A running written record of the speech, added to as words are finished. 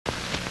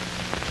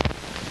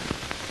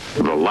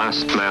The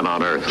last man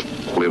on Earth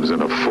lives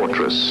in a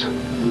fortress.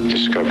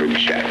 Discovered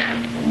check.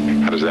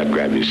 How does that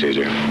grab you,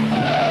 Caesar? The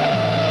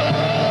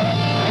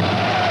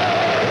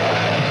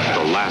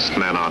last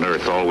man on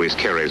Earth always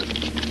carries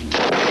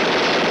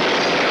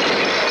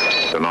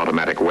an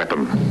automatic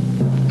weapon.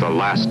 The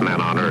last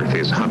man on Earth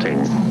is hunting.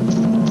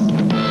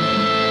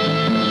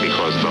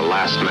 Because the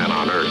last man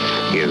on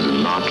Earth is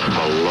not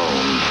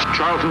alone.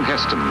 Charlton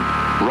Heston,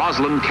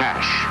 Rosalind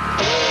Cash.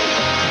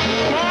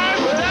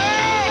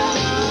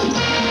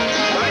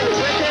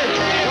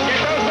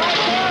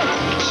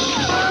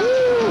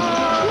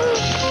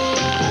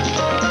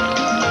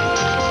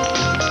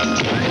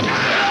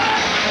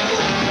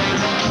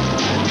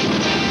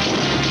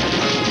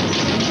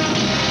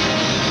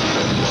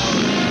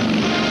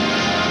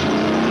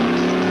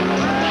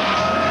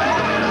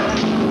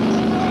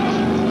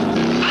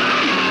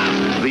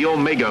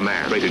 Omega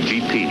Man, rated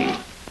GP.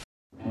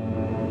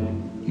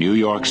 New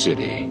York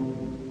City,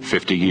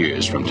 50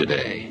 years from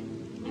today.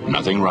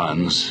 Nothing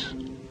runs,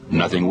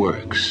 nothing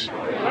works.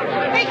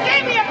 They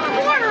gave me a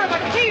quarter of a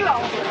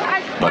kilo.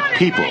 But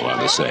people are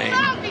the same.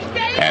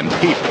 And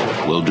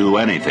people will do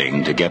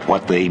anything to get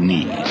what they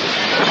need.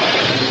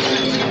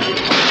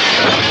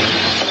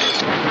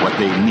 What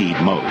they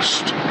need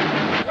most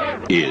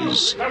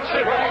is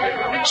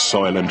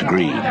Soylent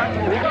Green.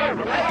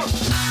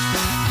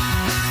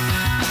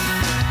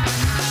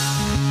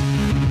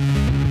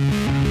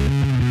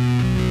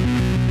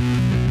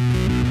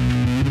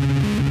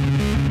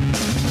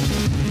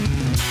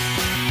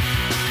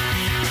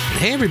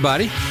 Hey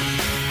everybody,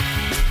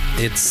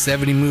 it's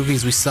 70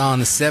 movies we saw in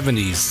the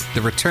 70s, The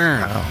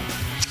Return. Wow,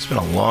 it's been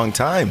a long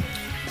time.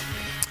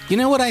 You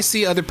know what I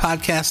see other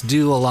podcasts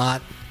do a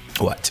lot?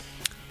 What?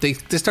 They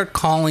start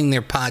calling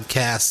their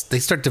podcasts, they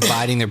start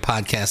dividing their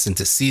podcasts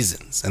into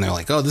seasons. And they're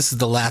like, oh, this is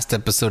the last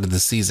episode of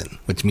the season,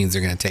 which means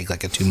they're going to take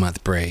like a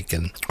 2-month break.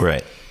 And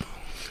right.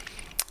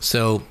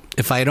 So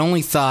if I had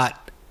only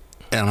thought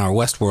on our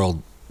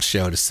Westworld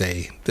show to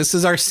say, this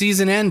is our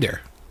season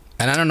ender,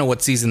 and I don't know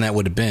what season that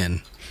would have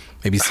been.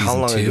 Maybe season 2. How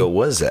long ago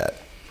was that?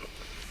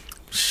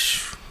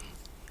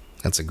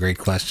 That's a great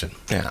question.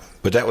 Yeah,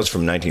 but that was from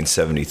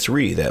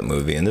 1973, that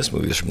movie, and this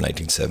movie is from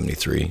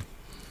 1973.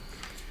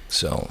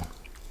 So,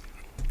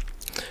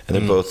 and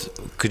they're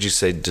both, could you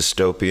say,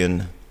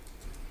 dystopian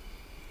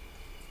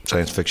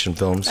science fiction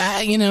films?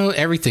 You know,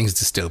 everything's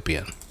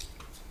dystopian.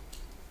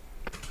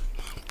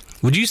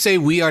 Would you say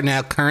we are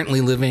now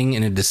currently living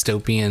in a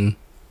dystopian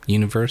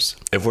universe?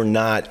 If we're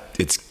not,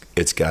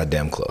 it's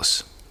goddamn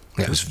close.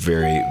 Yeah. It was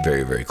very,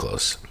 very, very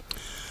close.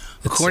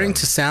 According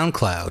to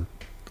SoundCloud,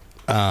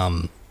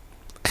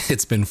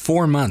 it's been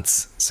 4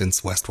 months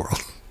since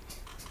Westworld.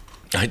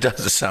 I thought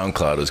the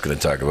SoundCloud was going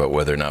to talk about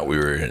whether or not we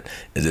were in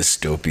a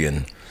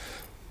dystopian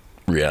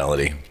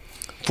reality.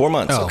 4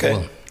 months, okay.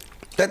 Well,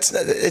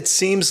 It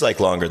seems like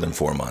longer than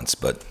 4 months,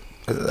 but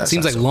it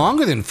seems like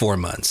longer than 4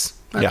 months.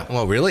 Yeah.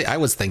 Well, really? I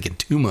was thinking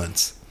 2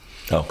 months.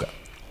 Okay.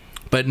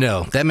 But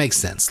no, that makes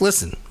sense.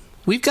 Listen,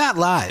 we've got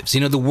lives.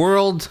 You know, the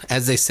world,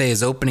 as they say,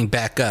 is opening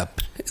back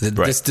up.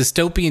 This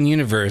dystopian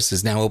universe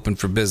is now open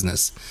for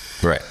business.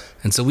 Right.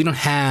 And so we don't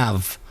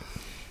have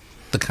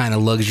the kind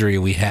of luxury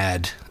we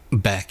had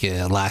back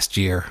last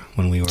year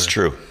when we were It's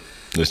true.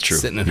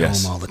 Sitting at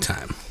home all the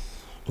time.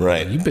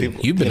 Right. You've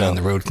been on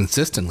the road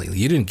consistently.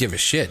 You didn't give a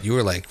shit. You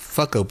were like,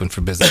 fuck open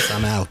for business.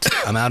 I'm out.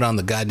 I'm out on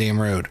the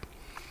goddamn road.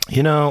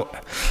 You know,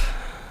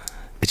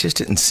 it just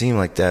didn't seem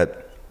like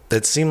that.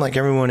 It seemed like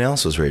everyone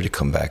else was ready to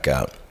come back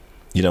out.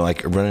 You know,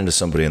 like I run into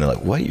somebody and they're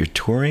like, what, you're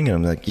touring? And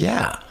I'm like,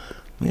 yeah,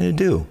 what are you going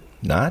to do?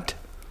 Not?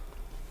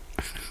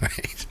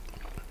 Right.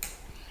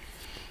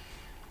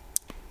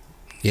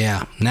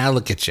 Yeah, now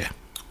look at you.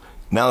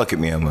 Now look at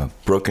me. I'm a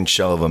broken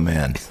shell of a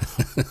man.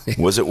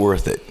 Was it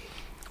worth it?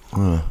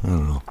 I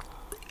don't know.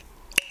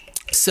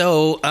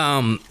 So,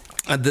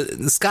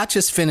 the Scott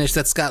just finished.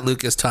 That's Scott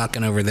Lucas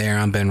talking over there.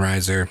 I'm Ben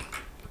Reiser.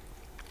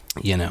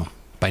 You know,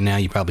 by now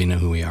you probably know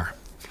who we are.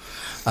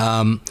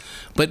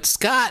 But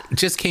Scott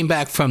just came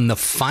back from the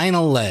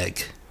final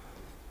leg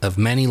of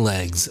many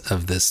legs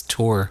of this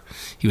tour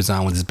he was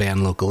on with his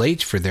band Local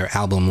H for their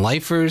album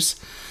Lifers.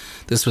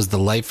 This was the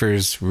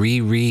Lifers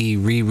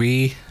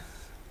re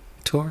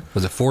tour.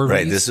 Was it 4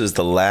 Right. Res? This was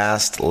the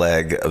last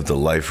leg of the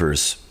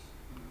Lifers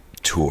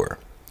tour,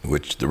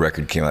 which the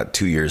record came out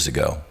 2 years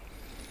ago.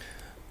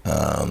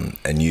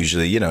 And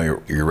usually, you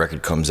know, your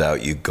record comes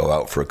out, you go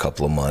out for a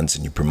couple of months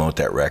and you promote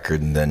that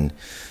record, and then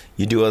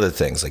you do other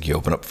things, like you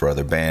open up for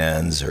other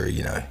bands, or,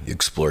 you know, you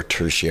explore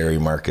tertiary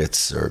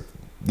markets, or,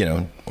 you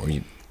know, or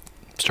you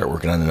start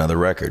working on another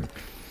record.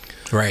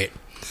 Right.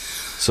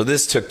 So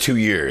this took 2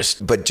 years,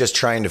 but just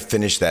trying to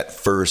finish that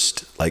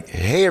first, like,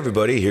 hey,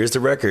 everybody, here's the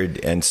record.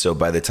 And so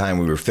by the time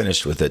we were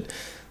finished with it,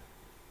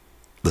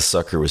 the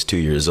sucker was 2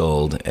 years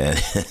old,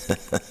 and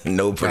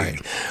nobody,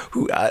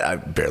 I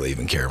barely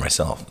even care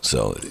myself.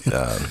 So,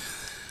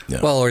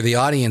 yeah. Well, or the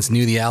audience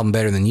knew the album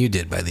better than you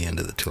did by the end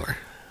of the tour.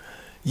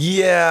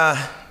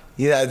 Yeah,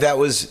 that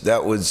was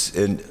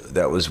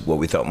what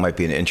we thought might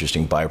be an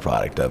interesting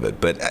byproduct of it,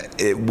 but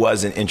it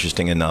wasn't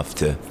interesting enough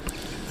to.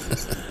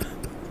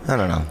 I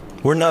don't know.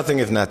 We're nothing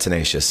if not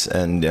tenacious,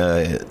 and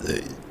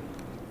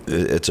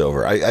it's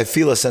over. I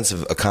feel a sense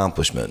of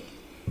accomplishment,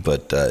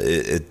 but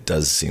it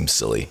does seem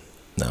silly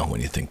now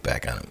when you think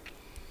back on it.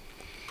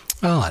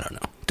 Oh, I don't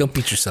know. Don't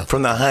beat yourself.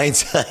 From the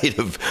hindsight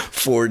of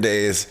 4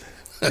 days,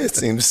 it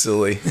seems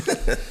silly.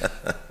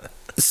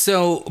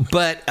 So,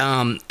 but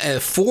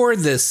for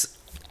this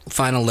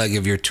final leg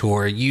of your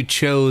tour, you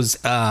chose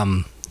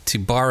to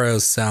borrow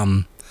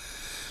some,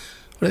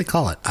 what do they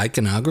call it?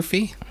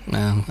 Iconography?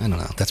 No, I don't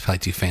know. That's probably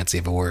too fancy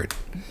of a word.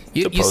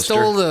 You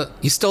stole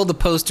the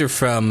poster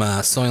from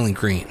Soylent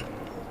Green.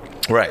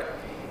 Right.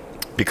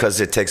 Because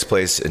it takes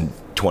place in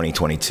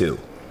 2022.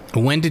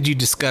 When did you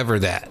discover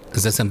that?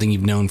 Is that something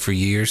you've known for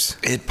years?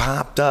 It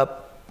popped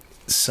up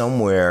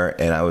somewhere,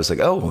 and I was like,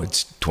 "Oh,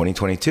 it's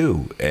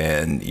 2022,"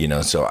 and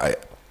so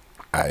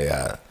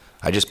I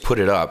just put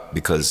it up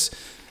because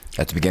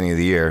at the beginning of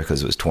the year,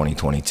 because it was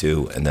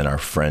 2022, and then our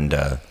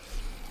friend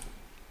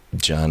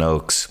John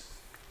Oakes,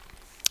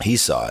 he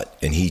saw it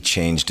and he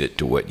changed it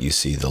to what you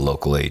see the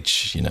local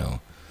H,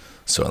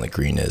 Soylent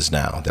Green is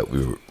now, that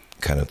we were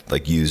kind of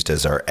like used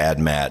as our ad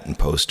mat and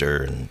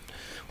poster, and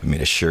we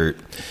made a shirt.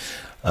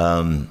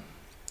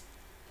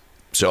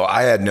 So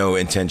I had no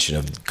intention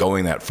of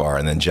going that far,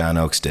 and then John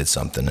Oakes did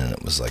something, and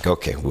it was like,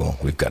 okay, well,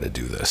 we've got to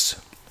do this.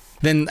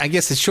 Then I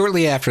guess it's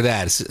shortly after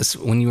that, it's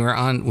when you were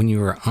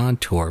on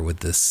tour with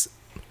this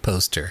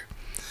poster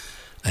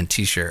and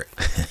T-shirt.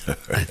 Right.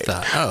 I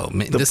thought,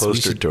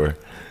 poster tour.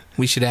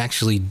 We should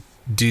actually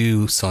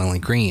do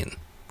Soylent Green.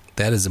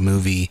 That is a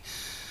movie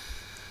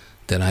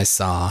that I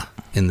saw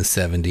in the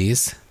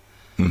 70s.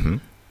 Mm-hmm.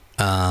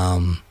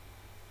 I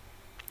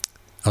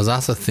was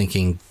also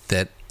thinking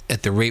that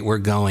at the rate we're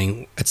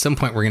going, at some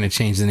point we're going to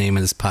change the name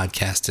of this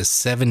podcast to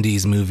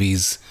 70s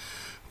movies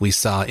we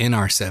saw in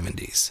our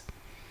 70s.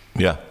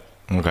 Yeah.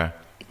 Okay.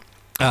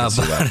 But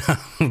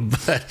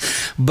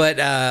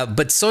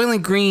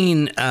Soylent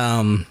Green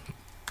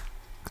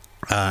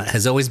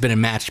has always been a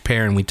matched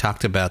pair, and we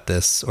talked about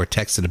this or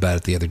texted about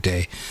it the other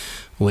day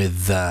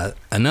with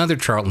another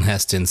Charlton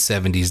Heston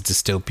 70s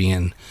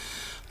dystopian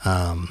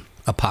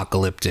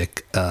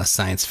apocalyptic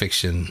science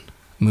fiction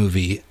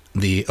movie,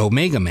 The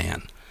Omega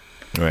Man.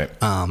 Right.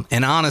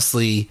 And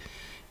honestly,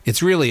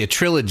 it's really a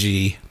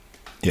trilogy.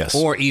 Yes.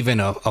 Or even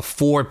a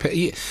four.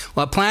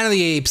 Well, Planet of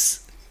the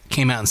Apes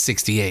came out in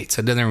 68, so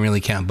it doesn't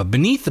really count. But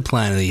Beneath the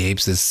Planet of the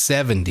Apes is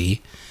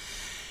 70,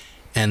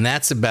 and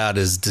that's about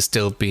as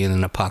dystopian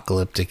and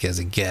apocalyptic as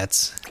it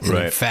gets. And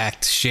right. In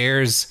fact,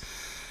 shares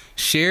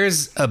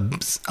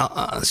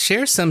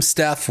some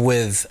stuff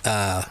with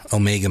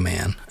Omega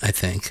Man, I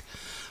think.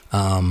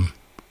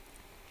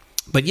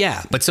 But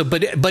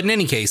in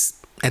any case,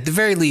 at the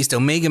very least,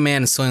 Omega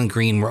Man and Soylent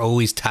Green were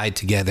always tied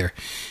together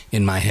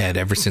in my head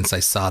ever since I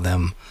saw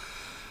them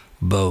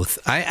both.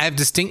 I have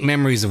distinct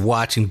memories of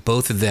watching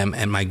both of them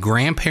at my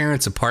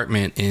grandparents'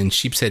 apartment in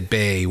Sheepshead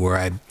Bay, where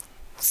I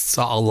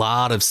saw a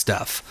lot of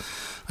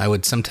stuff. I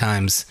would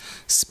sometimes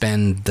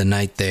spend the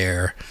night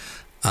there,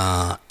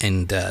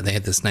 and they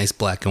had this nice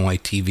black and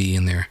white TV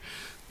in their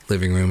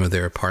living room of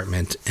their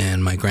apartment,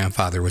 and my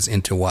grandfather was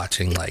into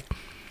watching like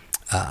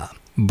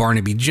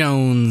Barnaby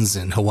Jones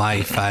and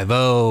Hawaii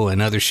Five-0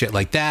 and other shit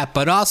like that,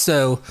 but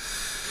also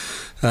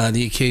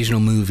the occasional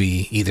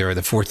movie, either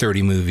the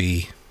 4:30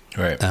 movie,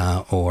 right,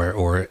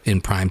 or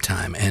in prime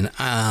time. And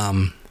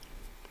I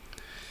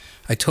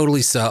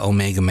totally saw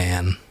Omega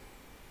Man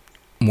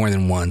more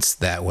than once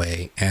that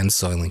way, and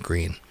Soylent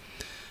Green.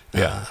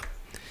 Yeah.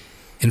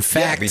 In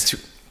fact,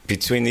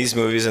 between these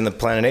movies and the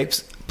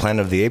Planet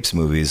of the Apes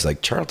movies,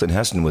 like Charlton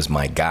Heston was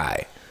my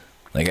guy.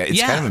 Like,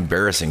 it's kind of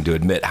embarrassing to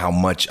admit how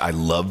much I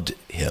loved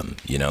him,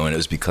 and it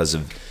was because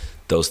of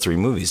those three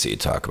movies that you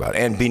talk about.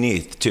 And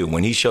Beneath, too.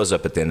 When he shows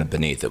up at the end of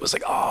Beneath, it was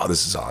like, oh,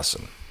 this is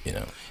awesome,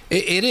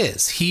 It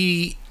is.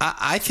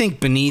 I think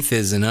Beneath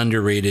is an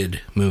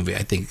underrated movie.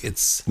 I think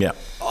it's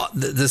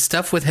the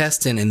stuff with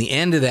Heston and the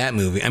end of that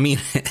movie. I mean,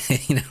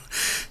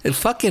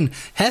 fucking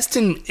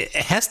Heston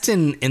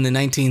in the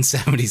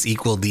 1970s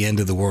equaled the end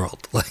of the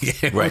world.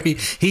 Like, right.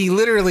 He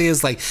literally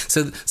is like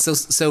so.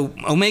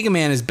 Omega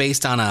Man is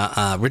based on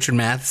a Richard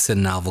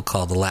Matheson novel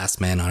called The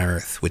Last Man on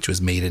Earth, which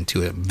was made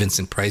into a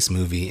Vincent Price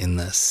movie in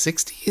the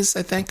 60s,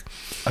 I think.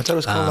 I thought it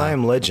was called I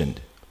Am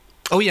Legend.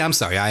 Oh, yeah, I'm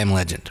sorry. I Am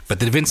Legend. But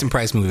the Vincent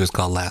Price movie was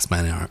called Last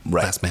Man on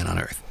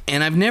Earth.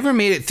 And I've never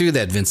made it through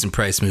that Vincent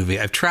Price movie.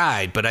 I've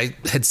tried, but I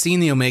had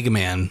seen the Omega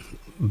Man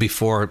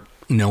before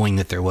knowing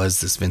that there was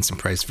this Vincent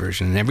Price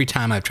version. And every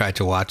time I've tried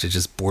to watch it,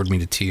 just bored me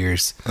to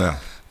tears. Yeah.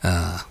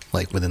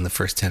 Like within the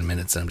first 10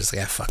 minutes. And I'm just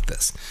like, fuck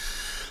this.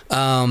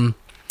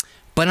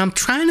 But I'm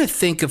trying to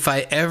think if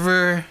I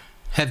ever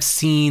have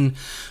seen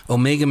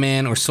Omega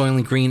Man or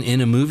Soylent Green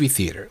in a movie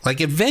theater.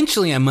 Like,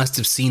 eventually I must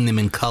have seen them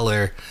in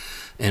color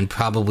and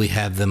probably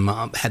had them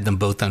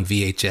both on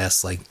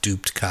VHS, like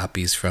duped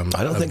copies from.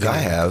 I don't think I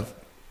have.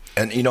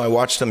 And I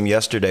watched them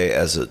yesterday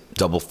as a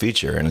double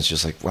feature, and it's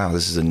just like, wow,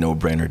 this is a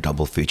no-brainer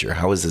double feature.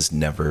 How has this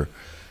never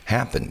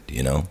happened?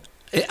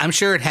 I'm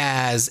sure it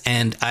has,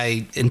 and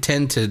I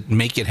intend to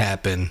make it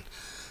happen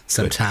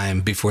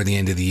sometime before the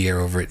end of the year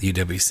over at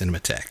UW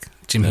Cinematheque.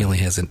 Jim Healy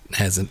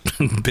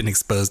hasn't been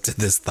exposed to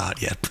this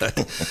thought yet, but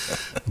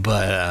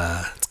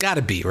it's got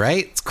to be,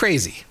 right? It's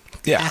crazy.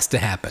 Yeah. It has to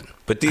happen.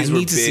 But these I were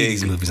need to big, see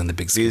these movies on the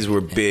big screen. These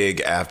were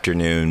big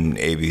afternoon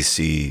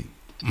ABC.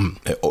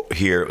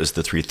 Here it was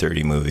the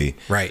 3:30 movie.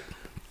 Right.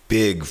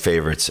 Big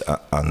favorites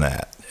on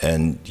that.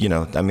 And,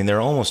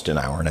 they're almost an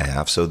hour and a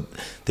half, so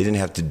they didn't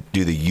have to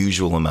do the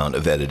usual amount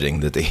of editing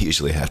that they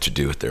usually have to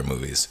do with their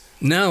movies.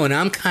 No, and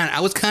I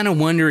was kind of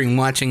wondering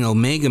watching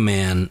Omega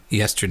Man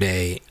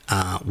yesterday,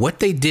 what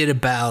they did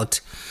about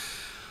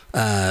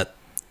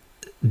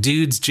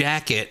Dude's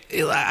jacket.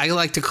 I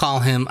like to call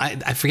him,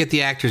 I forget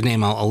the actor's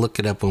name. I'll look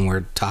it up when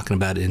we're talking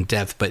about it in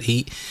depth, but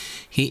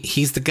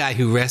he's the guy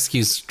who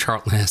rescues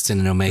Charlton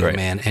Heston in Omega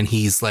Man, and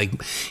he's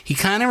like, he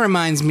kind of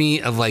reminds me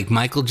of like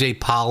Michael J.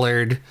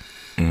 Pollard.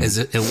 As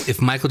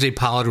if Michael J.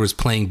 Pollard was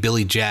playing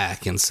Billy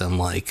Jack in some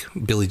like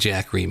Billy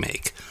Jack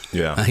remake.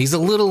 Yeah, he's a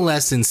little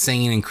less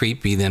insane and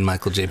creepy than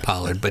Michael J.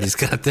 Pollard, but he's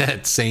got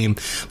that same.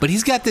 But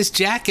he's got this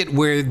jacket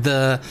where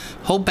the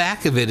whole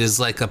back of it is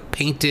like a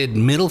painted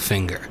middle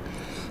finger,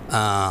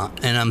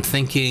 and I'm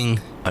thinking,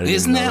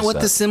 isn't that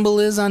what the symbol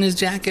is on his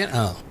jacket?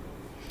 Oh,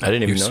 I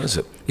didn't even notice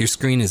it. Your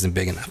screen isn't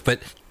big enough,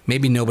 but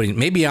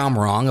maybe I'm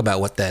wrong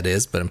about what that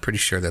is, but I'm pretty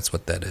sure that's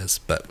what that is.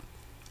 But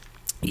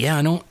yeah,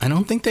 I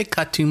don't think they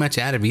cut too much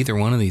out of either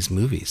one of these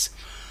movies.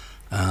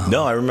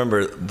 No, I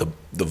remember the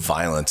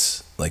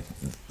violence, like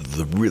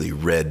the really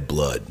red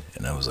blood,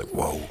 and I was like,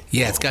 whoa.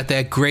 Yeah, it's got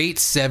that great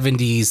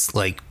 70s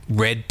like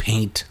red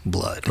paint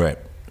blood. Right.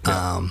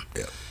 Yeah.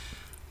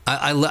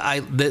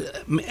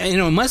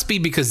 It must be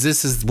because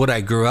this is what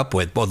I grew up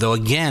with. Although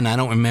again, I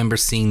don't remember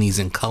seeing these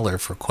in color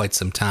for quite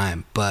some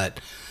time, but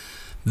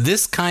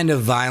this kind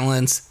of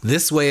violence,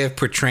 this way of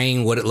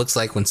portraying what it looks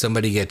like when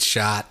somebody gets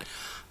shot,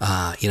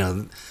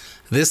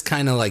 this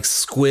kind of like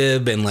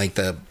squib and like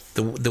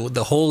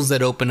the holes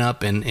that open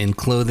up in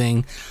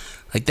clothing,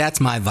 like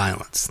that's my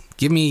violence.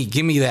 Give me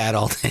that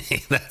all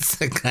day. That's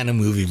the kind of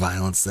movie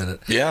violence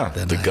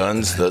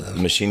the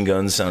machine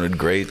guns sounded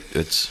great.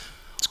 It's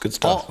good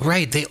stuff.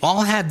 Right. They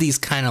all had these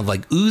kind of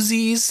like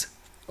Uzis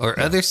or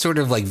other sort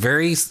of like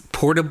very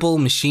portable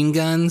machine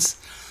guns.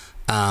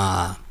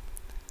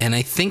 And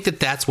I think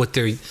that's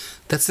the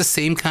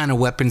same kind of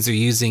weapons they're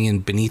using in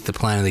Beneath the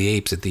Planet of the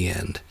Apes at the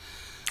end.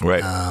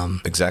 Right.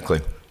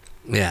 Exactly.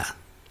 Yeah.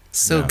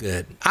 So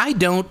good. I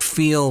don't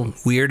feel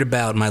weird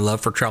about my love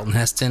for Charlton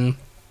Heston.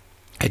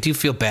 I do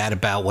feel bad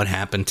about what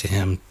happened to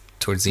him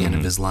towards the end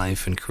of his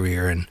life and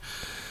career, and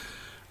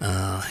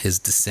his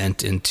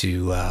descent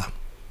into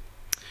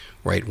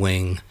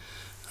right-wing,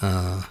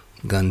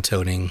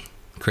 gun-toting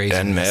craziness.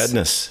 And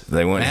madness.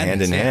 They went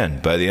hand in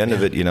hand. By the end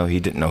of it, he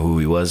didn't know who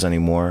he was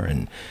anymore.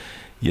 And,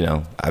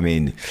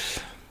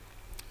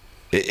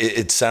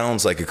 it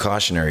sounds like a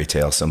cautionary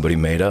tale somebody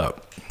made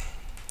up.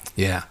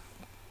 Yeah.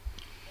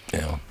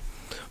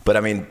 But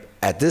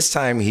at this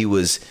time he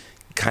was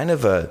kind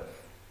of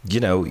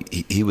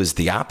he was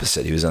the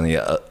opposite. He was on the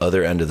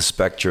other end of the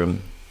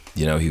spectrum.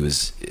 He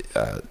was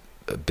a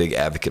big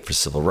advocate for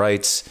civil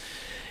rights.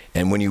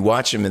 And when you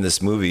watch him in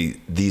these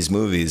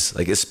movies,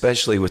 like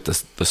especially with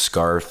the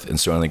scarf and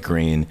Soylent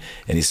Green,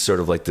 and he's sort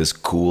of like this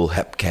cool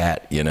hep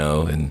cat,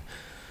 and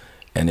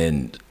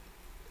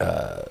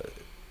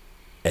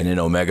in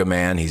Omega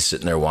Man, he's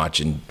sitting there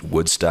watching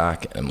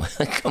Woodstock. And I'm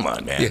like, come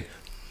on, man. Yeah.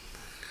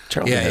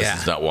 Charlton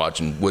Heston's not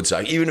watching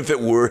Woodstock. Even if it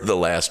were the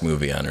last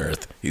movie on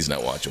Earth, he's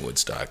not watching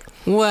Woodstock.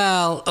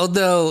 Well,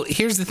 although,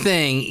 here's the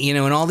thing. In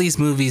all these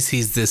movies,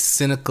 he's this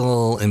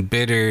cynical,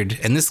 embittered,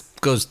 and this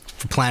goes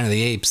for Planet of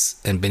the Apes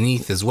and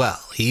Beneath as well.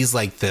 He's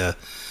like the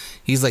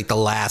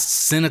last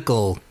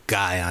cynical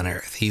guy on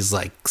Earth. He's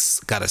like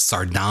got a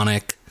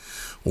sardonic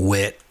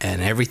wit,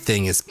 and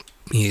everything is...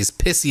 He's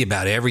pissy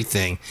about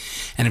everything.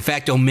 And in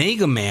fact,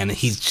 Omega Man,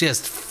 he's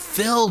just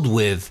filled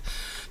with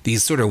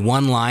these sort of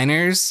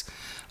one-liners,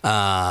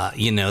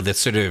 that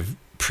sort of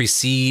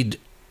precede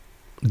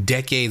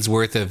decades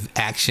worth of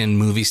action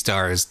movie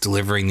stars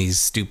delivering these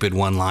stupid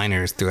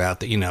one-liners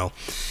throughout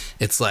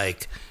it's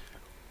like,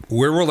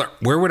 where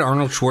would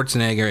Arnold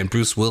Schwarzenegger and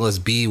Bruce Willis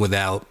be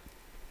without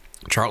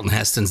Charlton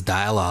Heston's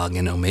dialogue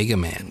in Omega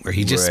Man, where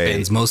he just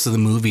spends most of the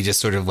movie just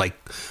sort of like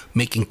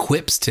making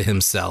quips to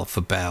himself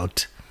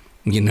about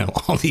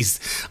all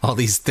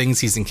these things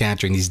he's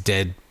encountering, these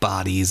dead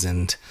bodies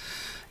and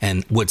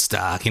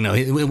Woodstock.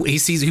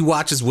 He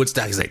watches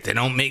Woodstock. He's like, they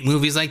don't make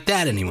movies like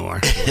that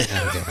anymore.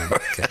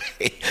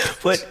 Okay.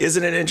 But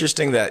isn't it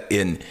interesting that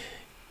in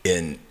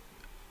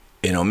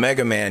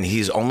Omega Man,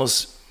 he's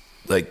almost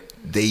like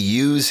they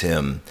use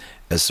him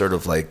as sort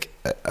of like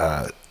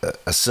a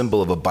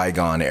symbol of a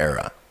bygone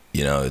era.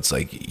 It's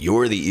like,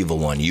 you're the evil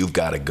one. You've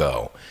got to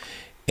go.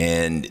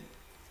 And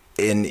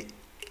in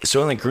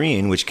Soylent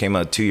Green, which came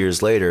out 2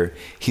 years later,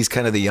 he's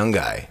kind of the young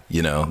guy,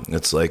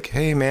 It's like,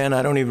 hey, man,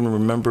 I don't even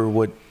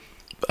remember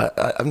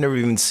I've never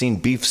even seen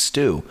beef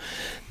stew.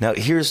 Now,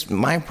 here's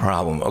my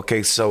problem.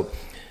 Okay, so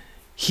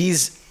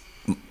he's,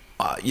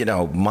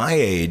 my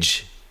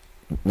age,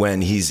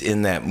 when he's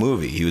in that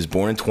movie. He was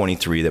born in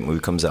 23. That movie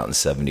comes out in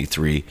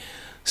 73.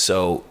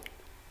 So,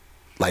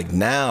 like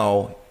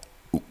now,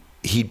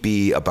 he'd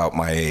be about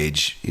my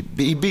age. It'd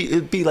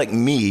be like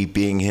me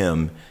being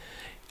him.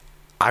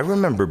 I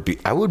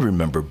would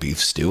remember beef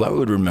stew. I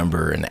would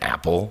remember an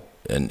apple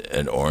and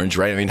an orange,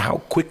 right? I mean, how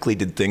quickly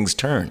did things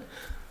turn?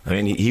 I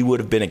mean, he would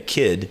have been a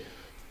kid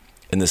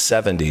in the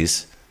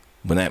 70s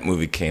when that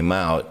movie came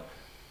out.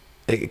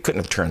 It couldn't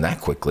have turned that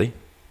quickly.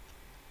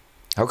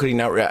 How could he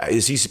not?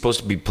 Is he supposed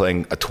to be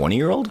playing a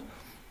 20-year-old?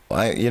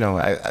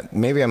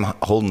 Maybe I'm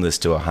holding this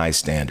to a high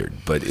standard,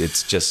 but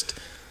it's just...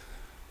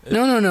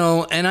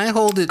 No. And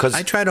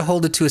I try to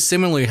hold it to a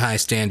similarly high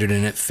standard,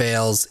 and it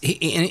fails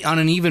on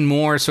an even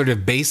more sort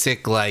of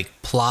basic, like,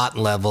 plot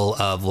level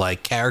of,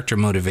 like, character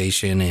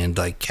motivation and,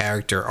 like,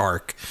 character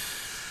arc.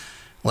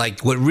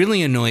 Like, what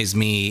really annoys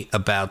me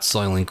about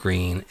Soylent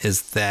Green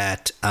is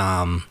that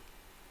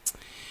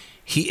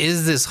he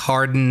is this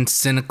hardened,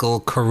 cynical,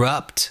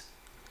 corrupt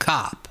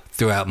cop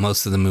throughout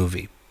most of the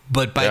movie.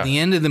 But by the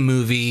end of the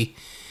movie,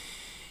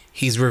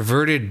 he's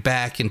reverted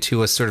back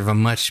into a sort of a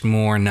much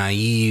more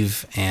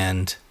naive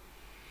and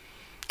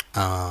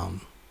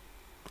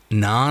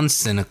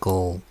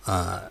non-cynical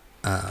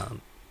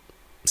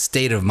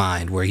state of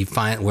mind,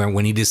 where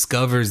when he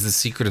discovers the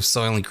secret of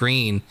Soylent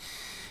Green,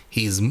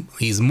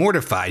 he's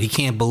mortified. He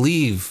can't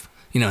believe,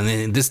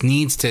 and this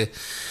needs to,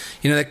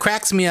 that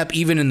cracks me up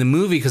even in the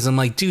movie, because I'm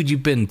like, dude,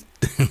 you've been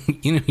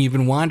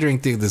wandering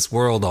through this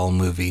world all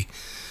movie.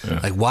 Yeah.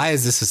 Like, why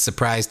is this a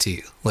surprise to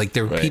you? Like,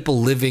 there are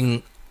people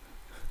living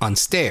on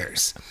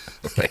stairs.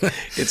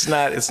 It's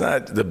not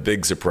the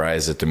big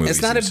surprise that the movie. It's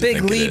not a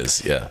big leap. It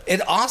is. Yeah. It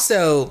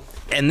also,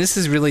 and this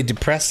is really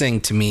depressing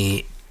to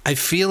me, I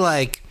feel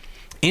like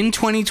in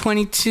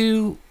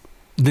 2022,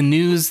 the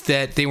news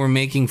that they were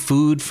making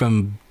food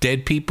from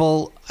dead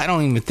people, I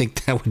don't even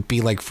think that would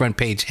be like front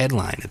page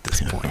headline at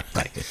this point.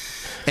 Like,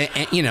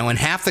 and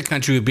half the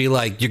country would be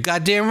like, "You're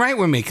goddamn right,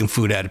 we're making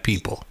food out of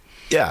people."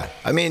 Yeah,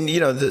 I mean,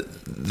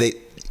 the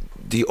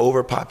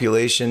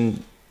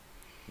overpopulation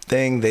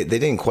thing, they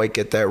didn't quite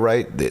get that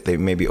right. They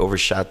maybe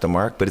overshot the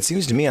mark, but it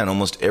seems to me on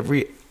almost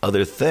every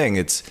other thing,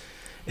 it's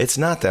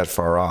not that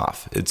far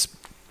off. It's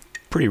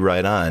pretty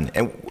right on.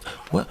 And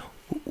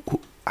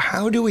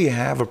how do we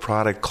have a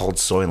product called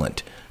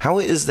Soylent? How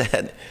is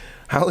that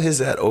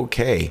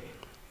okay?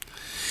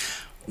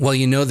 Well,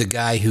 the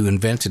guy who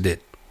invented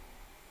it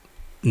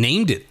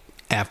named it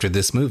after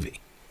this movie.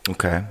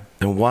 Okay.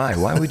 And why?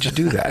 Why would you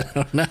do that? I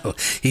don't know.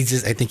 I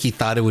think he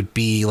thought it would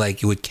be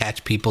like, it would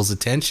catch people's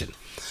attention.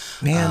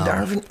 Man,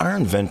 our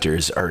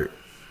inventors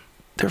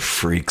they're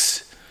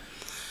freaks.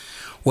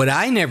 What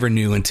I never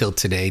knew until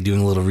today, doing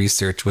a little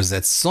research, was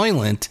that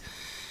Soylent,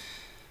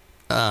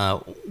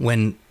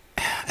 when,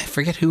 I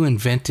forget who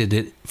invented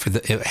it,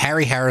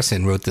 Harry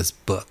Harrison wrote this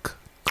book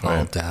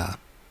called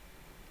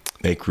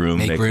Make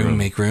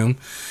Room.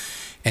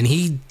 And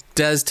he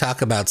does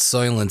talk about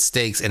Soylent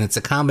steaks, and it's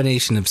a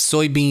combination of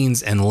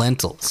soybeans and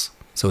lentils.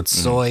 So it's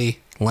soy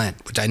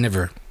lent, which I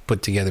never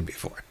put together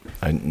before.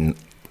 Me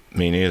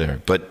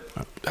neither. But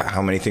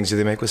how many things do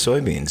they make with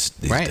soybeans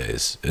these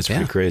days? It's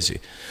pretty crazy.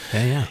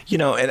 Yeah.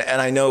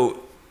 And I know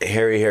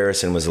Harry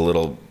Harrison was a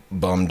little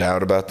bummed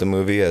out about the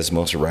movie, as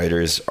most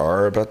writers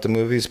are about the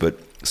movies, but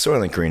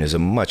Soylent Green is a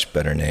much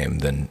better name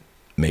than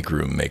Make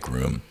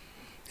Room.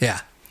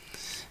 Yeah.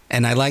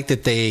 And I like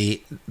that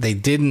they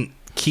didn't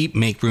keep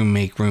Make Room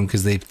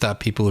because they thought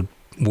people would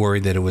worry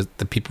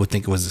that people would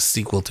think it was a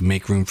sequel to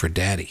Make Room for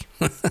Daddy.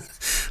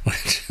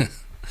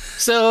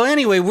 So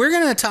anyway, we're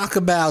going to talk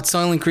about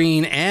Soylent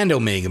Green and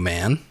Omega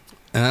Man.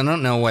 And I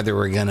don't know whether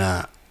we're going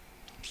to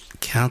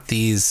count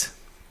these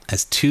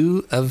as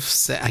two of...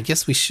 I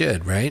guess we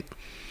should, right?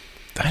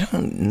 I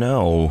don't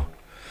know.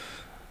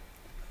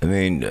 I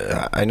mean,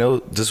 I know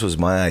this was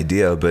my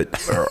idea,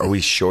 but are we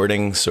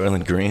shorting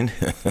Soylent Green?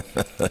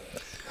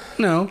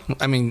 No,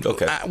 I mean,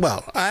 okay.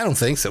 I don't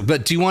think so.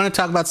 But do you want to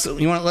talk about?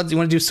 You want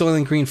to do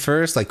Soylent Green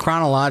first, like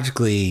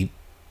chronologically?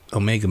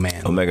 Omega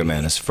Man. Omega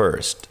Man is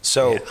first.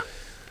 So,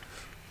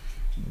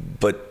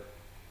 but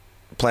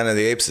Planet of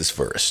the Apes is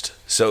first.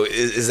 So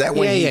is that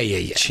when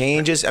he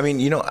changes? I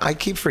mean, I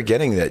keep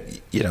forgetting that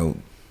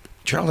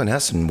Charlton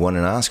Heston won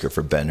an Oscar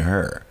for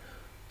Ben-Hur,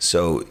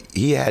 so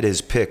he had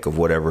his pick of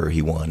whatever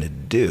he wanted to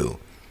do.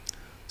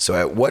 So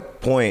at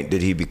what point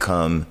did he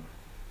become,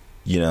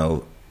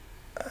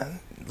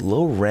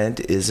 low rent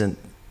isn't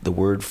the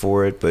word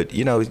for it, but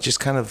it just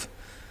kind of,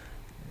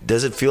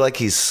 does it feel like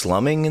he's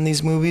slumming in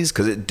these movies?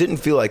 Because it didn't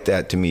feel like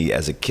that to me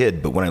as a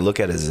kid, but when I look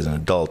at it as an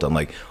adult, I'm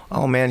like,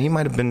 oh man, he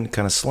might have been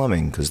kind of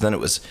slumming, because then it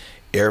was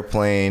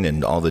Airplane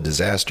and all the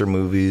disaster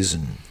movies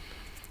and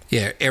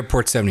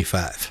Airport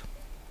 75.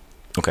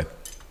 Okay.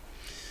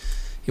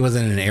 He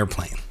wasn't in an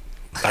airplane.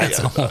 That's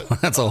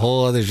a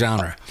whole other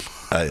genre.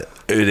 It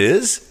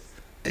is?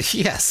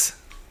 Yes.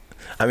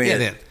 I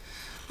mean,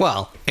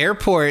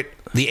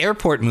 the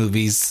airport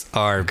movies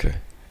are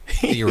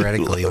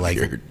theoretically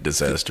like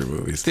disaster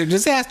movies. They're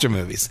disaster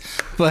movies,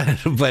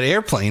 but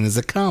Airplane is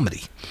a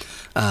comedy.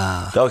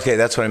 Okay,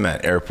 that's what I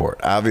meant. Airport.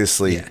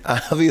 Obviously,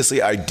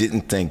 I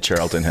didn't think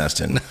Charlton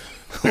Heston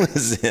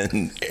was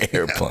in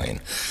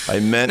Airplane. I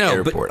meant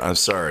Airport. I'm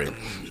sorry.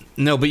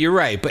 No, but you're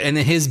right. And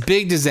then his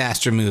big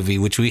disaster movie,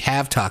 which we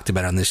have talked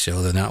about on this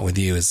show, though not with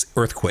you, is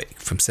Earthquake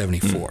from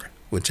 '74.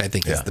 Which I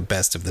think is the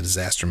best of the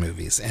disaster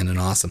movies and an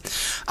awesome.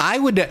 I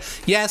would,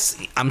 yes,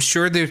 I'm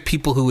sure there's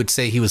people who would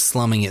say he was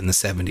slumming it in the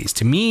 70s.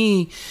 To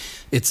me,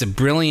 it's a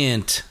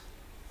brilliant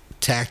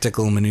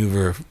tactical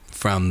maneuver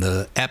from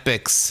the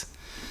epics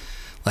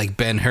like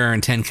Ben-Hur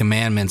and Ten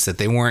Commandments that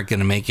they weren't going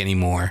to make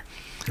anymore.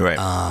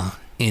 Right.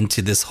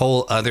 Into this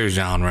whole other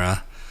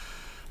genre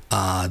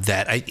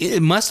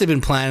it must have been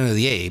Planet of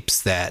the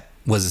Apes that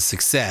was a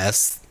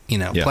success.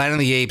 Planet of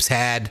the Apes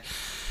had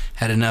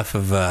enough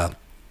of a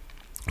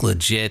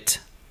legit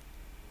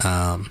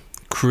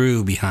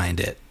crew behind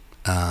it.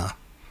 Rod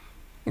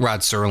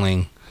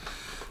Serling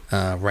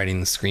writing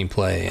the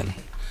screenplay, and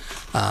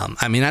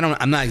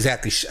I'm not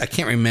exactly. I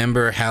can't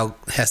remember how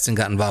Heston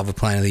got involved with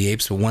Planet of the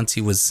Apes, but once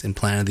he was in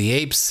Planet of the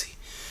Apes,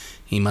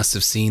 he must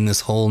have seen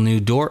this whole new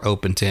door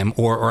open to him,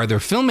 or other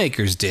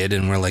filmmakers did,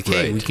 and were like,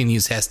 "Hey, we can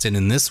use Heston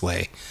in this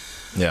way."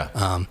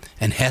 Yeah.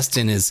 And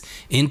Heston is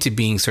into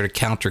being sort of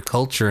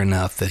counterculture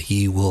enough that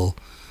he will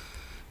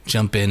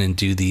jump in and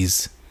do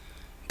these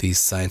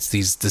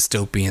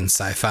dystopian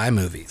sci-fi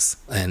movies.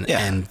 And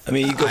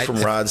you go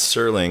from Rod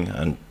Serling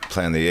on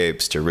Planet of the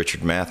Apes to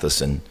Richard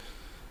Matheson.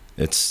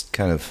 It's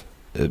kind of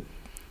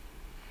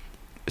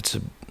it's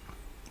a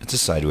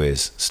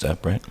sideways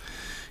step, right?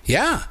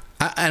 Yeah.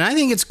 And I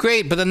think it's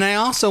great, but then I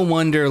also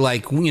wonder,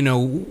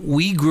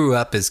 we grew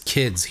up as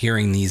kids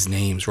hearing these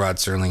names, Rod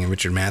Serling and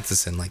Richard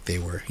Matheson, like they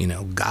were,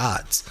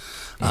 gods.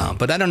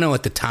 But I don't know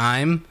at the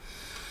time,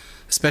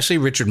 especially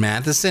Richard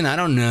Matheson, I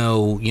don't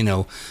know,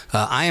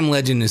 I Am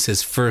Legend is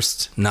his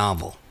first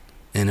novel,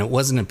 and it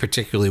wasn't a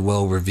particularly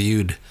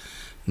well-reviewed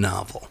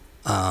novel.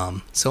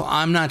 So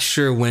I'm not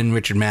sure when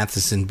Richard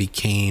Matheson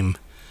became...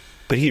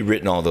 But he'd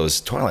written all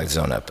those Twilight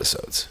Zone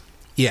episodes.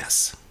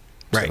 Yes,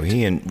 right. So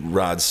he and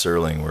Rod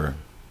Serling were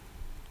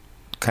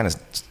kind of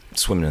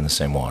swimming in the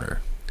same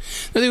water.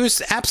 No, they were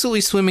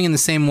absolutely swimming in the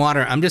same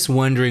water. I'm just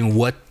wondering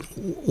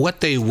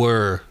what they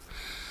were...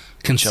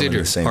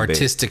 considered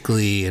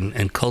artistically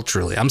and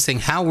culturally. I'm saying,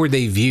 how were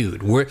they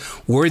viewed?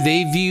 Were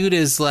they viewed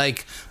as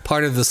like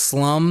part of the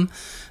slum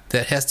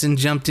that Heston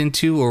jumped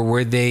into, or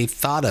were they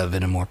thought of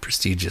in a more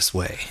prestigious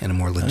way, in a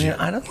more legit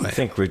I don't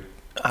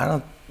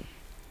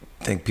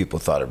think people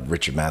thought of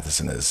Richard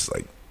Matheson as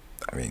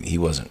he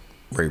wasn't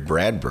Ray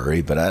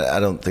Bradbury, but I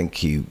don't think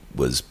he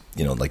was,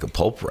 like a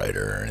pulp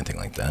writer or anything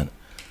like that.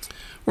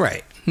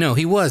 Right. No,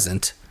 he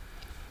wasn't.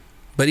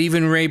 But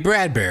even Ray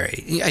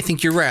Bradbury, I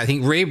think you're right. I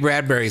think Ray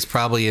Bradbury is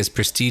probably as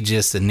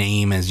prestigious a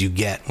name as you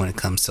get when it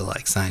comes to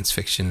like science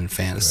fiction and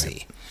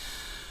fantasy.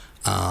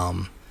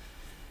 Right.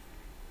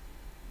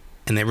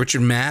 And then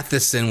Richard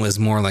Matheson was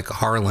more like a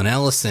Harlan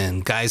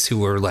Ellison, guys who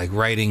were like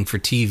writing for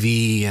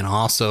TV and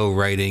also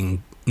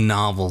writing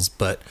novels.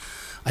 But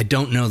I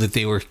don't know that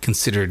they were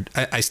considered.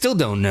 I still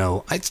don't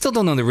know. I still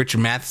don't know that Richard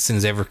Matheson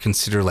is ever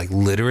considered like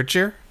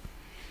literature,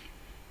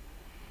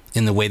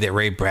 in the way that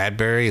Ray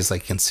Bradbury is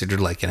like considered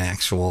like an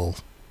actual,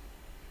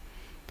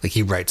 like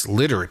he writes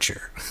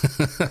literature.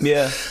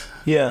 Yeah.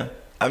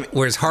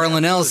 Whereas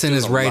Harlan Ellison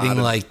is writing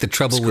like The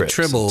Trouble scripts,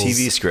 with Tribbles.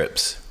 TV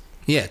scripts.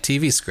 Yeah,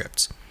 TV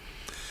scripts.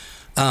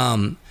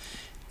 And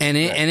then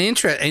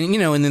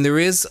there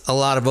is a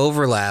lot of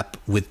overlap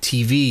with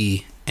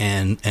TV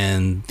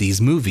and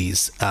these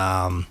movies.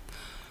 Boris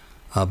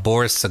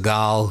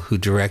Sagal, who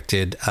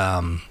directed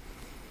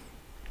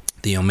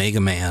The Omega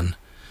Man,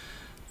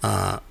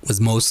 was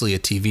mostly a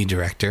TV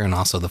director and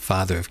also the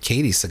father of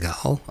Katie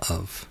Sagal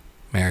of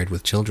Married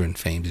with Children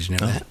fame. Did you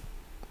know that?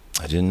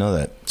 I didn't know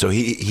that. So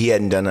he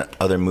hadn't done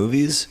other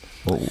movies?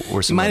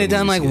 He might have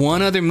done like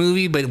one other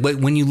movie, but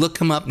when you look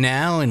him up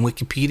now in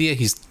Wikipedia,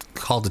 he's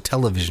called a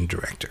television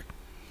director.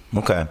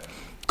 Okay.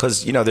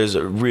 Because, there's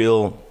a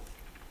real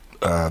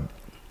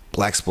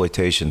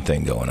blaxploitation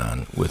thing going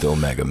on with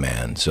Omega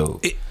Man.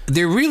 So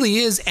there really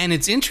is, and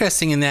it's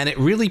interesting in that it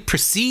really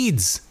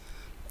precedes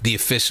the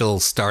official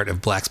start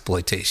of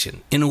blaxploitation.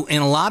 In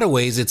a lot of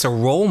ways, it's a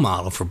role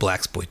model for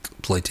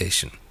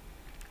blaxploitation.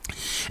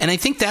 And I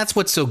think that's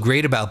what's so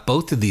great about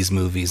both of these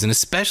movies, and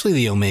especially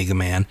The Omega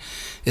Man,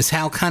 is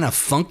how kind of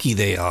funky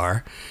they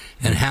are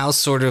and how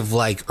sort of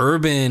like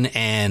urban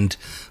and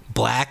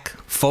black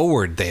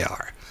forward they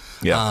are.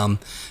 Yeah.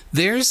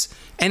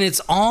 And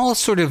it's all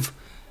sort of,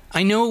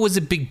 I know it was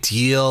a big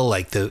deal,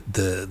 like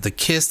the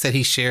kiss that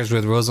he shares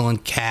with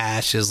Rosalind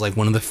Cash is like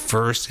one of the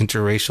first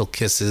interracial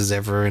kisses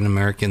ever in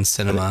American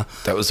cinema.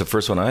 That was the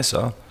first one I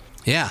saw.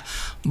 Yeah,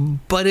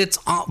 but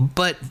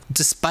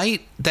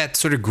despite that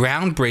sort of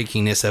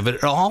groundbreakingness of it,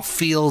 it all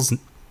feels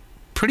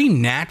pretty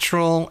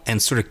natural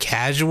and sort of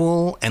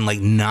casual and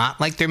like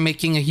not like they're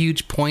making a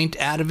huge point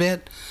out of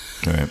it.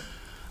 Right.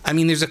 I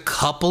mean, there's a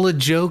couple of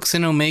jokes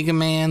in Omega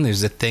Man.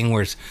 There's a thing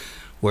where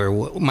where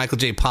Michael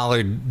J.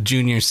 Pollard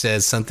Jr.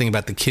 says something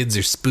about the kids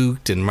are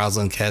spooked, and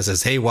Rosalind Cass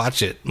says, "Hey,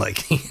 watch it!" Like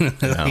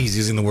he's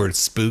using the word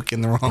 "spook" in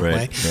the wrong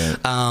way.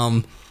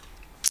 Right.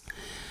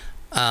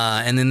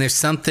 And then there's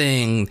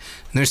something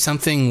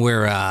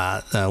where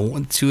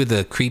two of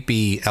the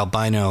creepy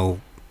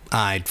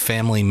albino-eyed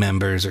family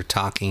members are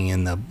talking,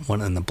 and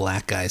the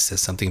black guy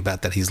says something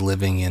about that he's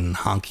living in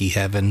honky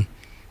heaven,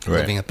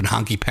 living up in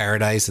honky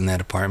paradise in that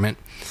apartment.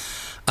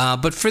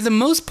 But for the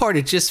most part,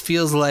 it just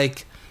feels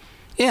like,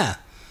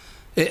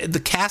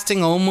 the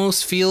casting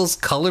almost feels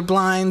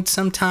colorblind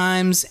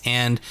sometimes,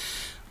 and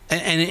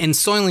in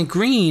Soylent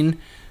Green,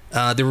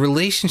 the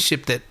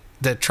relationship that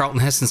Charlton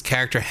Heston's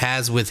character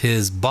has with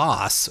his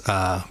boss,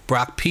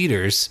 Brock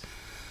Peters,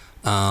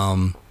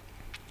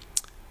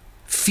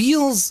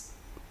 feels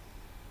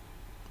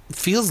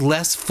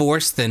less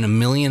forced than a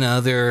million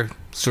other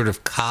sort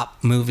of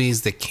cop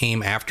movies that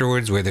came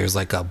afterwards, where there's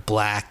like a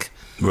black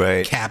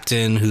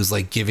captain who's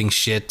like giving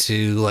shit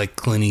to like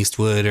Clint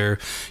Eastwood or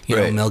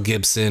know Mel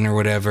Gibson or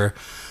whatever.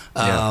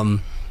 I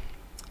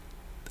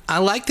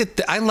like that.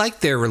 I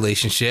like their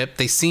relationship.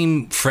 They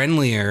seem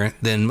friendlier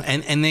than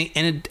and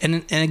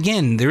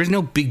again, there is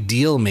no big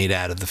deal made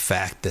out of the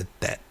fact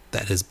that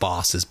his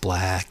boss is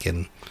black.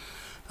 And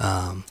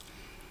I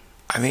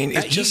mean,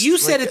 it's just you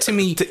said it to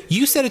me.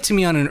 You said it to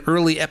me on an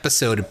early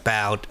episode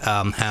about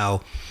how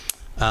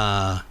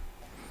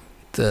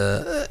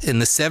in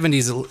the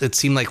 70s it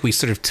seemed like we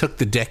sort of took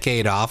the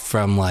decade off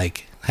from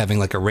like having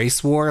like a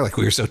race war. Like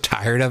we were so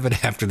tired of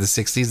it after the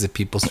 60s that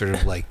people sort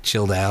of like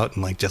chilled out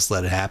and like just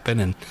let it happen.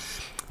 And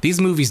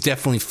these movies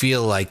definitely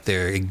feel like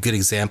they're good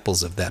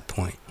examples of that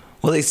point.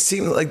 Well, they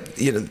seem like,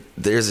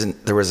 there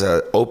was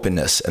a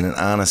openness and an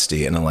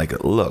honesty and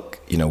like, look,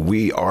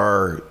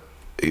 we're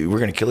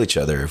going to kill each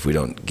other if we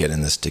don't get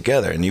in this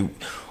together. And you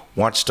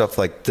watch stuff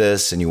like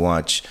this and you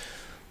watch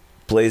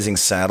Blazing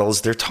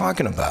Saddles, they're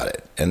talking about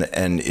it. And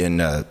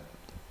in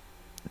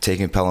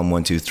Taking Pelham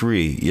 1, 2,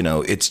 3,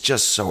 it's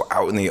just so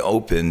out in the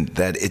open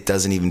that it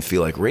doesn't even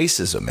feel like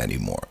racism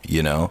anymore,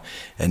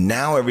 And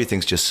now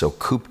everything's just so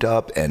cooped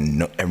up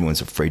and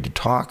everyone's afraid to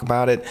talk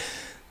about it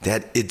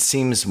that it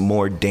seems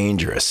more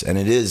dangerous. And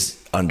it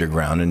is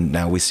underground, and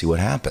now we see what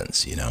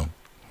happens,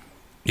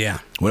 Yeah.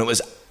 When it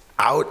was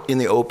out in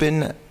the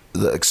open,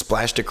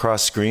 splashed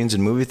across screens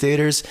in movie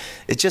theaters,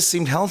 it just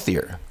seemed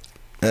healthier.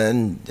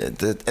 And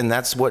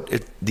that's what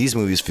these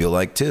movies feel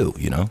like too,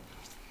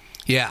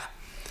 Yeah.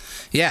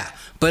 Yeah,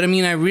 but I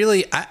mean, I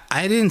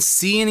didn't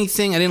see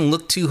anything. I didn't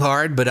look too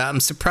hard, but I'm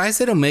surprised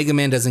that Omega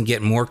Man doesn't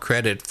get more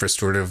credit for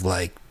sort of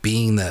like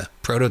being the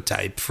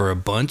prototype for a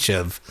bunch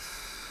of,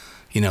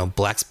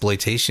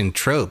 blaxploitation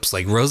tropes.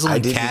 Like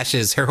Rosalind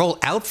Cash's, her whole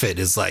outfit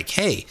is like,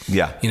 hey,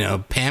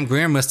 Pam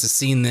Grier must have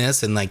seen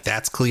this, and like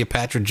that's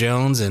Cleopatra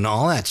Jones and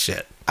all that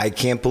shit. I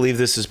can't believe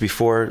this is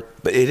before,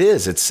 but it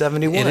is. It's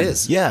 71. It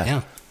is.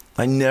 Yeah.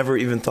 I never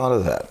even thought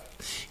of that.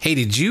 Hey,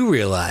 did you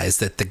realize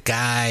that the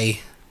guy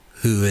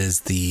who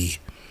is the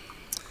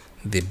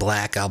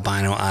black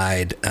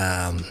albino-eyed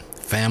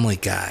family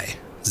guy,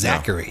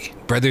 Zachary,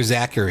 brother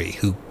Zachary,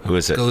 who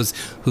is it?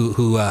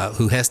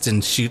 who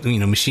Heston shoot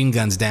machine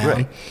guns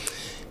down.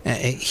 Right.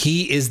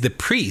 He is the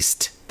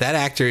priest. That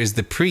actor is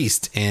the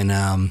priest in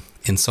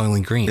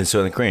Soylent Green. In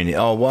Soylent Green.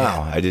 Oh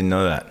wow, I didn't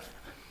know that.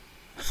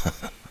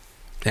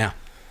 Yeah,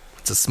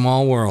 it's a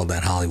small world,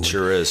 that Hollywood.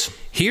 Sure is.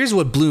 Here's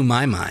what blew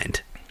my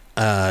mind.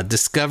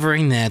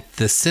 Discovering that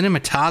the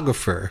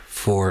cinematographer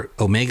for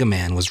Omega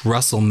Man was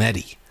Russell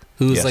Meddy,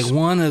 who's like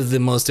one of the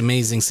most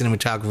amazing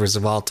cinematographers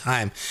of all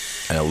time.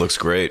 And it looks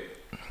great.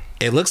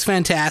 It looks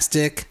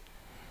fantastic.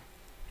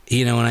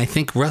 And I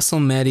think Russell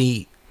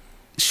Meddy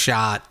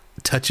shot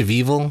Touch of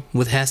Evil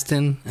with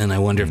Heston, and I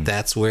wonder if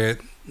that's where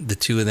the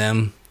two of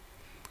them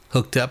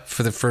hooked up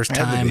for the first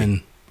time.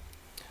 And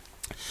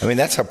I mean,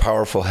 that's how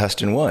powerful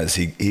Heston was.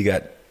 He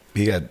got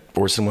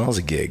Orson Welles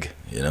a gig,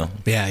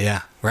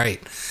 Yeah,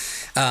 right.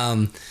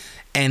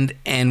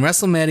 And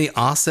Russell Meddy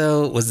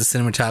also was the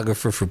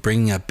cinematographer for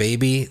Bringing Up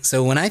Baby.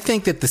 So when I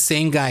think that the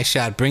same guy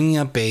shot Bringing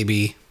Up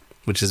Baby,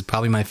 which is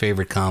probably my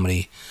favorite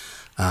comedy,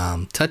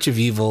 Touch of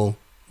Evil,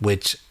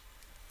 which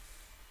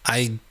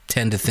I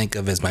tend to think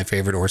of as my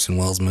favorite Orson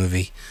Welles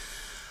movie,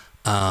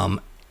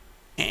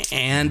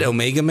 and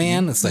Omega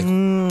Man, it's like,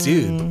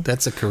 dude,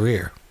 that's a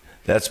career.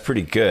 That's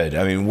pretty good.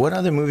 I mean, what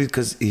other movies?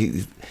 Because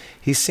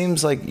he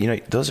seems like,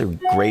 those are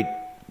great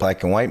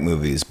black and white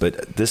movies,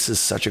 but this is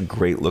such a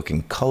great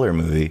looking color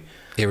movie.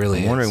 It really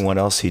is. I'm wondering what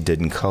else he did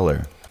in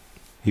color.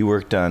 He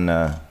worked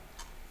on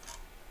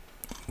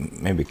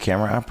maybe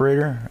camera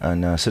operator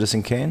on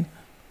Citizen Kane.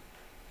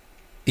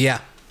 Yeah,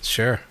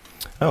 sure.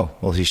 Oh,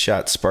 well, he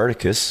shot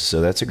Spartacus,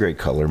 so that's a great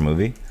color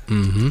movie.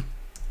 Mm-hmm.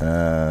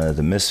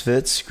 The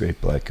Misfits,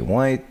 great black and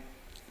white.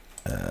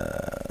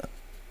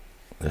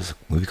 There's a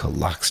movie called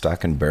Lock,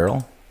 Stock, and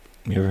Barrel.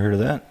 You ever heard of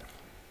that?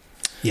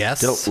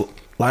 Yes. A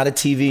lot of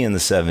TV in the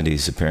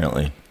 70s,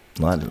 apparently.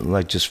 A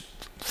lot, just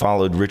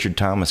followed Richard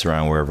Thomas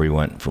around wherever he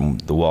went, from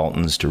The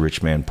Waltons to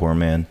Rich Man, Poor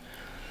Man.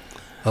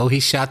 Oh, he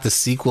shot the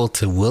sequel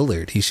to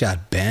Willard. He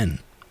shot Ben.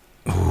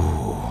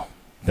 Ooh,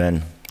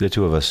 Ben. The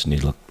two of us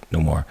need look no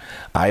more.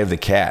 Eye of the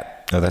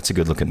Cat. Oh, that's a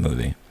good looking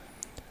movie.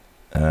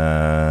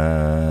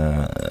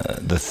 The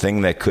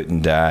Thing That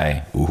Couldn't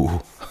Die.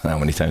 Ooh, how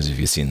many times have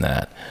you seen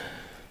that?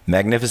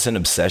 Magnificent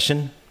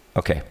Obsession.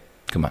 Okay,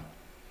 come on.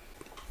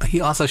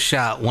 He also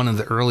shot one of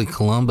the early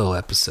Columbo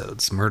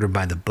episodes, Murder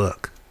by the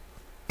Book.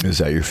 Is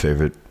that your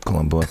favorite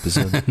Columbo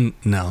episode?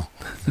 No,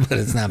 but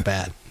it's not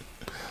bad.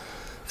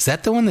 Is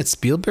that the one that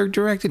Spielberg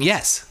directed?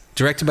 Yes,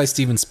 directed by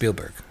Steven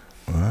Spielberg.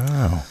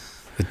 Wow.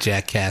 With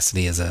Jack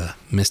Cassidy as a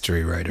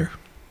mystery writer.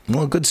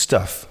 Well, good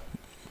stuff.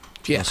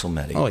 Yeah. Russell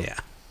Meddy. Oh, yeah.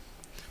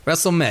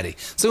 Russell Meddy.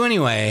 So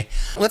anyway,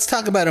 let's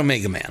talk about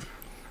Omega Man.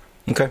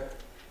 Okay.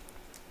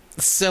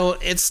 So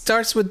it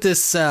starts with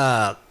this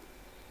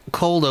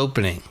cold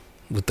opening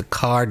with the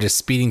car just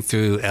speeding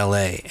through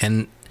L.A.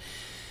 And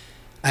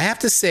I have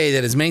to say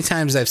that as many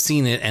times I've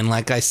seen it, and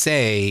like I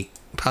say,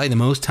 probably the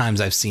most times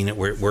I've seen it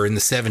were in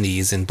the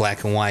 70s in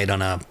black and white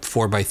on a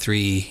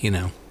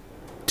 4x3,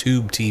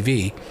 tube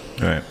TV.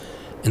 Right.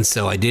 And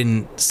so I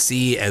didn't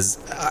see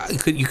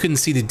you couldn't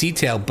see the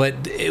detail,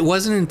 but it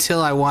wasn't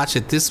until I watched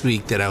it this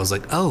week that I was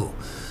like, oh,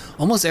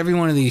 almost every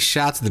one of these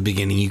shots at the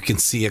beginning, you can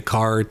see a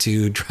car or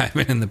two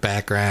driving in the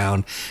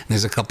background. And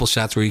there's a couple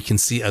shots where you can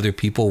see other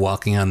people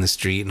walking on the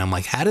street. And I'm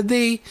like, how did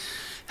they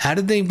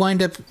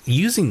wind up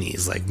using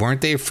these? Like,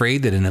 weren't they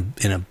afraid that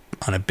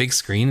on a big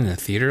screen in a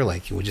theater,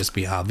 like it would just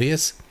be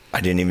obvious? I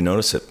didn't even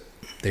notice it.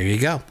 There you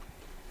go.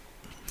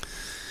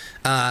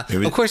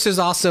 Of course, there's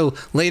also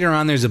later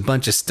on. There's a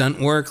bunch of stunt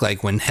work,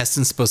 like when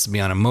Heston's supposed to be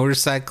on a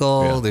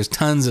motorcycle. Yeah. There's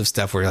tons of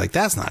stuff where you're like,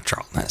 "That's not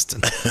Charlton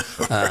Heston."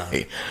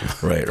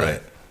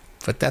 Right.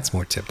 But that's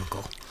more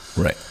typical.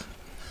 Right.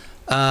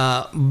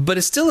 But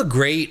it's still a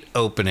great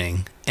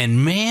opening,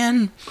 and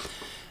man,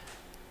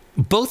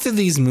 both of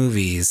these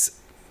movies.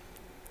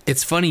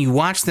 It's funny, you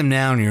watch them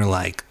now and you're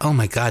like, oh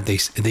my God, they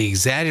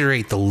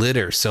exaggerate the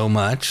litter so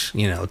much,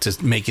 to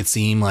make it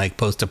seem like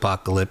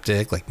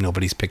post-apocalyptic, like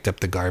nobody's picked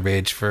up the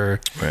garbage for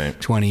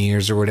 20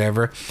 years or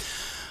whatever.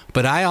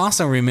 But I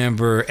also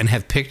remember and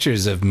have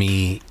pictures of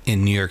me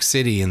in New York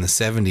City in the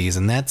 70s,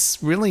 and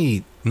that's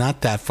really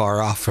not that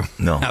far off from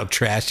how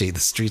trashy the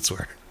streets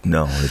were.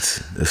 No, it's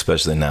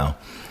especially now.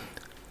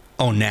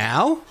 Oh,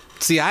 now?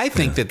 See, I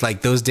think that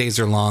like those days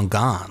are long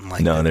gone.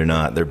 Like, no, they're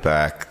not. They're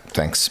back,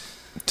 thanks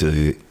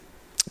to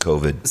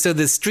COVID. So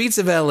the streets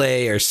of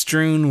LA are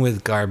strewn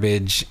with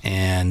garbage,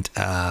 and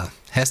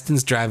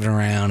Heston's driving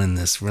around in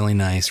this really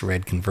nice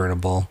red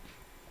convertible.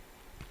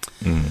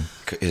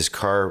 His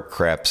car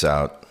craps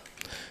out,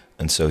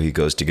 and so he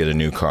goes to get a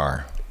new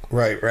car.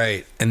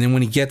 Right. And then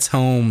when he gets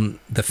home,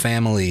 the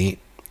family,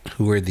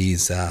 who are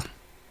these,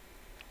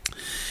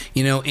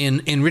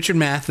 in Richard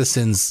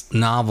Matheson's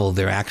novel,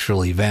 they're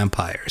actually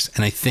vampires.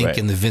 And I think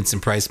in the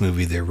Vincent Price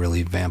movie, they're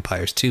really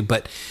vampires too.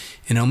 But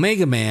in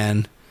Omega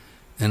Man,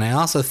 and I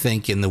also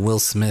think in the Will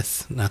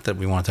Smith, not that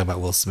we want to talk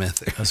about Will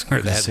Smith. I was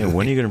going to say,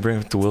 when are you going to bring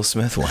up the Will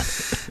Smith one?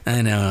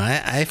 I know.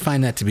 I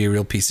find that to be a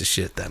real piece of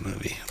shit, that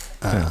movie.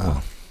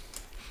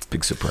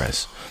 Big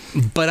surprise.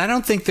 But I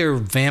don't think they're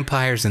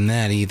vampires in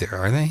that either,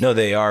 are they? No,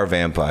 they are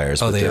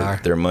vampires. Oh, they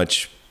are?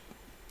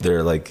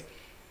 They're like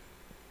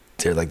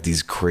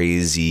these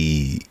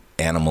crazy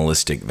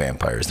animalistic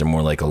vampires. They're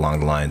more like along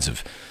the lines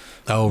of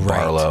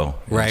Barlow.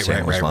 Right.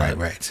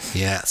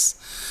 Yes.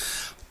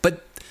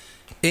 But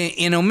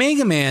in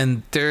Omega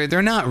Man,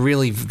 they're not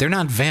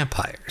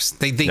vampires.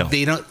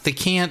 They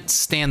can't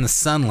stand the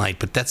sunlight,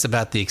 but that's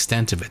about the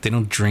extent of it. They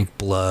don't drink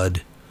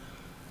blood.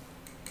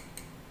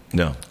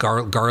 No.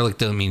 Garlic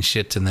don't mean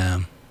shit to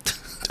them.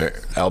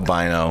 They're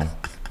albino.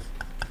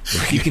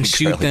 You can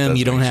shoot them.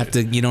 You don't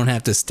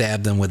have to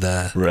stab them with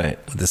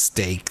a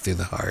stake through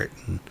the heart.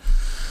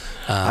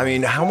 I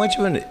mean, how much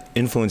of an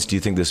influence do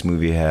you think this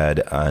movie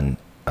had on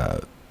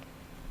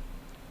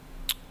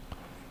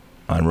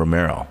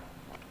Romero?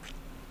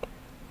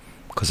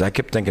 Because I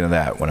kept thinking of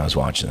that when I was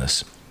watching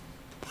this.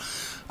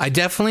 I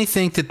definitely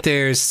think that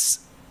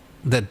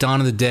that Dawn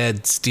of the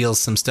Dead steals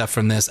some stuff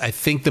from this. I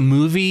think the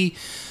movie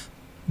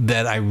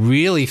that I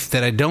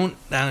don't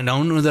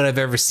know that I've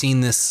ever seen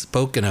this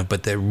spoken of,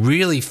 but that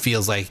really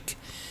feels like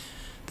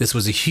this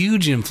was a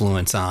huge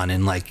influence on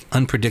in like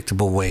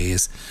unpredictable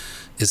ways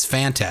is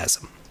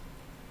Phantasm.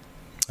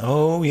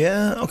 Oh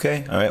yeah,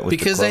 okay, all right.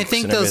 Because I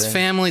think those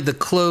the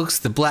cloaks,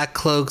 the black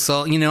cloaks,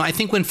 I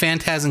think when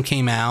Phantasm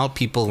came out,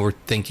 people were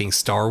thinking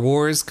Star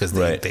Wars because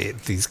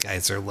these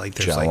guys are like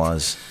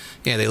Jawas.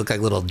 They look like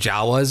little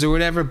Jawas or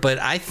whatever. But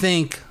I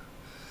think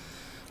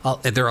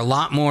they're a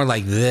lot more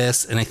like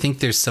this, and I think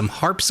there's some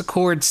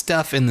harpsichord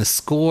stuff in the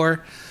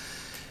score.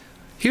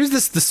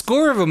 The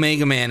score of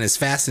Omega Man is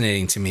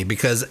fascinating to me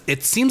because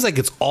it seems like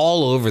it's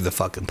all over the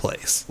fucking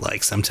place.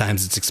 Like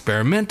sometimes it's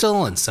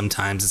experimental and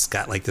sometimes it's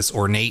got like this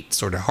ornate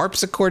sort of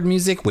harpsichord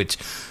music, which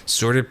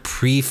sort of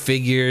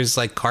prefigures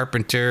like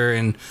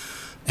Carpenter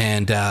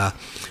and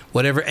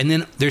whatever. And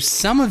then there's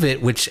some of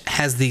it which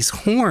has these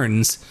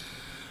horns,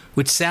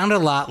 which sound a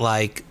lot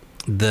like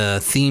the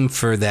theme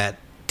for the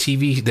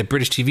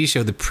British TV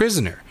show, The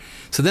Prisoner.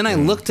 So then I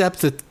looked up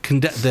the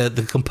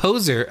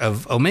composer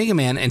of Omega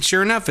Man, and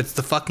sure enough, it's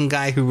the fucking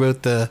guy who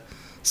wrote the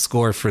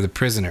score for The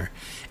Prisoner.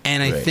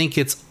 And I think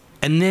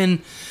and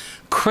then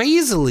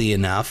crazily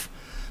enough,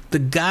 the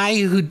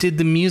guy who did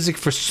the music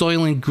for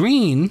Soylent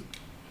Green,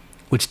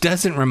 which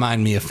doesn't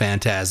remind me of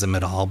Phantasm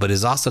at all, but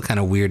is also kind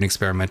of weird and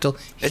experimental.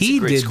 He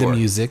did the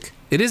music.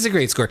 It is a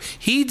great score.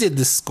 He did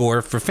the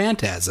score for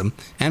Phantasm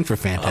and for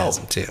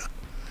Phantasm too.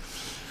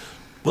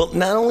 Well,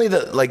 not only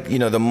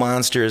the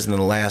monsters and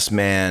the Last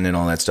Man and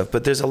all that stuff,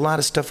 but there's a lot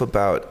of stuff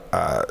about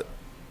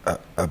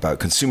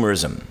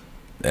consumerism,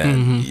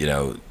 and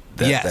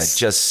that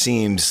just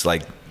seems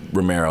like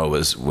Romero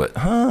was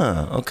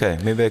okay,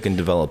 maybe I can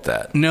develop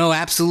that. No,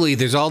 absolutely.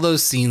 There's all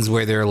those scenes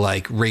where they're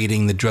like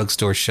raiding the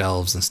drugstore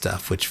shelves and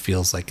stuff, which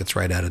feels like it's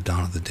right out of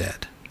Dawn of the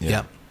Dead. Yeah.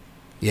 Yep.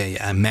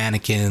 Yeah. And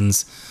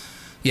mannequins.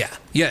 Yeah.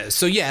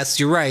 So yes,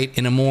 you're right.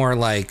 In a more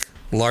like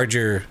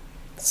larger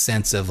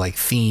sense of like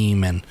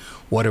theme and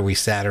what are we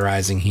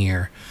satirizing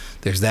here,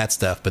 there's that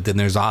stuff. But then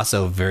there's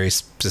also very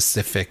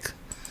specific,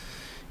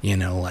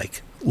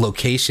 like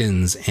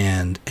locations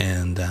and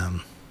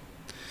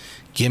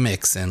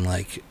gimmicks and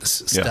like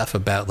stuff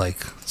about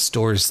like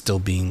stores still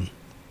being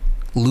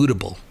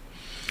lootable.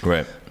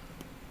 Right.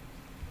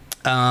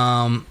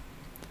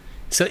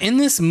 So in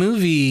this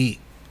movie,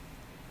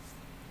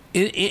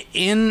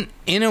 in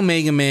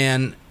Omega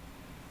Man,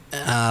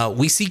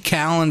 we see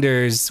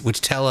calendars which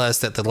tell us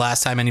that the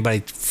last time anybody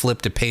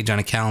flipped a page on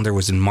a calendar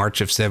was in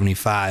March of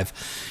 75,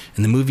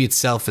 and the movie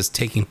itself is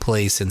taking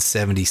place in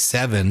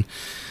 77, and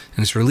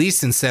it's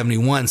released in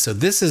 71. So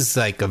this is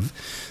like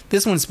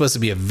this one's supposed to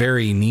be a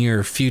very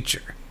near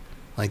future.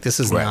 Like this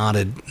is not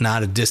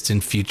a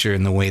distant future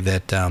in the way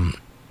that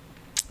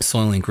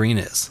Soylent Green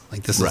is.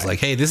 Like this is like,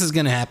 hey, this is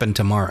going to happen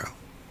tomorrow.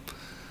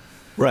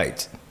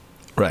 Right.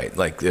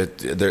 Like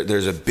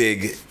there's a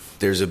big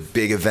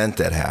event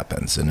that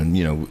happens,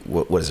 and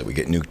what is it? We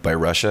get nuked by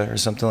Russia or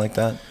something like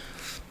that.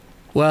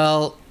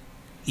 Well,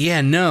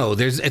 yeah, no,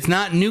 it's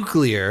not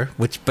nuclear,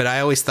 but I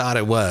always thought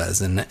it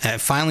was, and I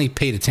finally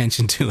paid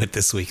attention to it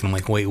this week. And I'm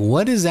like, wait,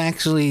 what is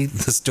actually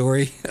the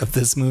story of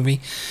this movie?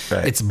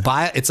 Right.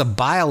 It's a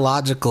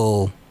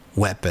biological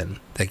weapon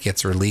that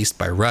gets released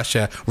by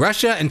Russia.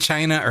 Russia and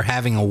China are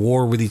having a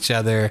war with each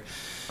other,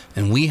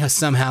 and we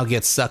somehow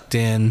get sucked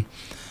in.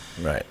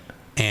 Right.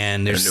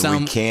 And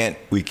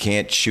we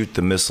can't shoot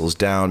the missiles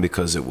down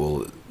because it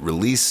will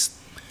release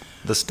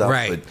the stuff.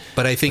 Right.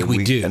 But I think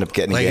we do. End up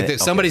getting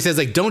somebody says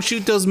like, don't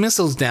shoot those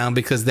missiles down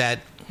because that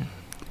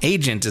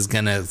agent is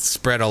going to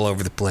spread all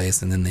over the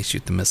place, and then they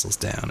shoot the missiles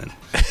down. And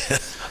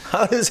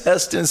how does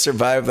Heston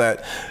survive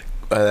that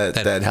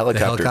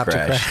helicopter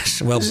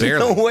crash? Well,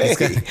 barely. No way.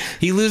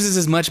 He loses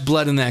as much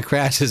blood in that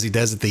crash as he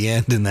does at the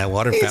end in that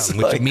water fountain,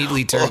 which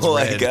immediately turns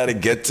red. I got to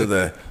get to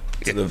the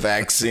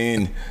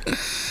vaccine.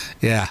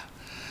 Yeah.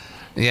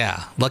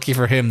 Yeah. Lucky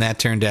for him, that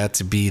turned out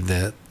to be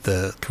the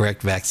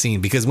correct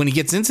vaccine, because when he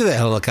gets into the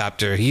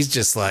helicopter, he's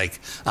just like,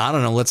 I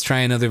don't know, let's try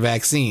another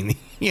vaccine.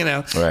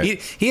 Right.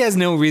 He has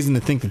no reason to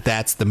think that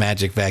that's the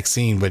magic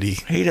vaccine, but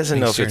he doesn't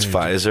know if it's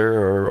Pfizer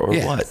or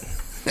what.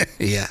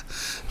 Yeah.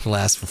 It'll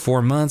last for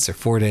 4 months or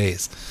 4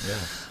 days.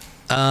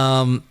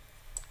 Yeah.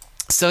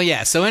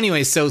 So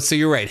anyway, so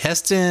you're right.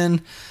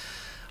 Heston,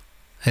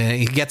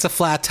 he gets a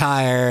flat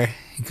tire.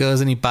 He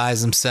goes and he buys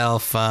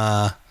himself,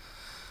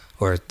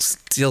 or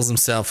steals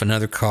himself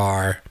another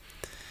car.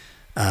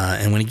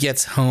 And when he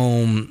gets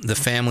home, the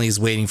family is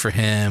waiting for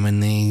him,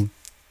 and they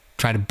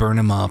try to burn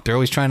him up. They're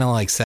always trying to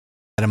like set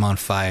him on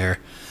fire.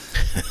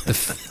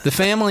 The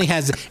family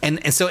has,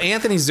 and so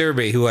Anthony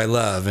Zerbe, who I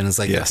love, and it's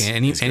like, yes, okay,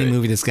 any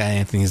movie that's got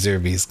Anthony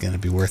Zerbe is going to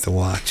be worth a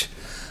watch.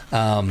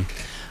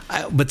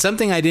 But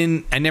something I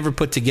never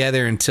put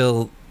together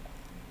until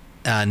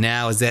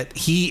now is that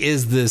he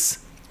is this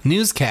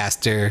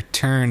newscaster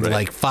turned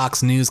like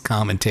Fox News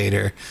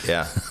commentator,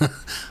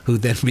 who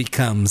then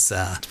becomes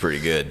it's pretty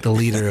good, the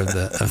leader of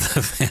the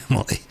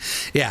family.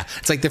 Yeah,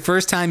 it's like the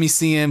first time you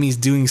see him, he's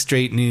doing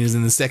straight news,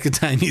 and the second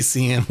time you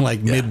see him,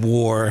 like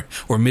mid-war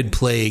or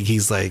mid-plague,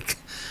 he's like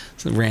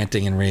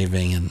ranting and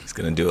raving, and he's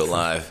gonna do it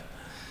live.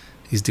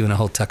 He's doing a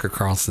whole Tucker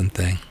Carlson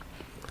thing.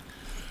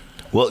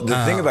 Well, the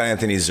thing about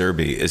Anthony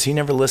Zerbe is he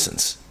never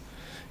listens.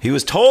 He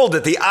was told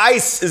that the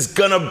ice is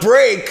gonna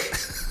break.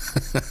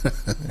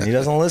 And he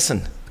doesn't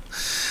listen.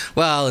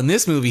 Well, in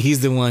this movie, he's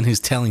the one who's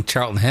telling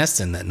Charlton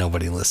Heston that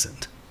nobody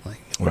listened. Like,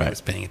 nobody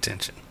was paying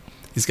attention.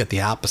 He's got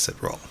the opposite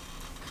role.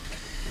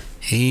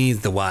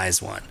 He's the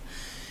wise one.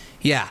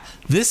 Yeah,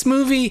 this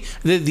movie,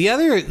 the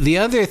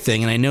other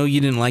thing, and I know you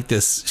didn't like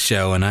this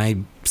show, and I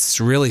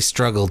really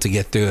struggled to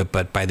get through it,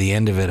 but by the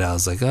end of it, I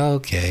was like, oh,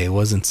 okay, it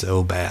wasn't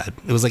so bad.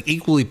 It was like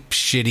equally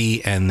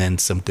shitty and then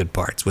some good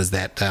parts. Was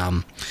that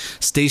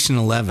Station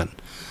 11?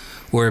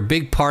 Where a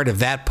big part of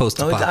that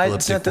post-apocalyptic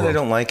it's not that I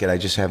don't like it. I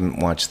just haven't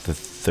watched the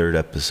third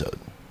episode.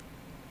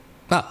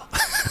 Oh,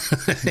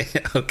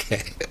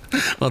 okay.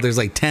 Well, there's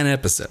like 10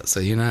 episodes,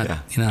 so you're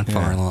not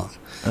far along.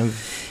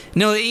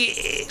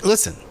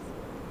 Listen.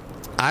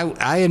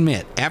 I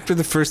admit, after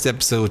the first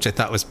episode, which I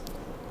thought was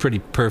pretty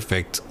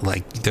perfect.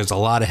 Like, there's a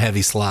lot of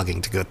heavy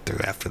slogging to go through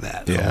after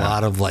that. Yeah. A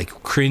lot of like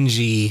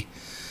cringy.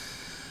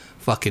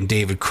 Fucking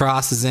David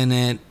Cross is in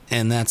it,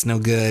 and that's no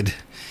good.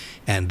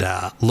 And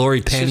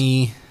Lori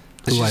Penny,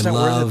 it's who I just not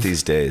worth love it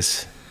these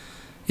days.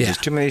 Yeah, There's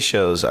too many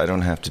shows. I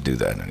don't have to do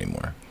that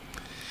anymore.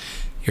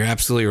 you're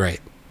absolutely right.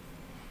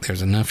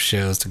 There's enough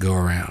shows to go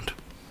around,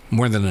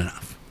 more than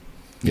enough.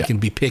 You Yeah. can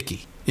be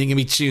picky. You can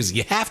be choosy.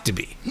 You have to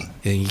be.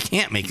 And you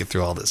can't make it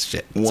through all this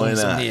shit. It's Why only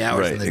so not? many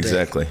hours in Right, the day.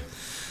 exactly.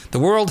 The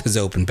world has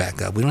opened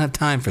back up. We don't have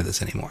time for this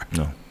anymore.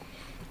 No.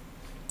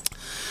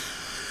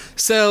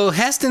 So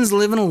Heston's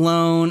living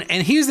alone,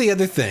 and here's the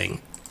other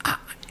thing.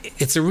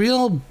 It's a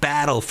real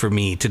battle for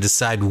me to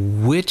decide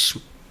which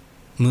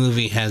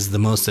movie has the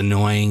most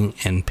annoying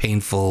and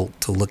painful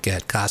to look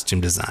at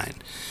costume design.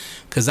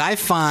 Because I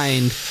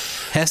find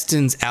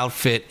Heston's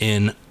outfit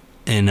in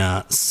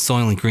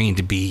Soylent Green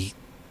to be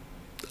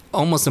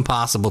almost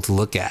impossible to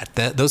look at.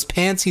 Those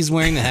pants he's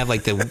wearing that have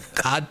like the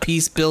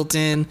codpiece built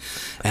in,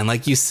 and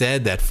like you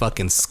said, that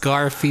fucking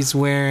scarf he's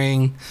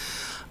wearing.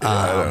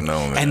 I don't know,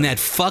 man. And that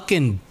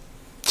fucking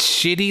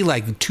shitty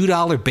like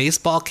 $2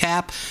 baseball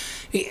cap.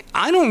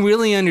 I don't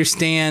really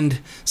understand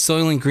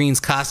Soylent Green's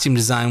costume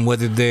design,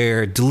 whether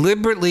they're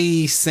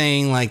deliberately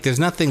saying like there's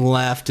nothing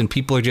left and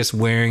people are just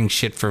wearing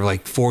shit for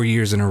like 4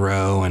 years in a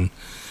row and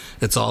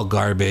it's all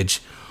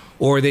garbage,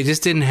 or they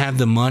just didn't have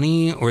the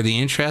money or the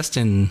interest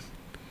in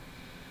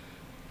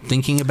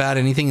thinking about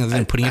anything other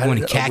than putting everyone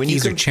in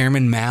khakis or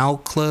Chairman Mao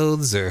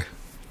clothes. Or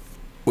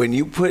when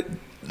you put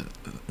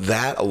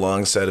that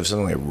alongside of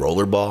something like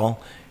Rollerball,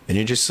 and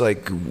you're just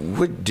like,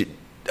 what did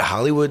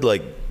Hollywood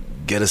like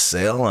get a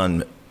sale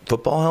on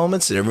football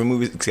helmets? And every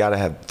movie's got to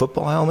have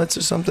football helmets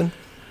or something?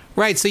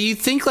 right, so you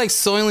think like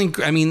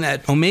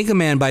that Omega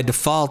Man by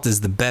default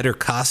is the better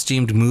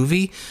costumed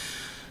movie,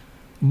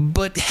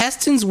 but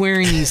Heston's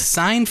wearing these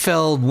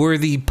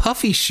Seinfeld-worthy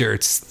puffy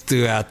shirts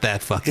throughout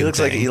that fucking He looks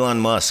thing. like Elon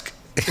Musk.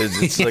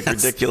 It's like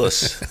Yes.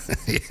 ridiculous.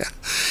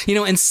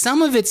 Yeah. And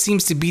some of it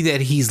seems to be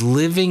that he's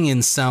living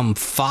in some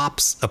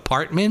fop's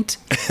apartment.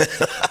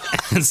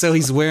 And so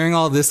he's wearing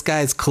all this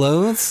guy's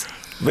clothes.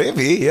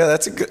 Maybe, yeah,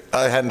 that's a good.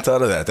 I hadn't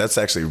thought of that. That's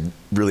actually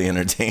really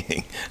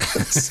entertaining.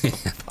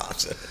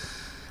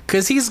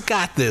 Because he's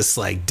got this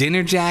like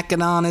dinner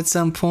jacket on at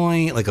some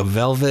point, like a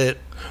velvet.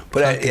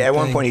 But at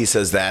one thing. point he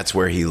says that's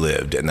where he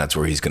lived and that's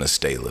where he's going to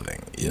stay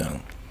living,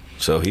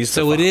 So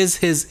it's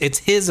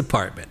his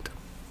apartment.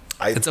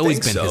 It's always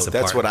been his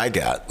That's what apartment. I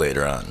got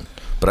later on.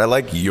 But I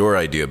like your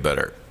idea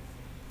better.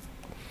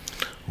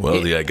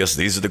 Well, I guess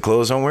these are the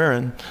clothes I'm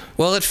wearing.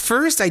 Well, at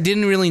first I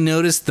didn't really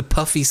notice the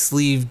puffy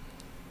sleeve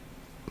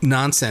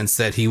nonsense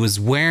that he was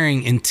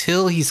wearing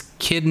until he's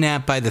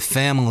kidnapped by the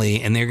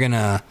family and they're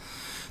gonna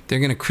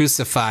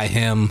crucify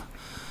him.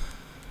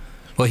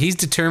 Well, he's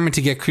determined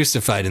to get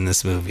crucified in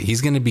this movie.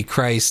 He's going to be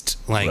Christ,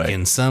 Right.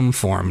 in some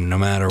form, no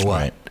matter what.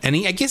 Right. And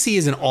I guess he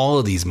is in all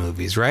of these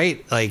movies,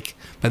 right? Like,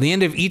 by the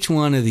end of each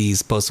one of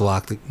these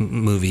post-apocalyptic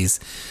movies,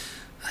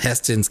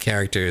 Heston's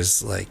character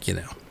is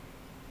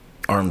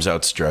Arms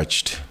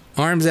outstretched.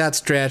 arms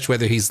outstretched,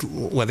 whether he's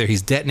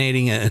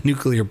detonating a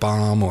nuclear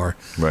bomb or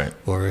Right.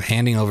 or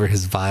handing over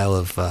his vial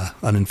of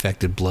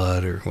uninfected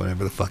blood or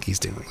whatever the fuck he's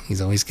doing. He's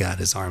always got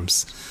his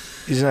arms.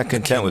 He's not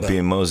content with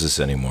being Moses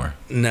anymore.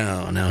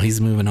 No, he's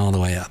moving all the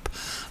way up.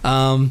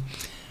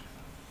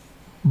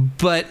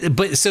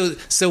 But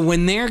so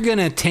when they're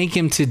gonna take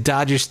him to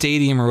Dodger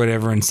Stadium or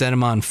whatever and set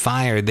him on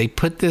fire, they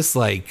put this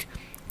like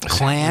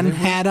Klan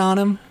hat on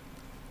him.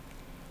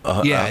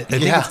 I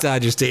think it's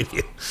Dodger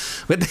Stadium,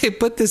 but they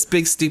put this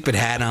big stupid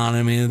hat on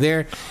him, and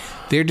they're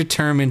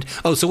determined.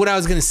 Oh, so what I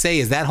was gonna say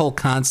is that whole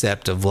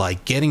concept of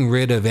like getting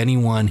rid of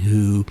anyone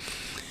who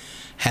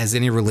has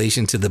any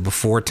relation to the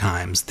before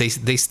times. They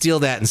steal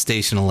that in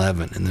Station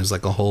 11, and there's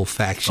like a whole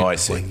faction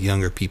of like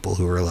younger people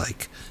who are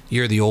like,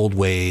 "You're the old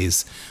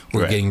ways.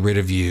 We're getting rid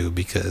of you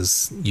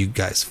because you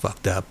guys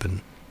fucked up,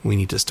 and we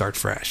need to start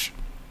fresh."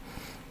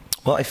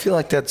 Well, I feel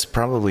like that's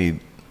probably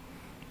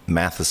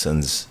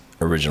Matheson's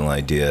original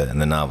idea in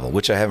the novel,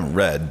 which I haven't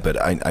read, but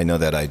I know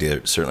that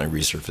idea certainly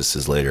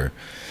resurfaces later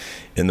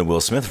in the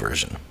Will Smith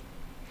version.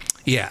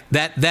 Yeah,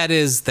 that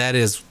is.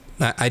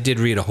 I did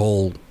read a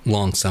whole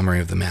long summary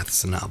of the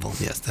Matheson novel.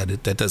 Yes,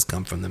 that does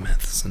come from the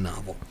Matheson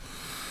novel.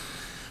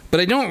 But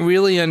I don't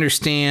really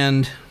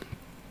understand.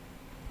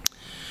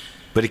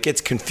 But it gets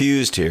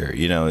confused here.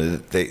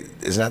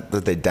 It's not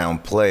that they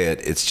downplay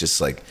it. It's just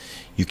like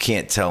you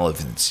can't tell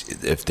if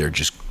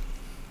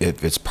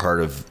it's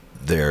part of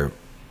their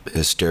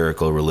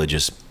hysterical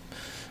religious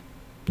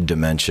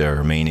dementia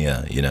or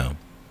mania.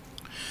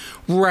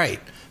 Right,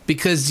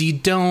 because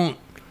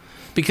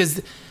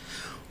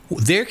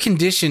their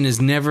condition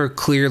is never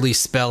clearly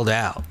spelled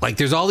out. Like,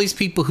 there's all these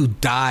people who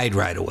died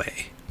right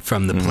away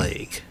from the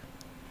plague.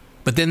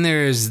 But then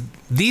there's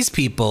these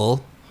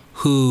people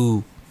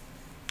who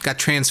got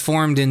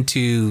transformed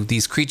into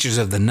these creatures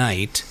of the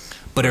night.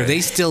 But are they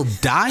still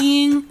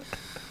dying?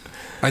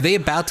 Are they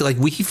about to,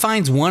 he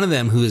finds one of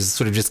them who is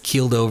sort of just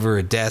keeled over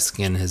a desk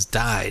and has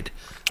died.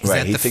 Is Right,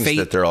 that he the thinks fate?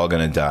 that they're all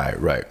going to die.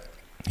 Right.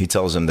 He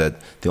tells them that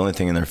the only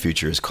thing in their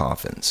future is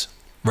coffins.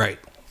 Right.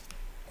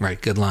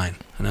 Good line.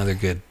 Another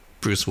good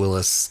Bruce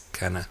Willis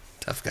kind of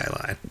tough guy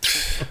line.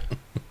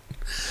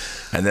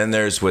 And then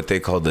there's what they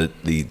call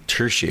the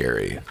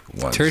tertiary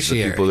ones.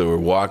 Tertiary. The people that were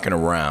walking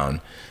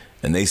around,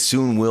 and they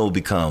soon will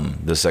become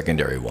the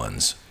secondary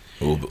ones.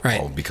 Will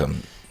all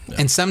become. Yeah.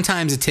 And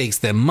sometimes it takes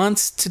them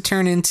months to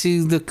turn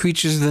into the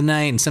creatures of the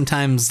night, and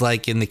sometimes,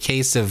 like in the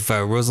case of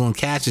Rosalind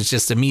Cash, it's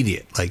just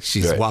immediate. Like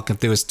she's walking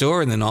through a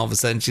store, and then all of a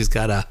sudden she's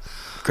got a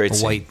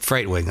white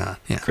fright wig on.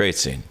 Yeah. Great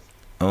scene.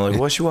 I'm like,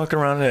 what's she walking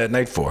around at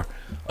night for?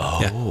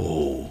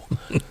 Oh.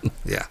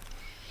 Yeah.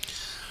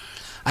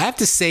 I have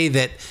to say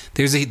that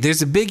there's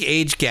a big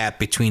age gap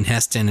between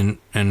Heston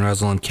and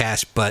Rosalind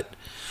Cash, but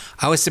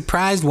I was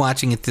surprised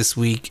watching it this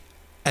week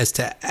as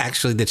to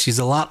actually that she's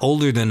a lot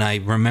older than I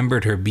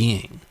remembered her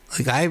being.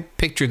 Like, I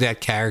pictured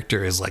that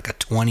character as like a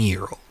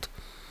 20-year-old,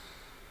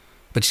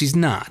 but she's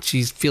not.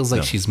 She feels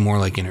like she's more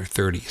like in her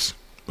 30s.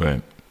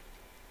 Right.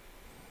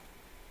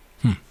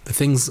 The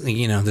things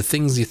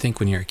you think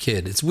when you're a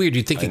kid. It's weird.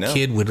 You'd think a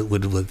kid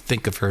would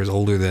think of her as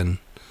older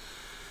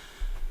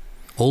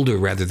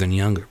rather than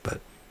younger, but.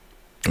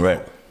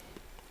 Right.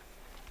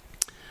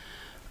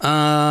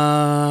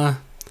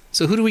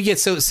 So who do we get?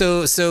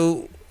 So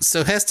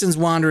Heston's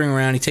wandering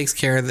around. He takes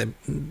care of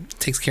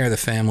the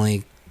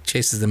family,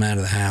 chases them out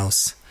of the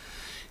house.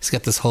 He's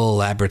got this whole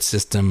elaborate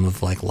system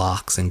of like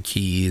locks and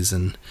keys,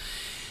 and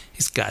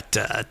he's got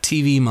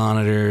TV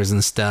monitors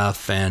and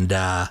stuff,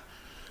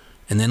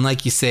 and then,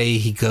 like you say,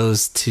 he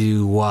goes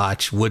to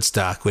watch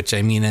Woodstock, which,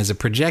 I mean, as a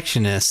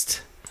projectionist,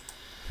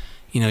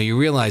 you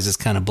realize it's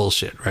kind of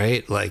bullshit,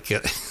 right? Like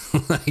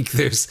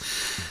there's,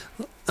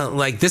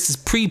 this is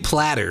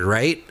pre-Platter,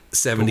 right?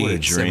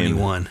 70,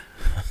 71.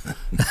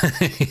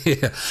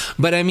 Yeah.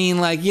 But I mean,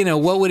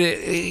 what would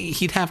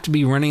he'd have to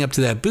be running up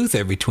to that booth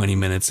every 20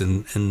 minutes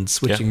and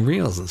switching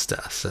reels and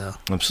stuff. So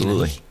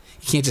absolutely.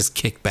 You can't just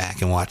kick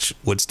back and watch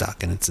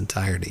Woodstock in its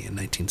entirety in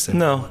 1971.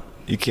 No,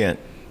 you can't.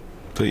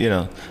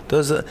 But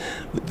those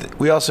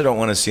we also don't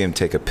want to see him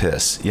take a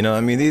piss.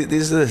 I mean,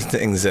 these are the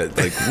things that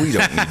we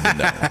don't need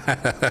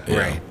to know.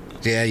 Right?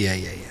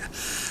 Yeah.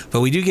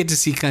 But we do get to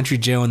see Country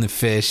Joe and the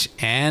Fish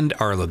and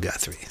Arlo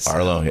Guthrie. So.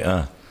 Arlo,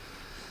 yeah.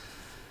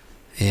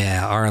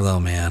 Yeah, Arlo,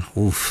 man.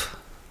 Oof.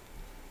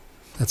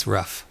 That's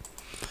rough.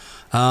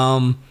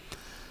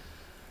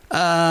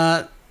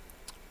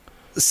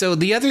 So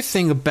the other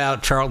thing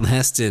about Charlton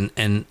Heston,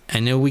 and I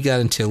know we got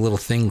into a little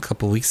thing a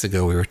couple of weeks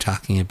ago, we were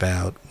talking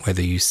about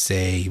whether you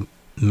say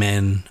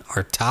men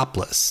are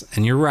topless.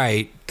 And you're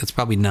right, that's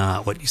probably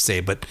not what you say,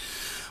 but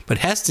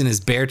Heston is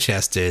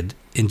bare-chested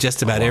in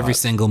just about every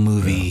single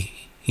movie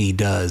he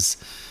does.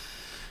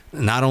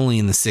 Not only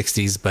in the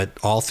 60s, but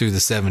all through the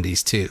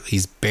 70s too.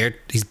 He's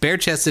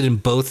bare-chested in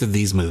both of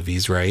these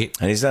movies, right?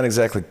 And he's not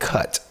exactly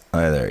cut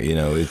either.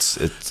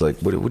 It's like,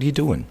 what are you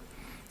doing?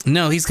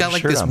 No, he's got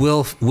like this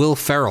Will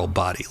Ferrell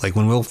body. Like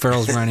when Will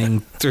Ferrell's running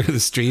through the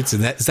streets,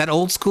 and is that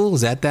old school?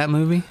 Is that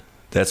movie?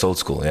 That's old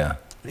school, yeah.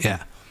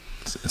 Yeah.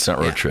 It's not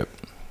Road Trip.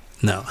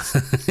 No.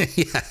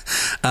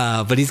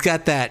 Yeah. But he's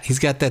got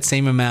that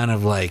same amount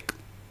of like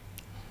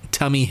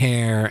tummy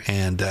hair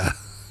and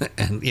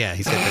yeah,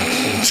 he's got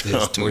that shit in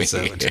his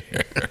torso.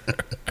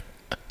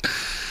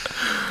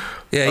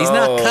 Yeah, he's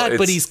not cut,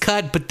 but he's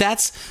cut. But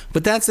that's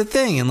the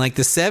thing. In like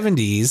the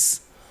 70s,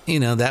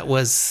 that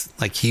was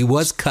like he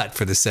was cut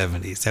for the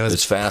 70s.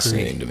 It's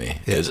fascinating to me.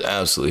 Yeah. It's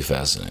absolutely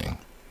fascinating.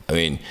 I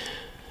mean,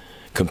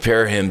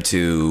 compare him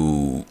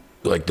to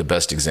like the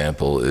best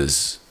example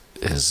is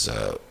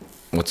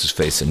what's his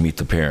face in Meet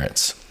the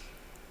Parents.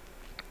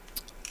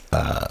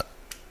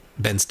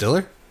 Ben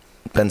Stiller.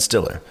 Ben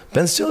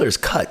Stiller's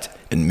cut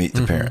in Meet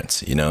the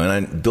Parents,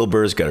 and Bill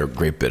Burr's got a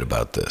great bit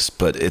about this,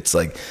 but it's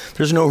like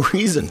there's no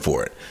reason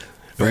for it.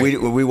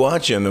 Right. We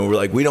watch him and we're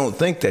like, we don't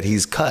think that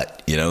he's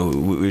cut, we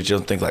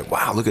don't think like,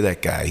 wow, look at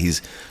that guy.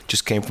 He's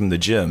just came from the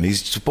gym.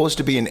 He's supposed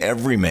to be an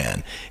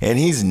everyman, and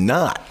he's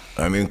not.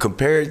 I mean,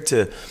 compared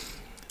to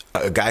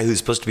a guy who's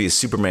supposed to be a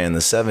Superman in the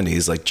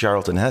 70s, like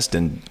Charlton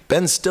Heston,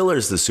 Ben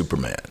Stiller's the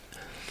Superman.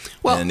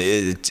 Well, and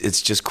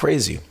it's just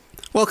crazy.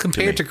 Well,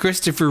 compared to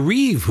Christopher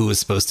Reeve, who was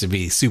supposed to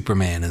be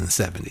Superman in the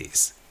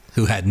 70s,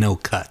 who had no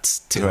cuts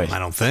to him, I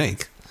don't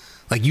think.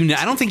 Like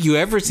I don't think you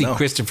ever see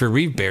Christopher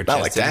Reeve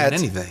bare-chested in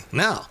anything.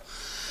 No.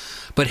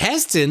 But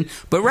Heston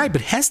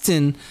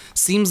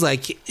seems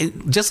like,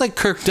 just like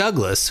Kirk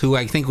Douglas, who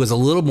I think was a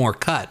little more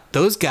cut,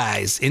 those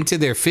guys into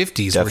their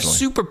 50s were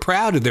super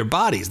proud of their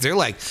bodies. They're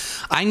like,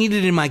 I need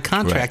it in my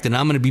contract and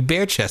I'm going to be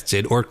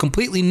bare-chested or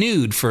completely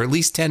nude for at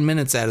least 10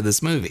 minutes out of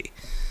this movie.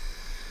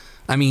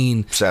 I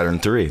mean, Saturn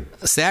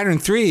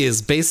 3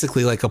 is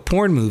basically like a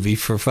porn movie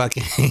for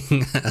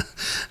fucking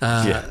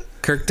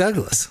Kirk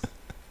Douglas.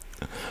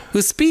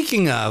 Who,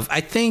 speaking of,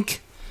 I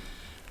think,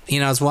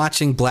 I was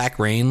watching Black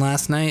Rain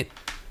last night,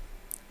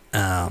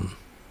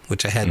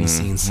 which I hadn't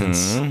seen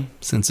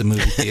since a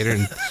movie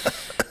theater,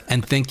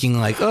 and thinking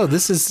like, oh,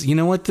 this is,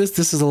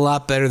 this is a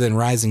lot better than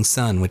Rising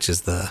Sun, which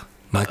is the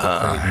Michael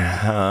Crichton.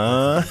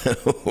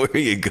 Where are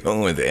you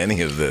going with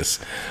any of this?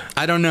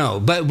 I don't know,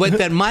 but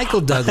that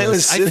Michael Douglas. I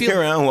was sitting feel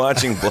around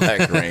watching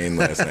Black Rain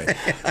last night.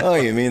 Oh,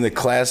 you mean the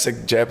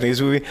classic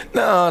Japanese movie?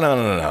 No,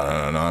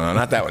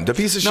 not that one. The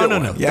piece of shit no,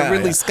 one. the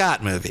Ridley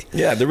Scott movie.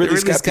 Yeah, the Ridley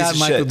Scott piece of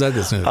Michael shit.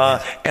 Douglas movie.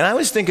 And I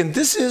was thinking,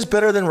 this is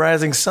better than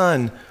Rising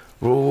Sun.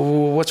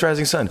 What's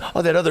Rising Sun?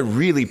 Oh, that other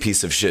really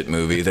piece of shit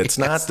movie that's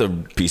not the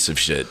piece of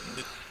shit.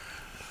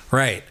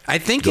 Right. I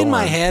think in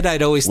my head,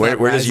 I'd always thought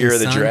Where does Rising Year of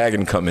the Sun-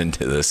 Dragon come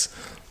into this?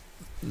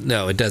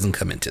 No, it doesn't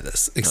come into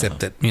this,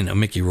 except that,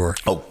 Mickey Rourke.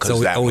 Oh, 'cause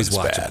that always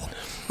one's watchable. bad.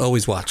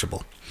 Always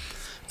watchable.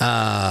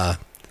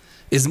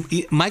 Is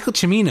Michael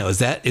Cimino,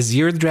 is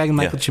Year of the Dragon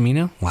Michael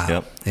Cimino? Wow.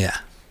 Yep. Yeah.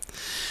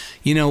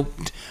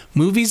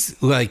 Movies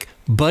like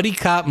buddy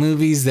cop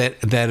movies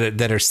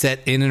that are set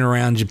in and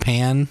around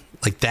Japan,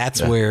 like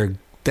that's where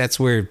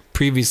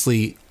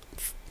previously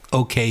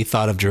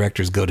thought of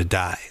directors go to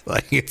die.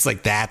 Like it's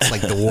like that's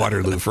like the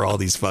Waterloo for all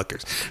these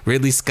fuckers.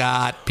 Ridley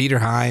Scott, Peter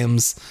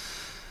Hyams.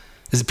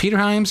 Is it Peter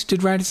Hyams who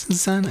did Rising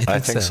Sun? I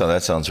think so.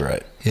 That sounds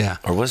right. Yeah.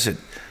 Or was it?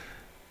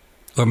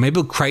 Or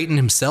maybe Crichton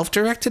himself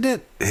directed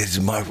it?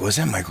 Was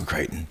that Michael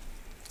Crichton?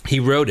 He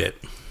wrote it.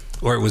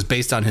 Or it was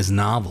based on his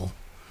novel.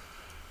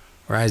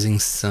 Rising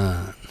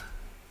Sun,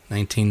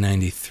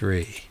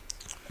 1993.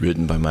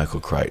 Written by Michael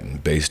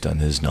Crichton, based on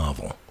his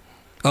novel.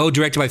 Oh,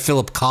 directed by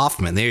Philip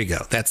Kaufman. There you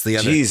go. That's the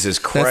other. Jesus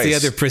Christ. That's the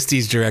other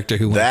prestige director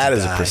who went That to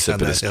is die a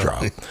precipitous on that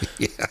drop.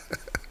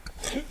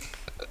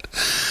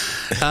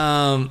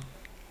 Yeah.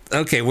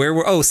 Okay, where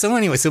were? Oh, so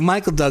anyway, so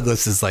Michael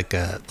Douglas is He's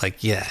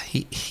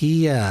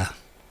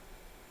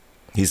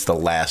the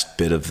last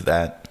bit of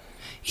that.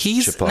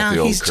 Chip off the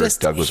old Kirk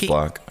Douglas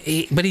block.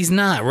 But he's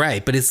not,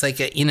 right? But it's like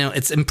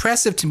it's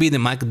impressive to me that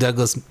Michael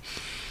Douglas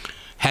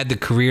had the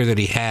career that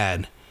he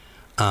had,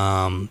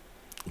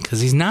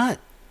 because he's not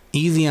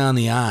easy on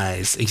the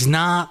eyes. He's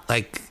not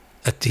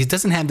he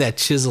doesn't have that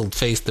chiseled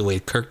face the way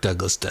Kirk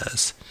Douglas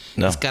does.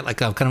 No. He's got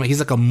he's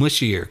like a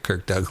mushier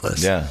Kirk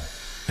Douglas. Yeah,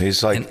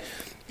 he's like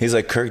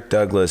Kirk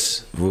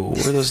Douglas.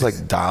 What are those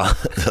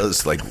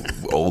those like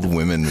old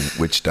women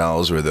witch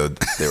dolls where they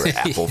were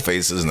apple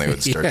faces and they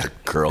would start to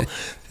curl?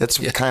 That's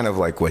kind of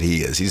like what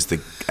he is. He's the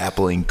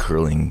appling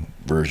curling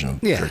version of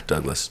Kirk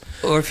Douglas.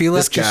 Or if you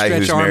left this guy your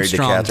who's Stretch married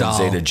to Armstrong Catherine doll.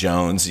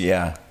 Zeta-Jones,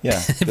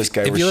 this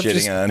guy we're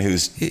shitting on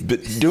who's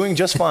doing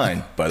just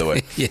fine, by the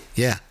way.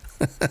 Yeah.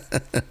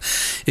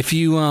 If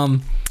you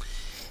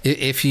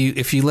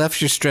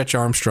left your Stretch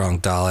Armstrong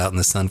doll out in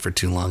the sun for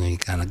too long and you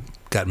kind of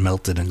got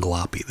melted and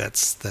gloppy,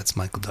 that's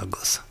Michael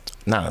Douglas.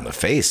 Not on the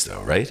face,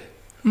 though, right?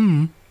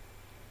 Because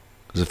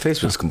the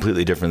face was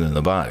completely different than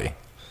the body.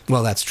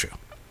 Well, that's true.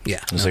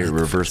 Yeah. It's like a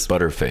reverse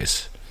butter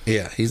face.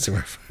 Yeah, he's a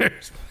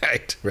reverse.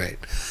 Right.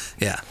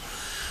 Yeah.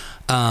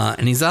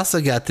 And he's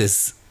also got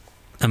this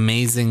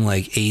amazing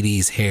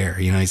 80s hair.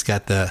 He's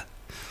got the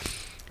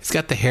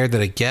hair that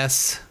I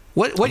guess.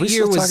 What Are we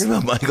year still was talking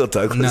about Michael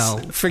Douglas? No,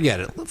 forget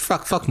it.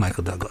 Fuck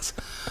Michael Douglas.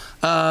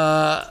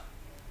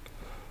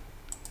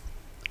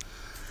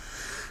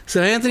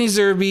 So Anthony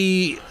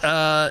Zerbe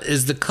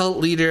is the cult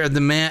leader of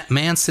the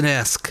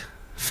Manson-esque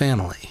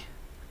family.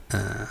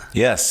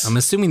 Yes. I'm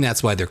assuming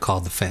that's why they're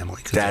called the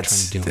family.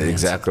 That's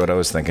exactly what I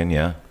was thinking,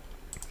 yeah.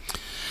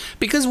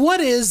 Because what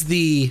is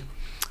the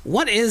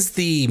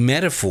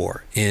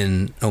metaphor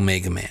in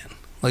Omega Man?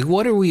 Like,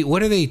 what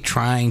are they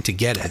trying to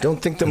get at? I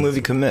don't think the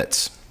movie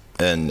commits.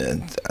 And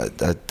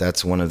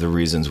that's one of the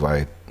reasons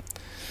why,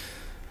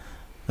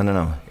 I don't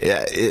know.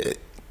 Yeah, it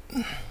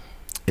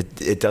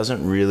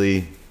doesn't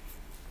really,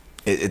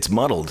 it's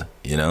muddled,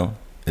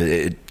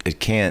 It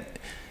can't,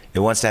 it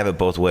wants to have it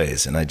both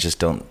ways, and I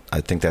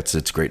think that's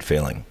its great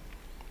failing.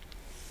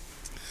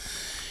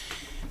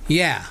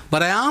 Yeah,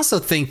 but I also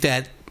think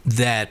that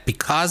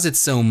because it's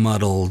so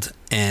muddled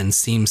and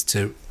seems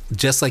to,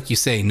 just like you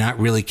say, not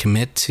really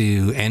commit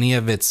to any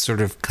of its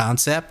sort of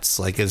concepts,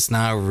 like it's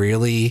not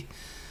really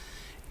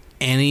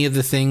any of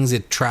the things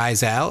it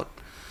tries out.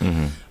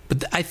 Mm-hmm.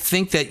 But I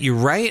think that you're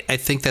right. I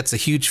think that's a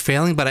huge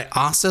failing, but I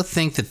also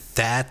think that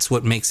that's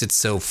what makes it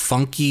so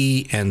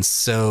funky and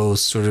so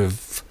sort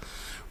of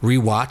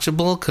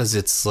rewatchable, because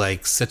it's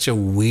like such a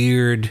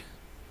weird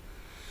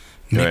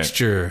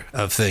mixture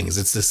of things.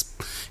 It's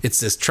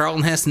this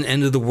Charlton Heston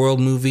end of the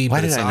world movie. Why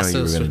but did it's I know also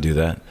you were going to do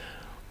that?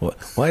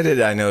 Why did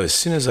I know as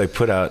soon as I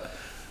put out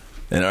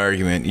an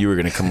argument, you were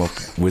going to come up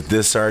with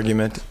this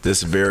argument,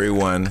 this very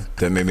one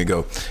that made me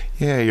go,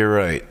 yeah, you're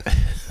right.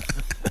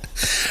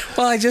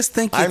 Well, I just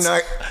think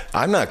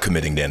I'm not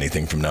committing to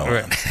anything from now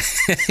on.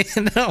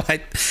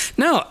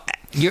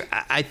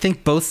 I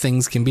think both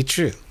things can be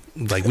true.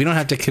 Like, we don't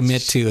have to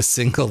commit to a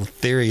single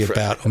theory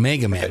about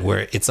Omega Man,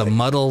 where it's a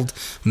muddled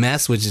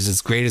mess, which is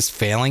its greatest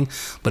failing,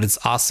 but it's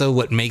also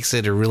what makes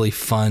it a really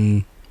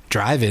fun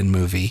drive-in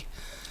movie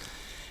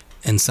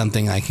and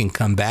something I can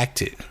come back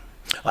to.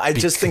 I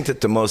just think that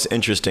the most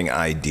interesting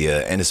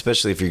idea, and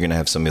especially if you're going to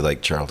have somebody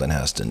like Charlton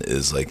Heston,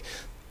 is like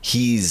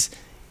he's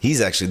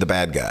actually the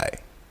bad guy,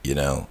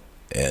 and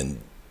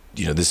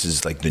this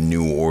is like the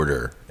new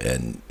order,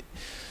 and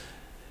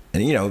I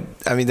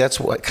mean, that's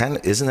what kind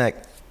of, isn't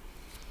that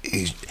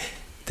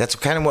that's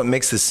kind of what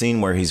makes the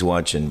scene where he's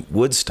watching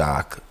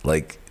Woodstock,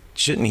 like,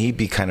 shouldn't he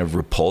be kind of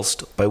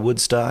repulsed by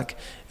Woodstock?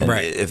 And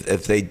right.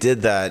 If they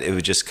did that, it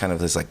would just kind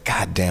of, it's like,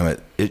 God damn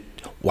it.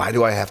 Why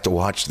do I have to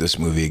watch this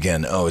movie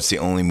again? Oh, it's the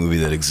only movie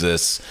that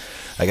exists.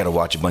 I got to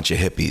watch a bunch of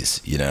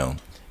hippies, you know.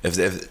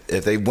 If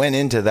they went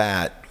into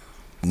that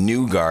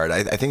new guard,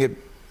 I think it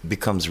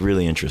becomes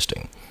really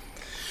interesting.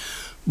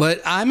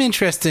 But I'm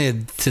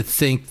interested to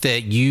think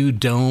that you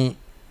don't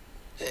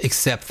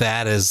accept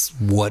that as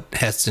what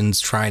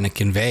Heston's trying to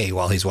convey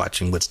while he's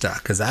watching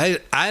Woodstock, because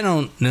I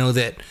don't know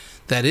that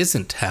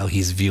isn't how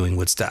he's viewing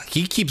Woodstock.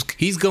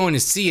 He's going to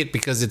see it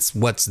because it's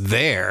what's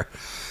there,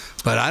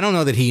 but I don't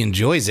know that he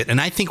enjoys it. And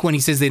I think when he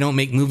says they don't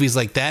make movies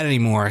like that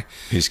anymore,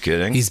 he's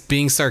kidding. He's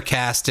being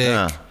sarcastic.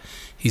 Yeah.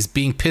 He's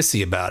being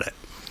pissy about it.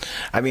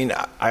 I mean,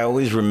 I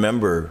always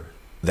remember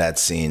that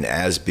scene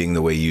as being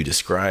the way you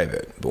describe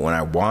it, but when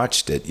I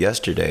watched it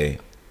yesterday,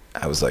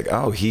 I was like,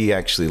 oh, he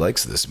actually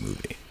likes this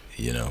movie,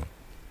 you know.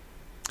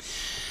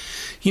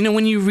 You know,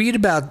 when you read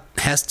about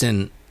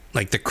Heston,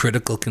 like the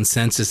critical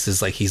consensus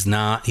is like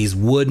he's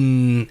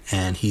wooden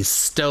and he's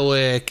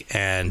stoic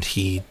and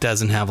he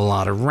doesn't have a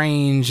lot of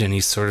range and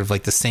he's sort of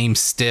like the same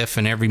stiff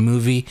in every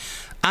movie.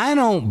 I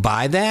don't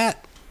buy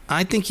that.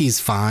 I think he's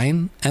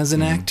fine as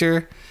an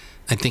actor.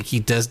 I think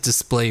he does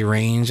display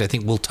range. I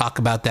think we'll talk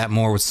about that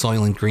more with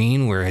Soylent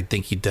Green, where I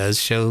think he does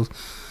show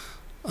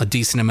a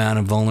decent amount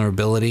of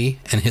vulnerability,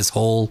 and his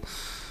whole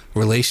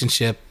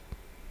relationship,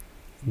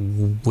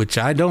 which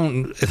I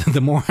don't,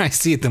 the more I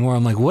see it, the more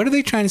I'm like, what are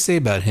they trying to say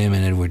about him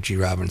and Edward G.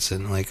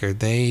 Robinson? Like, are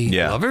they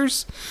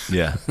lovers?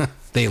 Yeah.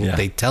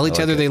 They tell each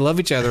other they love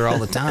each other all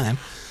the time.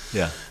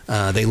 Yeah.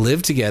 They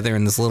live together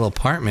in this little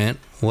apartment.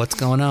 What's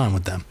going on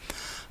with them?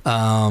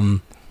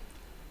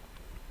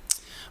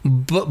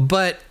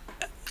 But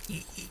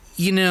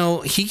you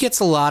know, he gets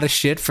a lot of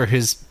shit for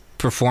his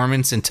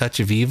performance in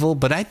Touch of Evil,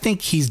 but I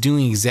think he's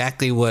doing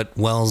exactly what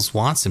Wells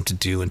wants him to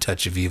do in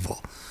Touch of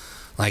Evil.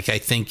 Like, I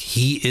think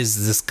he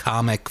is this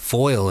comic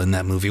foil in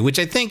that movie, which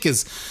I think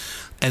is,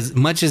 as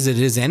much as it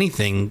is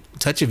anything,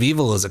 Touch of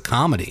Evil is a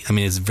comedy. I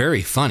mean, it's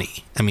very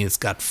funny. I mean, it's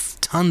got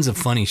tons of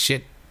funny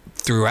shit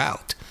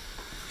throughout.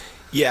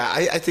 Yeah,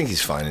 I think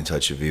he's fine in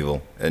Touch of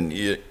Evil. And,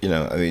 you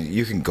know, I mean,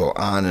 you can go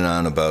on and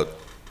on about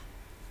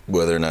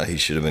whether or not he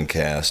should have been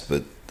cast,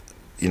 but,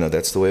 you know,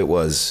 that's the way it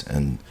was.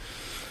 And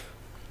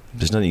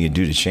there's nothing you can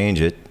do to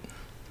change it.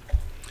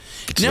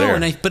 It's no, there.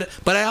 and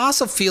but I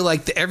also feel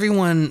like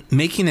everyone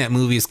making that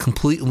movie is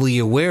completely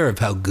aware of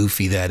how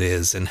goofy that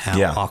is and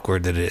how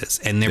awkward that is,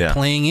 and they're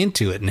playing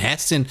into it. And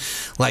Heston,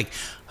 like,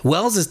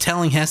 Wells is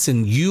telling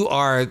Heston, you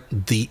are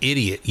the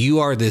idiot. You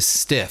are this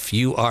stiff.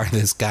 You are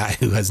this guy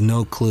who has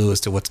no clue as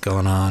to what's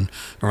going on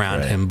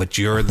around him, but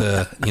you're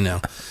the, you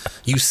know,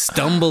 you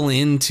stumble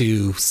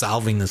into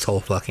solving this whole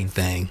fucking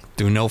thing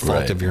through no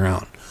fault of your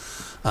own.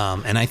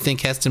 And I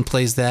think Heston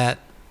plays that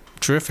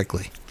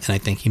terrifically. And I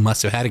think he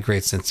must have had a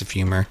great sense of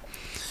humor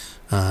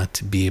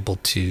to be able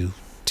to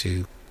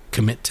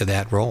commit to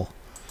that role.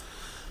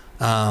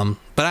 But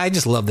I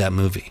just love that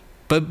movie.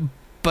 But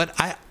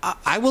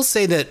I will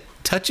say that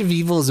Touch of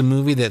Evil is a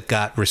movie that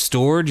got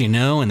restored, you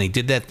know, and they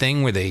did that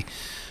thing where they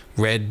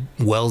read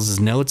Wells's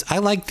notes. I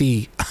like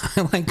the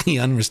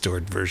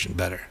unrestored version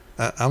better.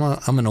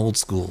 I'm an old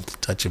school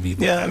Touch of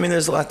Evil. Yeah, I mean,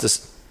 there's a lot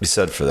to be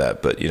said for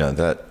that, but you know,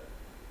 that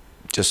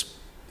just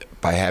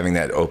by having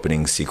that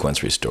opening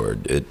sequence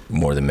restored, it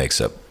more than makes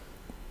up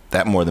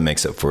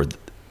for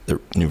the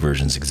new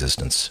version's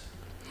existence.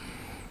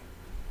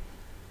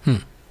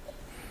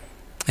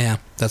 Yeah,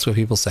 that's what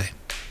people say.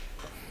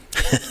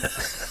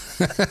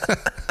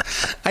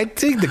 I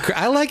think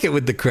I like it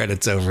with the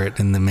credits over it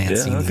in the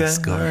Mancini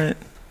score.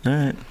 All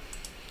right.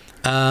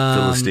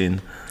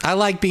 Philistine. I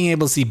like being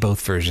able to see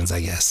both versions,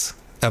 I guess,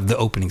 of the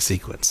opening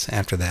sequence.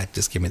 After that,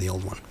 just give me the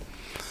old one.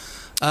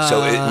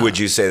 So would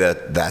you say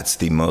that that's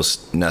the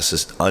most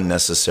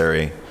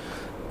unnecessary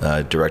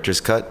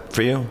director's cut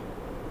for you?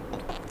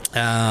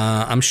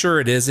 I'm sure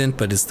it isn't,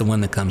 but it's the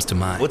one that comes to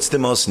mind. What's the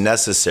most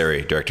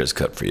necessary director's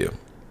cut for you?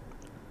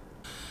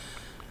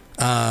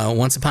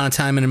 Once Upon a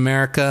Time in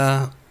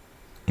America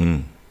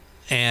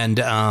and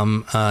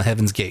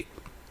Heaven's Gate.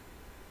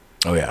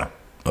 Oh, yeah.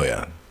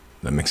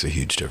 That makes a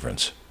huge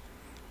difference.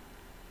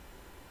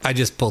 I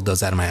just pulled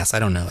those out of my ass. I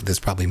don't know. There's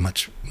probably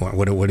much more.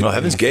 What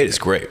Heaven's Gate is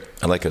great.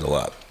 I like it a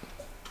lot.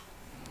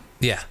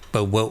 Yeah,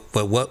 but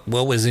what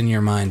was in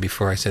your mind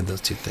before I said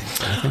those two things?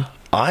 Anything?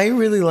 I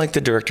really like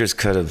the director's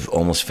cut of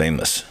Almost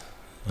Famous.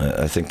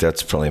 I think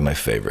that's probably my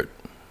favorite.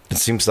 It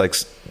seems like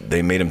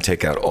they made him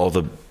take out all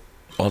the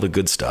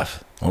good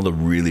stuff. All the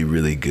really,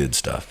 really good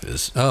stuff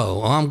is. Oh,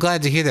 well, I'm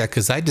glad to hear that,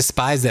 because I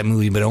despise that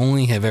movie, but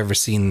only have ever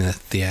seen the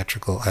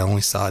theatrical. I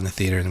only saw it in the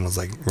theater and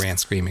ran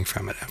screaming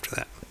from it after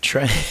that.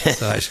 Try the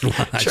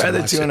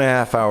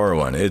 2.5 hour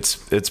one. It's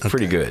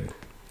pretty good.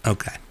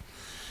 Okay.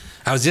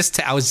 I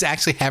was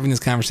actually having this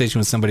conversation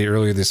with somebody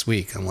earlier this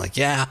week. I'm like,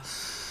 yeah.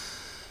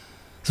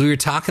 So we were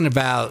talking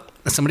about,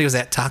 somebody was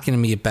talking to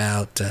me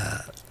about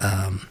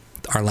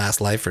our Last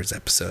Lifers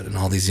episode and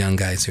all these young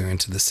guys who are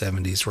into the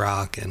 70s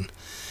rock and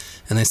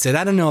And they said,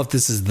 I don't know if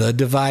this is the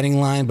dividing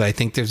line, but I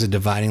think there's a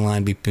dividing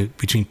line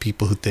between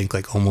people who think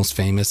like Almost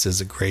Famous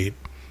is a great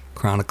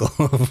chronicle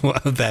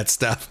of that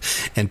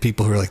stuff, and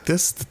people who are like,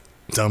 this is the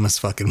dumbest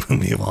fucking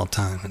movie of all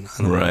time. And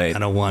I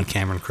don't want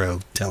Cameron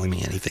Crowe telling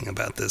me anything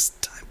about this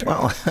time period.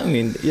 Well, I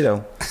mean,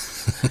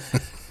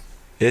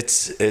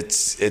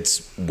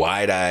 it's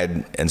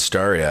wide-eyed and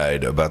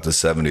starry-eyed about the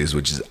 70s,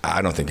 which is,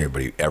 I don't think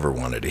anybody ever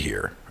wanted to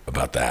hear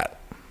about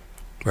that.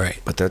 Right.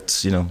 But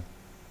that's,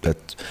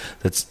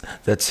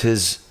 that's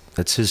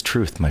his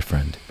truth, my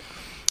friend.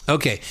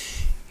 Okay.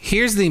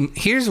 Here's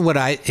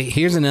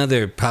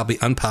another probably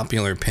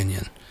unpopular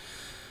opinion.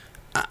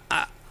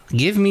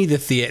 Give me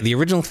the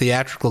original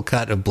theatrical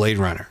cut of Blade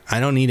Runner. I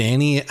don't need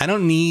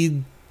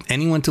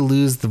anyone to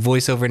lose the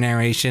voiceover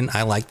narration.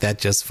 I like that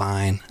just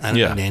fine. I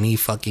don't need any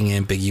fucking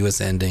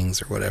ambiguous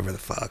endings or whatever the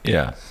fuck.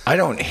 Yeah. I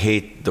don't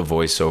hate the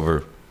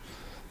voiceover,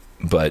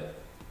 but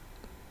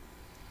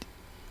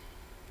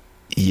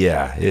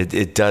yeah,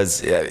 it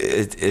does.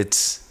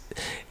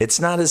 It's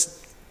not as.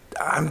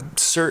 I'm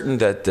certain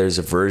that there's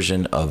a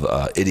version of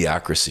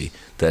Idiocracy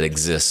that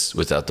exists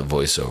without the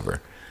voiceover,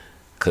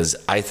 because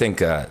I think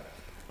that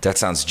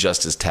sounds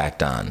just as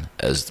tacked on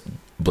as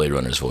Blade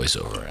Runner's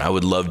voiceover. I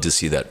would love to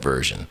see that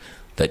version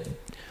that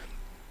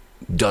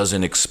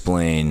doesn't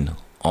explain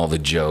all the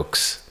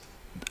jokes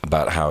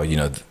about how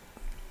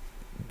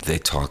they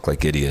talk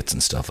like idiots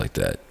and stuff like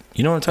that.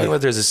 You know what I'm talking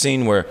about? There's a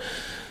scene where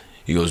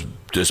he goes,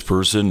 this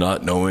person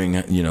not knowing,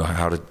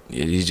 how to,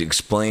 he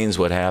explains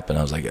what happened.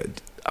 I was like,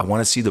 I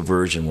want to see the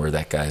version where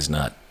that guy's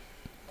not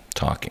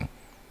talking.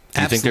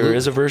 Do you think there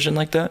is a version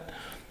like that?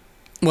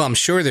 Well, I'm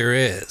sure there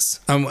is.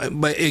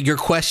 But your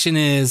question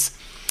is,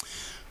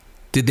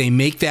 did they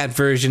make that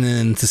version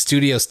and the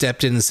studio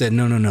stepped in and said,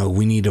 no,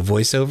 we need a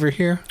voiceover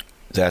here?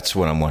 That's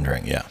what I'm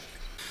wondering, yeah.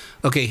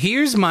 Okay,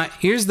 here's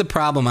the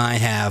problem I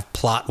have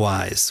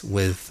plot-wise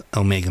with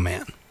Omega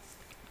Man.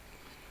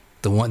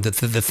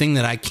 The thing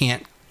that I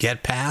can't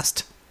get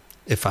past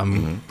if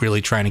I'm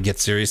really trying to get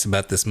serious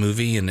about this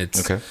movie and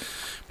its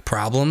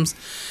problems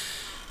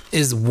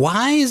is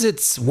why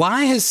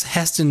has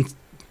Heston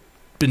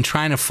been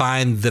trying to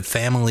find the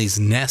family's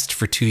nest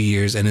for 2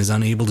 years and is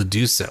unable to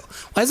do so?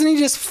 Why doesn't he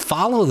just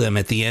follow them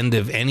at the end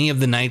of any of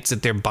the nights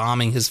that they're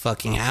bombing his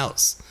fucking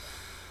house?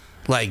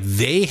 Like,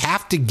 they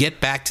have to get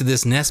back to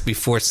this nest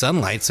before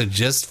sunlight, so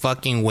just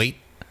fucking wait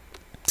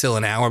till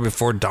an hour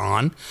before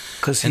dawn.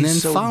 Because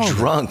he's so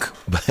drunk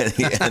by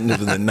the end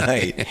of the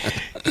night.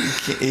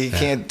 He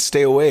can't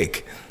stay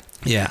awake.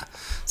 Yeah.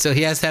 So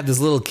he has to have this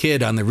little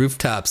kid on the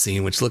rooftop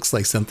scene, which looks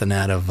like something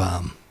out of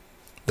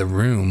The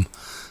Room.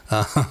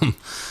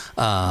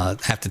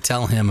 Have to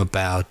tell him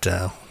about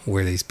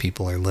where these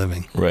people are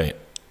living. Right.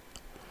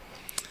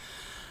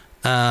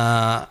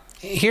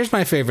 Here's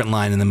my favorite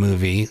line in the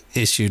movie,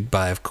 issued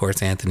by, of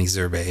course, Anthony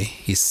Zerbe.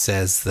 He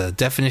says, the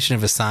definition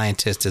of a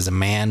scientist is a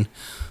man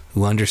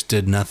who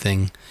understood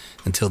nothing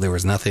until there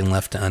was nothing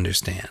left to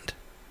understand.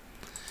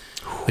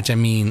 Which, I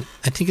mean,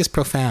 I think is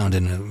profound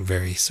in a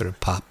very sort of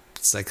pop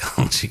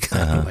psychology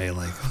kind of way.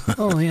 Like,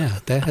 oh, yeah,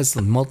 that has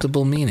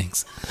multiple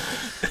meanings.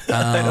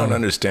 I don't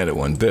understand it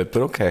one bit,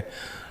 but okay.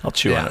 I'll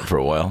chew on it for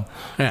a while.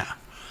 Yeah.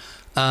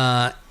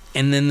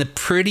 And then the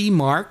pretty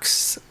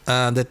marks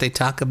that they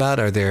talk about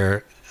are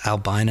their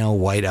albino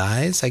white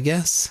eyes, I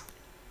guess.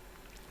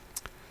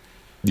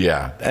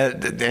 Yeah.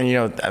 And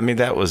I mean,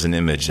 that was an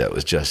image that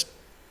was just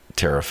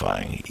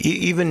terrifying.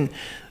 Even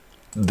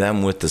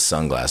them with the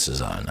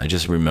sunglasses on. I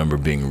just remember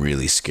being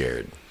really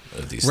scared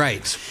of these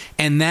things.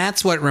 And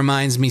that's what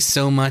reminds me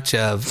so much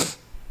of,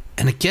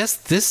 and I guess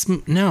this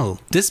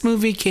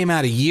movie came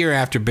out a year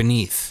after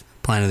Beneath,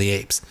 Planet of the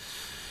Apes.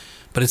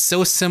 But it's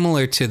so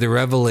similar to the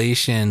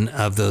revelation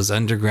of those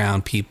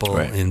underground people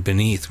in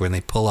Beneath when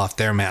they pull off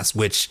their masks,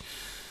 which,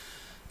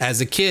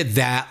 as a kid,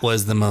 that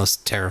was the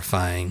most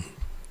terrifying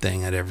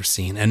thing I'd ever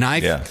seen. And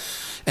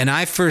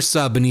I first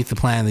saw Beneath the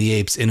Planet of the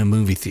Apes in a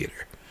movie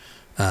theater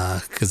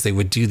because they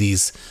would do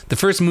these. The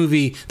first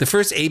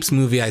Apes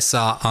movie I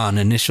saw on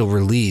initial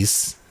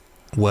release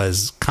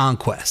was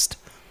Conquest.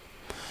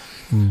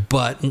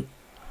 But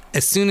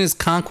as soon as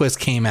Conquest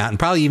came out, and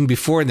probably even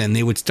before then,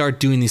 they would start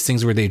doing these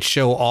things where they'd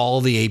show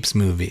all the Apes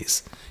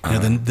movies.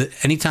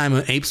 Anytime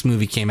an Apes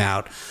movie came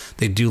out,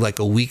 they'd do like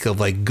a week of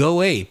like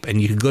Go Ape,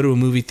 and you could go to a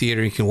movie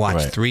theater, you can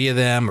watch 3 of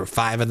them or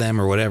 5 of them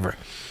or whatever.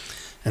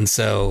 And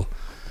so,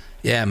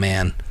 yeah,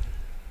 man,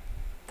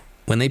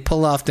 when they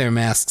pull off their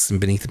masks in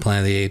Beneath the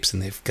Planet of the Apes,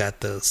 and they've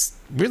got those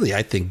really,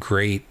 I think,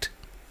 great,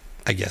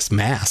 I guess,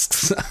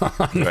 masks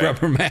on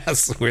rubber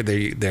masks where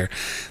their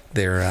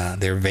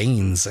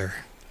veins are.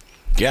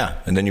 Yeah,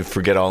 and then you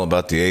forget all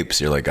about the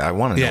apes. You're like, I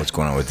want to know what's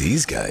going on with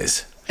these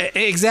guys.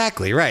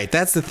 Exactly, right.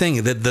 That's the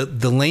thing.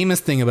 The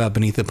lamest thing about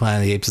Beneath the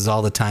Planet of the Apes is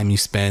all the time you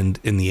spend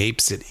in the ape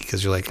city,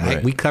 because you're like,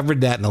 hey, we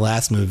covered that in the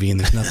last movie and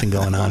there's nothing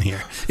going on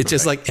here. It's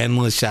just like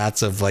endless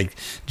shots of like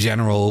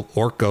General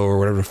Orko or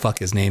whatever the fuck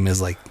his name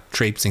is, like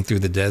traipsing through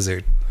the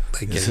desert.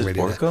 Like is it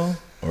Orko?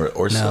 Or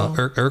Orso? No,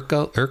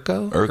 Urkel?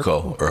 Urkel.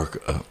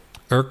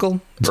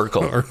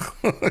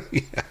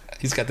 Yeah.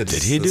 He's got the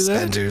Did he do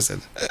that?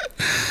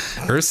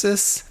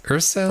 Ursus?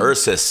 Urso?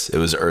 Ursus. It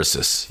was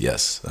Ursus.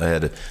 Yes, I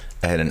had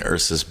an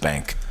Ursus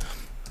bank.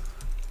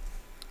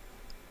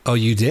 Oh,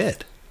 you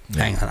did.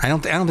 Hang on. I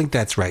don't think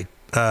that's right.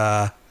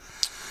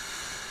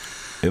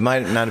 It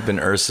might not have been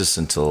Ursus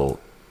until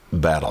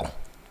Battle.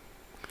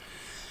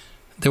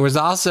 There was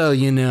also,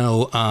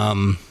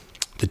 the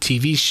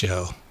TV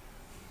show.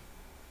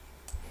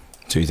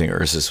 So you think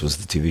Ursus was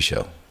the TV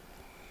show?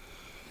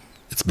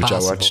 It's Which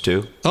possible. I watched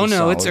too. Oh, no,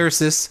 Solid. it's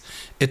Ursus.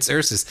 It's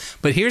Ursus.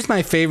 But here's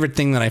my favorite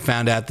thing that I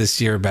found out this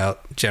year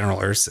about General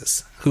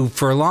Ursus, who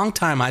for a long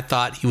time I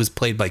thought he was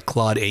played by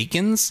Claude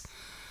Akins,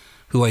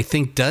 who I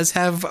think does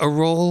have a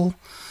role.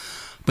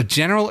 But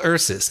General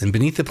Ursus in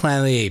Beneath the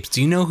Planet of the Apes,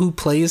 do you know who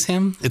plays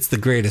him? It's the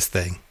greatest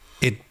thing.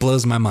 It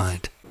blows my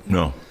mind.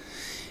 No.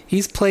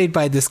 He's played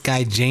by this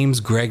guy, James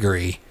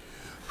Gregory,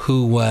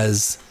 who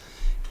was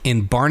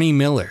in Barney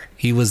Miller.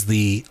 He was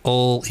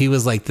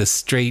like the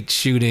straight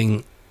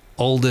shooting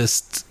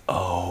oldest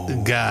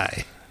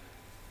guy.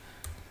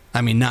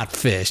 I mean, not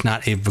Fish,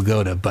 not Abe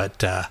Vigoda,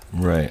 but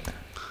Right.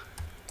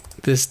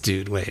 this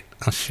dude. Wait,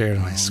 I'll share it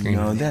on my screen.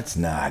 No, that's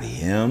not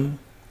him.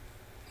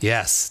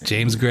 Yes,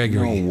 James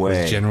Gregory No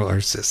way. was General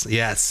Ursus.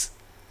 Yes.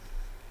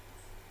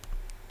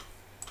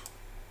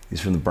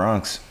 He's from the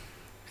Bronx.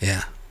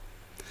 Yeah.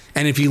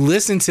 And if you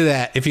listen to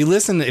that, if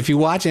you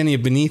watch any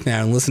of Beneath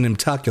now and listen to him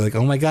talk, you're like,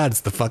 oh my God,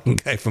 it's the fucking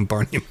guy from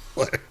Barney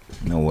Miller.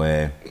 No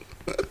way.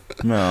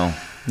 No.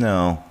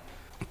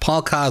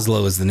 Paul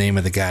Koslow is the name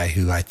of the guy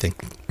who I think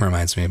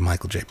reminds me of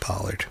Michael J.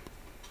 Pollard.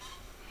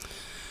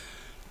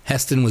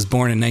 Heston was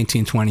born in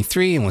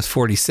 1923 and was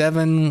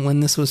 47 when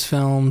this was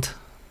filmed.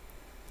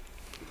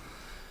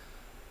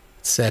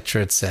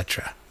 Etc.,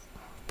 etc.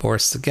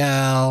 Boris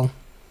Segal,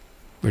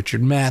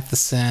 Richard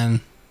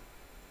Matheson.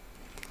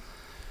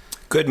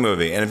 Good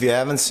movie. And if you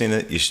haven't seen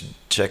it, you should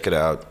check it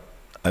out.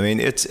 I mean,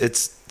 it's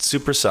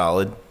super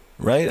solid,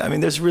 right? I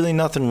mean, there's really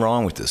nothing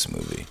wrong with this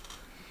movie.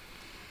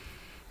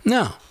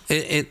 No,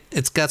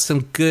 it's got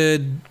some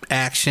good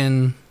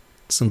action,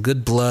 some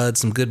good blood,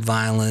 some good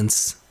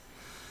violence.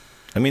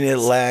 I mean, it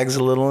lags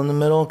a little in the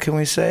middle, can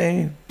we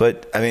say?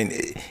 But, I mean,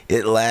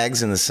 it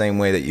lags in the same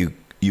way that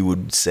you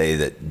would say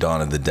that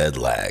Dawn of the Dead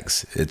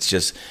lags. It's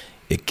just,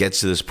 it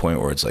gets to this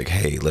point where it's like,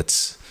 hey,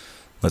 let's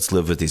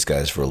live with these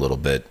guys for a little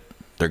bit.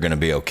 They're going to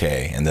be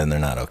okay, and then they're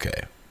not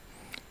okay.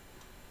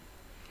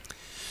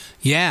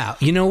 Yeah,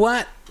 you know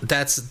what?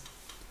 That's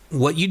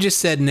what you just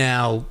said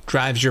now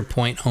drives your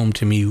point home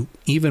to me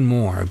even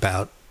more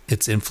about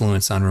its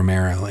influence on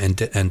Romero and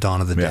Dawn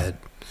of the Dead.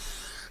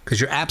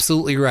 Because you're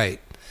absolutely right.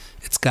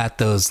 It's got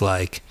those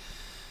like,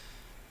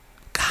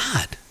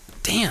 God,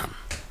 damn.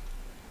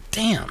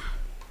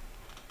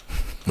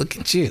 Look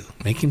at you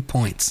making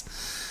points.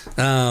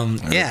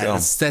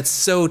 That's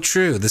so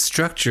true. The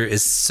structure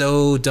is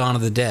so Dawn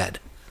of the Dead.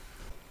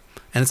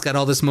 And it's got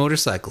all this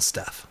motorcycle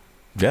stuff.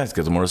 Yeah, it's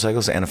got the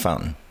motorcycles and a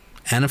fountain.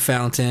 And a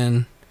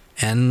fountain.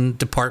 And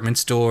department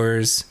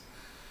stores.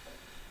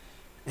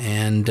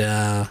 And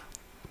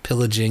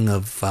pillaging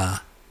of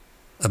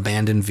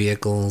abandoned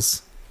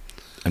vehicles.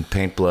 And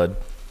paint blood.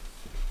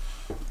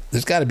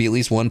 There's got to be at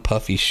least one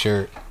puffy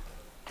shirt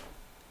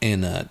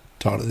in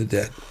Dawn of the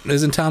Dead.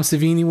 Doesn't Tom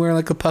Savini wear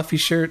like a puffy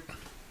shirt?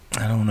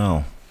 I don't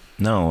know.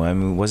 No, I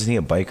mean, wasn't he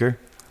a biker?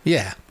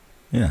 Yeah.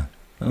 Yeah.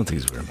 I don't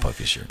think he's wearing a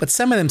puffy shirt. But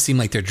some of them seem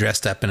like they're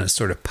dressed up in a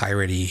sort of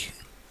piratey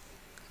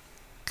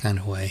kind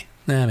of way.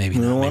 Nah, maybe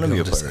They not. don't want to Maybe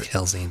be a they're just pirate. like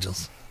Hell's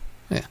Angels.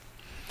 Yeah.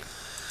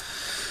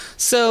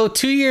 So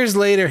 2 years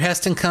later,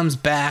 Heston comes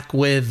back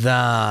with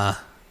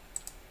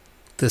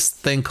this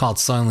thing called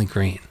Soylent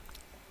Green,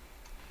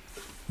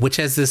 which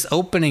has this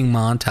opening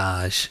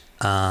montage.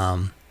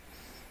 That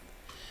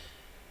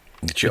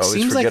you It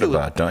always seems like forget it would-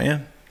 about, don't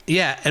you?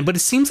 Yeah, but it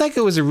seems like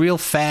it was a real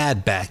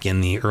fad back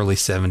in the early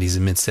 70s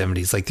and mid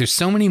 70s. Like, there's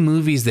so many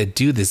movies that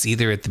do this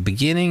either at the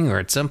beginning or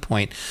at some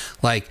point.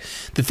 Like,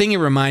 the thing it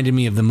reminded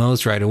me of the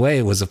most right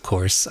away was, of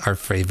course, our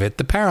favorite,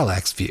 The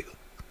Parallax View.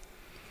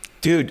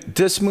 Dude,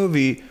 this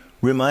movie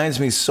reminds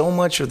me so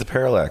much of The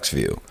Parallax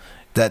View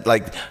that,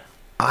 like,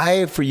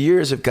 I, for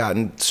years, have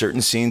gotten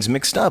certain scenes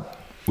mixed up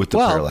with The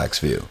Parallax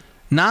View.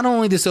 Not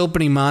only this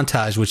opening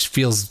montage, which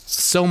feels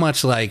so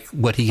much like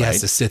what he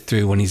has to sit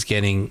through when he's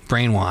getting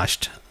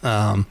brainwashed,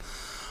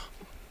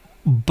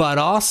 but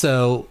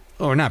also,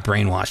 or not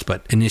brainwashed,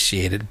 but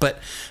initiated. But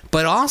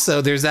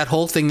also, there's that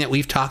whole thing that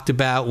we've talked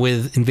about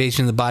with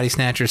Invasion of the Body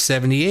Snatchers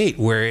 78,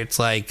 where it's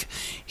like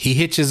he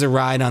hitches a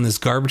ride on this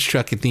garbage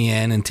truck at the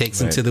end and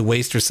takes him to the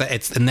waste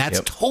recycle. And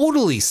that's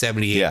totally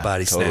 78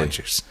 Body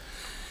Snatchers.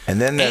 And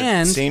then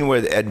that scene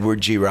where Edward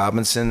G.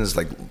 Robinson is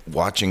like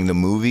watching the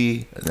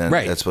movie, and then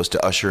that's supposed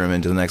to usher him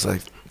into the next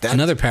life.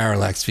 Another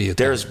Parallax View.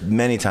 There's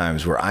many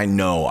times where I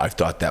know I've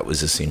thought that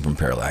was a scene from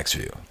Parallax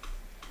View.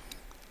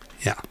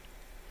 Yeah.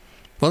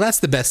 Well, that's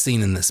the best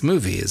scene in this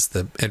movie is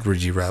the Edward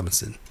G.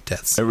 Robinson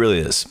death scene. It really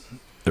is.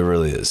 It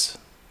really is.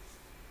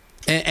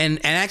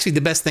 And actually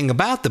the best thing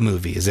about the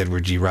movie is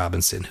Edward G.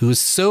 Robinson, who is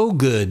so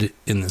good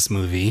in this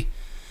movie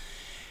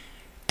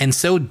and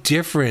so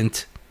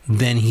different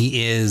than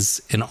he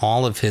is in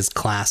all of his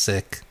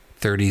classic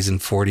 30s and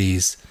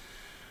 40s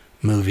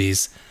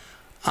movies.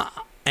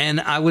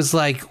 And I was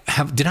like,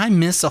 did I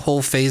miss a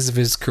whole phase of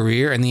his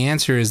career? And the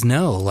answer is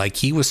no. Like,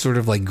 he was sort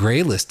of like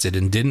graylisted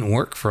and didn't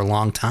work for a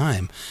long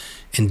time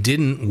and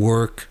didn't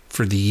work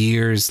for the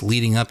years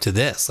leading up to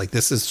this. Like,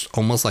 this is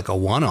almost like a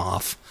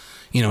one-off,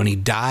 and he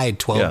died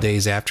 12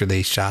 days after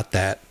they shot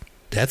that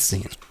death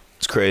scene.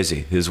 It's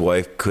crazy. His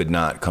wife could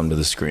not come to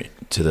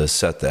the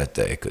set that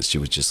day because she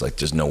was just like,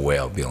 there's no way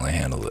I'll be able to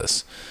handle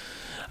this.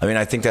 I mean,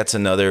 I think that's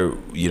another,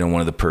 one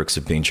of the perks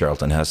of being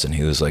Charlton Heston.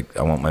 He was like,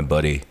 I want my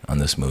buddy on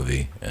this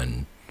movie.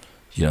 And,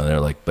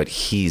 they're like, but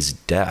he's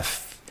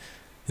deaf.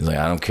 He's like,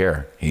 I don't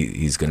care.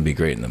 He's going to be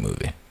great in the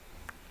movie.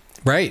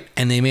 Right.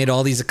 And they made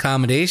all these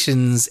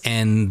accommodations,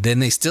 and then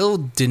they still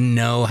didn't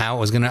know how it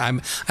was going to. I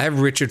have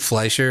Richard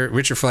Fleischer.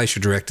 Richard Fleischer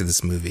directed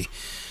this movie.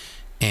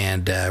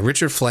 And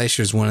Richard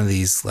Fleischer is one of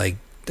these, like,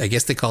 I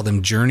guess they call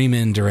them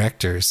journeyman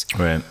directors.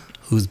 Right.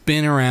 Who's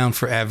been around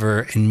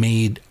forever and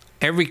made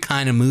every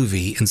kind of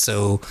movie, and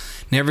so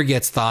never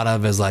gets thought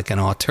of as like an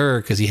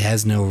auteur because he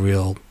has no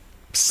real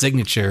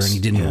signature and he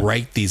didn't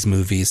write these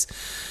movies.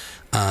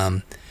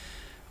 But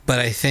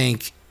I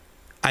think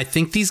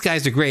these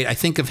guys are great. I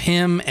think of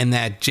him and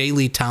that J.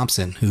 Lee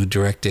Thompson, who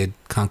directed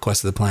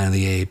Conquest of the Planet of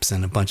the Apes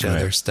and a bunch of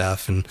other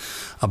stuff and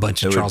a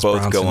bunch of Charles Bronson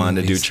movies. They would both go on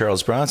to do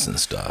Charles Bronson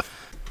stuff.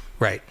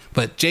 Right.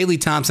 But J. Lee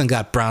Thompson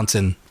got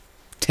Bronson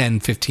 10,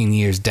 15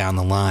 years down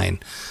the line,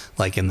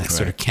 like in the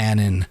sort of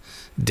canon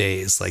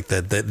days, like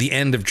the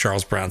end of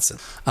Charles Bronson.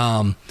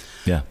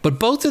 But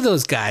both of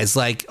those guys,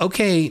 like,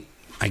 okay,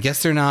 I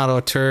guess they're not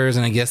auteurs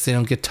and I guess they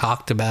don't get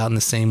talked about in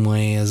the same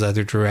way as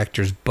other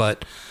directors.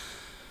 But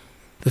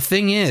the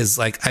thing is,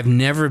 like, I've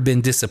never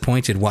been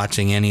disappointed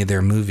watching any of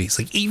their movies.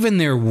 Like, even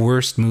their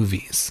worst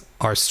movies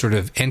are sort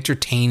of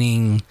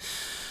entertaining.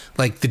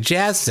 Like The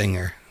Jazz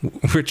Singer,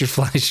 Richard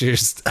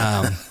Fleischer's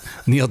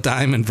Neil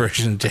Diamond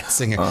version of Jazz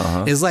Singer,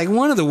 is like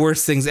one of the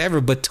worst things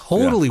ever, but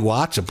totally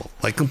watchable,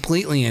 like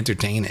completely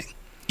entertaining.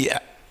 Yeah.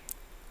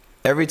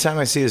 Every time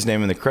I see his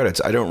name in the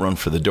credits, I don't run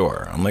for the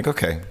door. I'm like,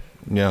 okay,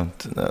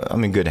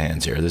 I'm in good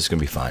hands here. This is going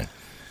to be fine.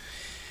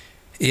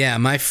 Yeah,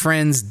 my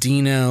friends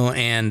Dino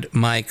and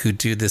Mike, who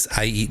do this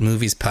I Eat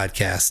Movies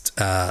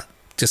podcast,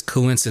 just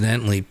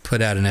coincidentally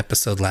put out an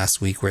episode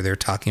last week where they're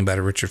talking about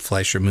a Richard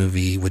Fleischer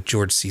movie with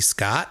George C.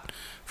 Scott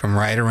from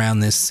right around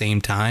this same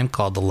time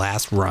called The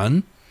Last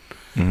Run.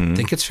 I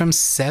think it's from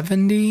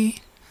 70,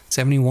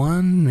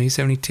 71, maybe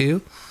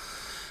 72,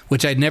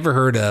 which I'd never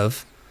heard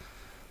of,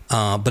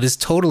 but it's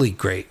totally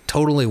great,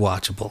 totally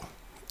watchable,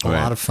 a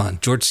lot of fun.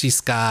 George C.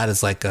 Scott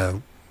is like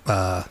a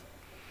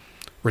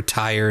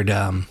retired,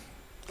 I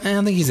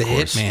don't think he's a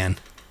hitman.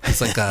 He's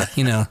like a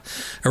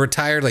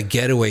retired like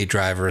getaway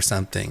driver or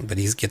something, but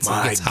he gets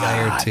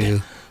hired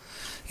to.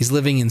 He's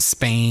living in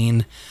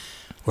Spain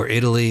or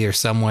Italy or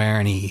somewhere,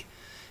 and he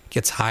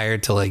gets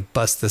hired to like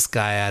bust this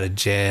guy out of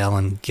jail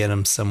and get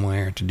him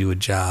somewhere to do a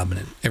job,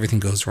 and everything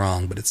goes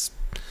wrong.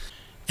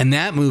 And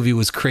that movie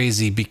was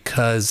crazy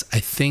because I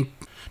think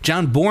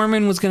John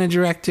Borman was going to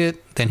direct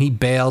it, then he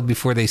bailed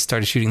before they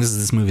started shooting.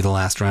 This movie, The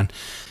Last Run.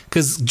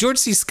 Because George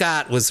C.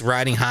 Scott was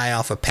riding high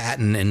off a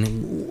patent,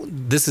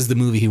 and this is the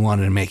movie he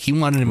wanted to make. He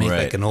wanted to make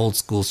like an old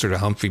school sort of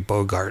Humphrey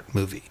Bogart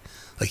movie.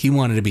 Like, he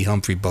wanted to be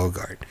Humphrey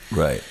Bogart.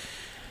 Right.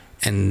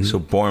 And so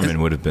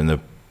Borman would have been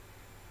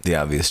the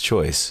obvious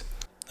choice.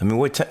 I mean,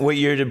 what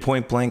year did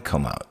Point Blank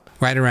come out?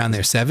 Right around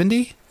there.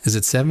 70? Is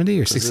it 70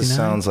 or 69? This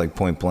sounds like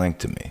Point Blank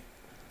to me.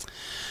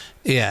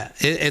 Yeah,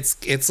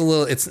 it's a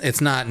little. It's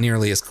not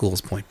nearly as cool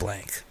as Point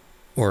Blank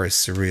or as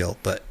surreal,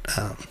 but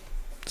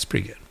it's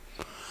pretty good.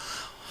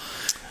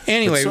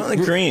 Anyway,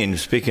 Soylent Green.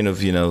 Speaking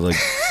of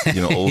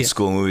old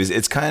school movies,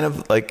 it's kind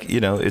of like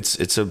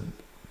it's a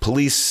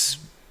police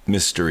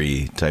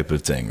mystery type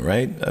of thing,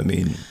 right? I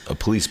mean, a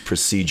police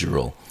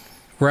procedural,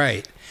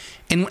 right?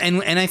 And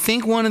I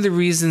think one of the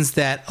reasons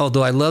that,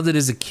 although I loved it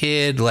as a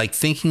kid, like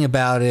thinking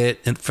about it,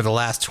 and for the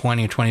last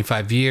 20 or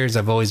 25 years,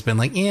 I've always been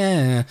like,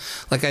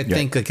 I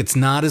think like it's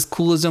not as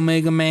cool as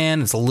Omega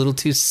Man. It's a little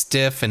too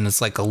stiff, and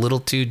it's like a little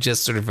too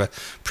just sort of a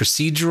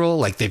procedural.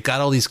 Like, they've got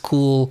all these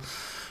cool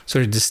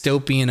sort of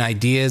dystopian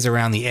ideas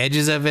around the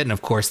edges of it, and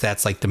of course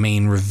that's like the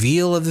main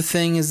reveal of the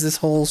thing is this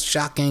whole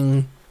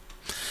shocking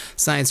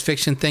science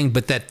fiction thing,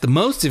 but that the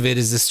most of it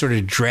is this sort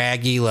of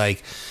draggy,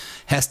 like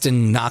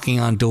Heston knocking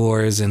on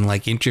doors and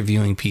like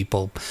interviewing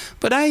people.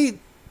 But I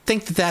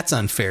think that that's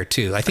unfair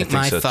too. I think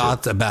my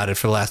thought about it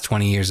for the last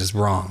 20 years is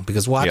wrong,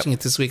 because watching it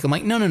this week, I'm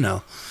like,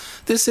 no,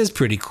 this is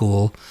pretty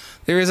cool.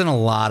 There isn't a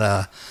lot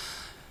of,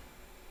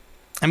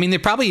 I mean, there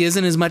probably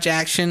isn't as much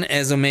action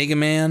as Omega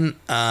Man,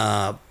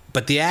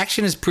 but the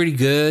action is pretty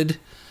good.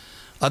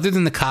 Other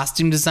than the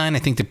costume design, I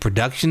think the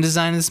production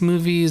design of this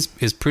movie is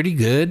pretty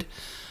good.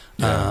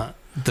 Yeah.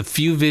 The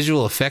few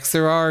visual effects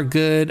there are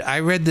good. I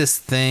read this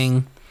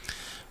thing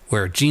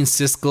where Gene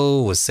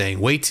Siskel was saying,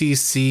 wait till you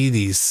see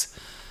these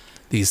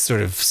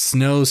sort of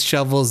snow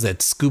shovels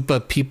that scoop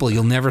up people.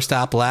 You'll never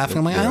stop laughing.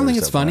 I'm like, I don't think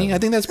it's funny. I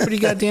think that's pretty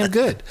goddamn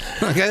good.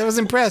 Like, I was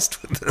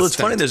impressed with this. Well, it's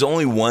funny. There's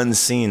only one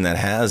scene that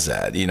has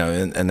that,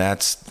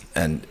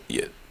 and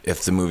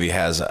if the movie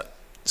has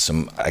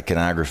some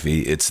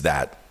iconography, it's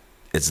that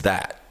it's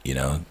that, you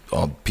know,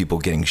 all people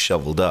getting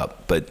shoveled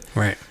up, but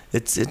Right.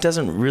 it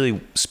doesn't really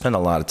spend a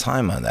lot of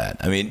time on that.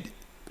 I mean,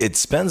 it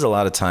spends a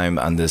lot of time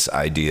on this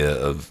idea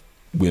of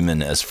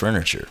women as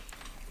furniture.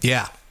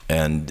 Yeah.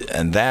 And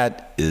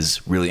that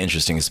is really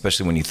interesting,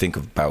 especially when you think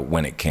about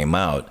when it came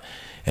out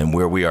and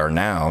where we are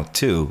now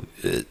too,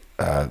 you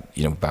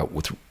know, about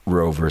with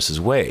Roe versus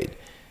Wade,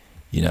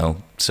 you know?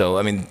 So,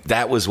 I mean,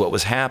 that was what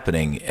was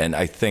happening. And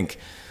I think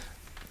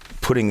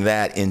putting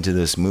that into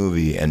this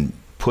movie and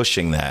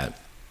pushing that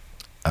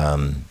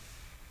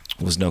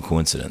was no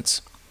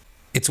coincidence.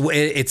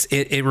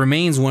 It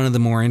remains one of the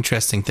more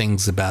interesting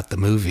things about the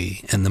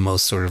movie, and the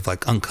most sort of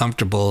like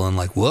uncomfortable and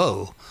like,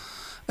 whoa,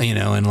 you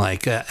know, and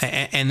like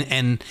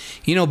and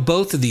you know,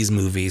 both of these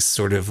movies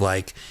sort of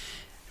like,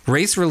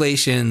 race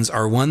relations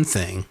are one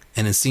thing,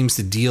 and it seems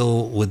to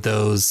deal with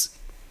those,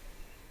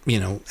 you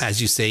know,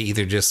 as you say,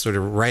 either just sort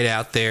of right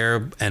out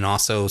there and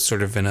also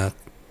sort of in a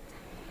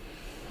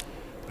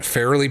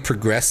fairly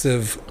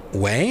progressive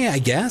way, I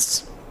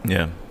guess.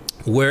 Yeah.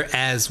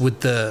 Whereas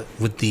with the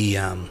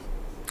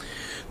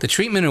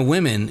treatment of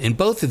women in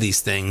both of these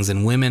things,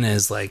 and women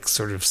as like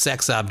sort of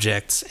sex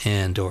objects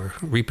and or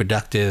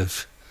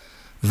reproductive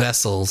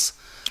vessels,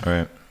 All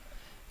right.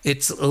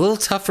 it's a little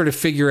tougher to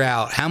figure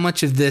out how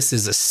much of this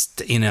is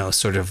you know,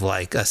 sort of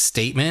like a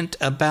statement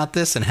about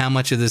this, and how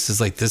much of this is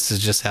like, this is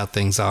just how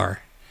things are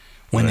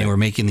when they were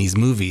making these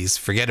movies.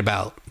 Forget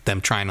about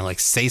them trying to like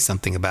say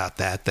something about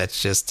that.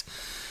 That's just,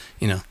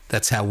 you know,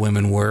 that's how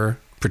women were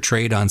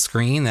portrayed on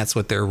screen. That's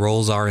what their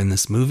roles are in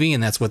this movie,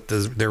 and that's what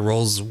their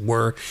roles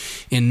were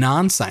in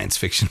non-science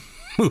fiction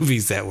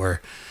movies that were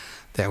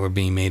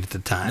being made at the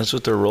time. That's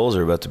what their roles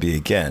are about to be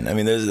again. I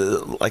mean, there's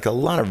like a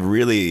lot of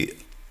really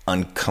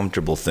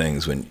uncomfortable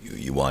things when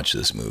you watch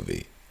this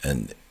movie,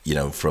 and you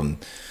know, from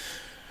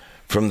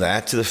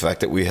that to the fact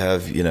that we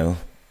have, you know,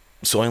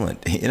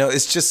 Soylent, you know,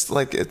 it's just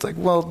like, it's like,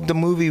 well, the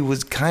movie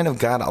was kind of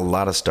got a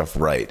lot of stuff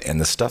right, and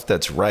the stuff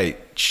that's right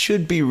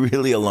should be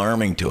really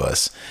alarming to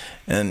us,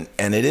 and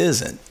it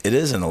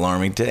isn't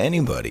alarming to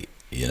anybody,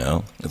 you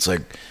know. It's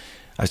like,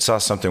 I saw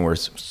something where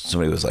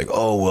somebody was like,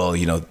 oh, well,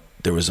 you know,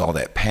 there was all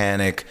that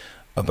panic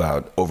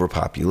about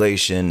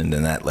overpopulation, and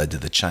then that led to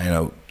the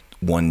China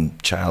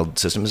one-child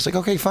system. It's like,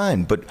 okay,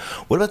 fine, but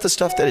what about the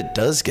stuff that it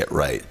does get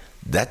right?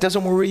 That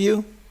doesn't worry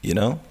you, you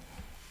know?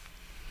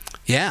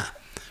 Yeah.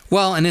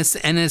 Well, and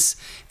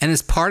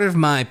it's part of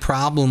my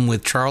problem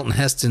with Charlton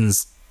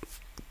Heston's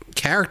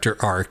character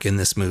arc in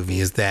this movie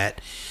is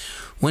that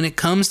when it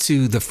comes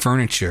to the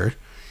furniture,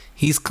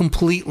 he's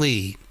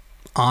completely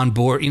on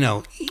board. You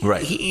know,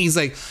 right? He's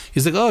like,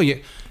 oh,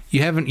 I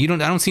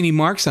don't see any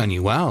marks on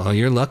you. Wow,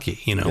 you're lucky.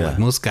 You know, like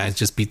most guys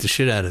just beat the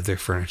shit out of their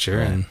furniture,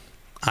 right. And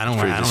I don't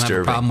have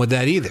a problem with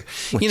that either.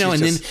 When you know,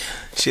 and then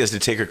she has to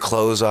take her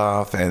clothes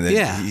off, and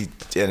then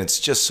and it's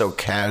just so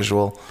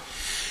casual.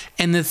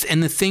 And the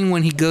thing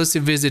when he goes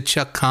to visit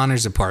Chuck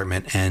Connor's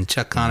apartment, and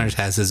Chuck Connors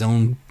has his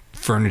own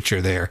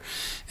furniture there,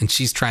 and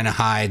she's trying to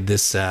hide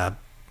this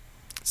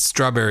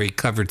strawberry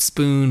covered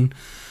spoon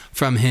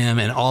from him,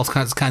 and all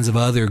kinds of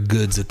other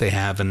goods that they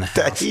have in the house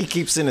that he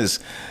keeps in his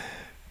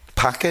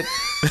pocket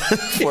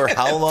for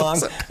how long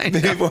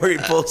before he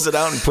pulls it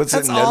out and puts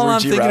it in Edward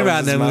G.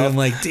 Robinson's mouth. I'm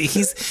like,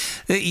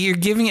 you're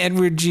giving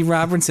Edward G.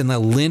 Robinson a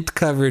lint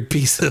covered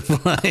piece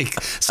of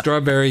like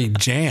strawberry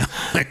jam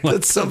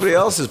that somebody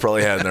else has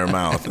probably had in their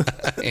mouth.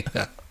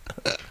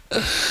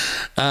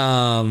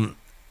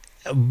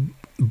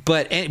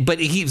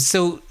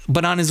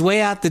 But on his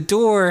way out the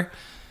door,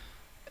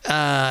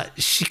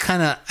 she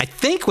kind of, I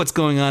think what's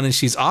going on is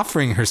she's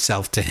offering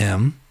herself to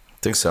him. I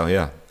think so,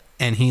 yeah.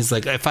 And he's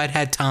like, if I'd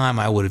had time,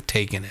 I would have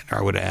taken it, or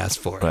I would have asked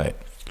for it. Right.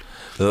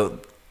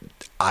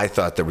 I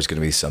thought there was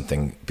going to be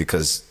something,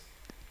 because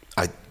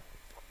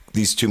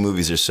these two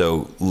movies are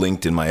so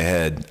linked in my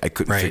head, I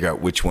couldn't figure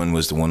out which one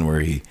was the one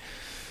where he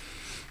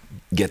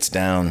gets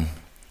down.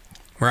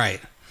 Right.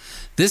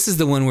 This is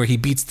the one where he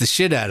beats the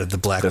shit out of the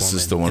black woman. This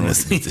is the one where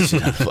he beats the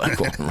shit out of the black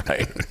woman,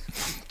 right.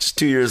 Just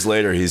 2 years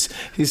later, he's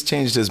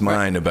changed his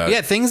mind about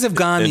things have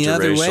gone the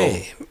other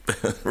way.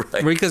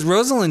 Right. Because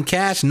Rosalind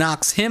Cash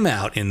knocks him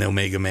out in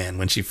Omega Man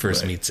when she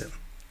first meets him.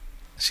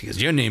 She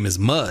goes, your name is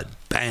Mud.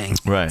 Bang.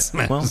 Right.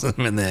 Smashes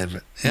him in the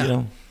head. Yeah. You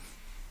know,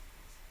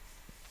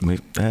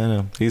 I don't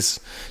know. He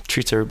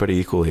treats everybody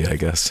equally, I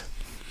guess.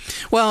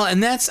 Well,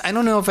 and I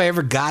don't know if I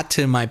ever got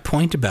to my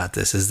point about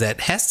this, is that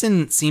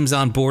Heston seems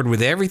on board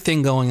with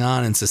everything going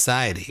on in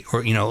society,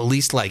 or, you know, at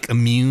least like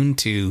immune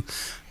to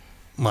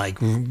like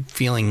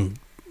feeling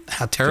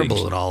how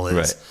terrible it all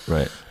is.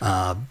 Right.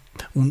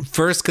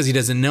 First, because he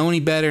doesn't know any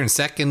better, and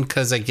second,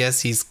 because I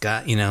guess he's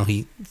got, you know,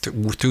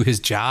 through his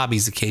job,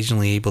 he's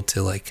occasionally able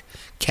to like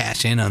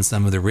cash in on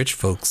some of the rich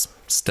folks'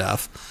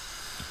 stuff.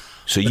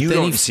 So you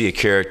don't see a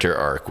character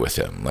arc with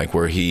him, like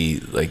where he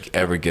like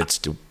ever gets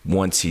to,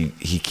 once he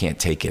can't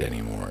take it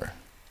anymore.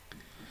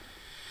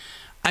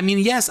 I mean,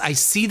 yes, I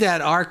see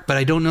that arc, but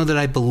I don't know that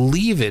I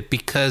believe it,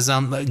 because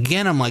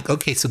again, I'm like,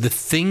 okay, so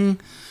the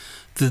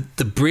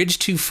bridge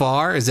too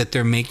far is that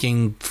they're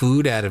making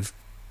food out of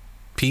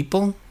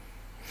people.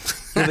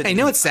 I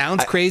know it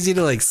sounds crazy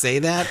to like say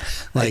that.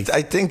 Like,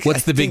 I think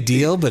what's the big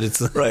deal? But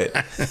it's right.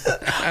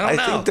 I don't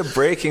know. think the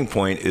breaking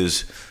point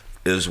is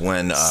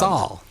when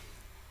Saul.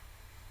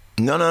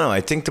 No.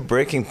 I think the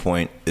breaking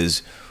point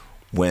is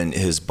when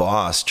his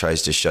boss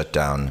tries to shut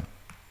down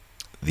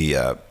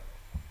the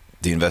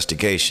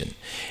investigation,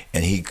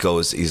 and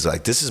he's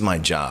like, "This is my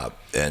job,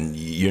 and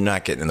you're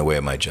not getting in the way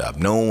of my job.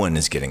 No one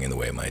is getting in the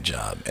way of my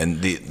job."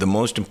 And the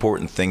most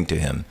important thing to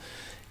him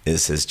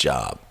is his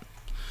job.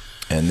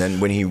 And then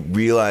when he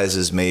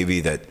realizes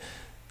maybe that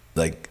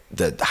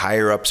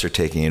higher ups are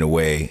taking it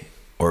away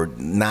or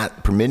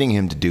not permitting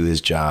him to do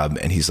his job,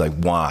 and he's like,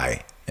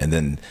 "Why?" And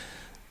then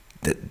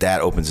that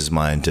opens his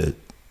mind to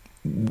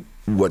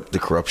what the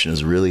corruption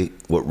is really,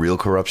 what real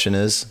corruption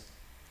is.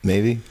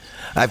 Maybe.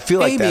 I feel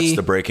like that's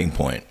the breaking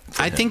point.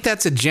 I think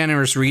that's a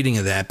generous reading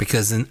of that,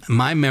 because in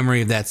my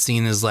memory of that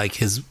scene is like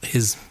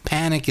his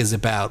panic is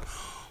about,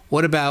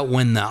 what about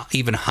when the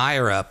even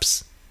higher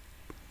ups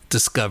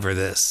discover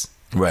this,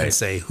 right? And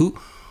say, who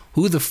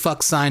the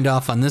fuck signed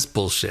off on this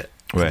bullshit?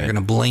 Right. They're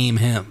gonna blame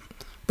him.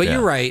 But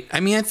you're right. I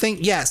mean, I think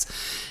yes,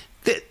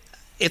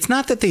 it's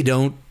not that they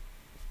don't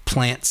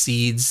plant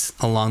seeds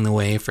along the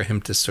way for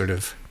him to sort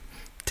of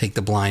take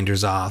the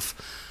blinders off.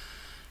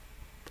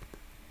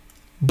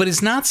 But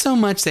it's not so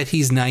much that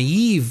he's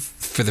naive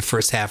for the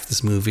first half of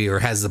this movie or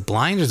has the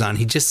blinders on.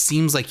 He just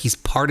seems like he's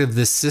part of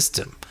this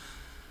system.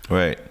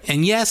 Right.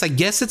 And yes, I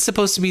guess it's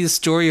supposed to be the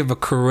story of a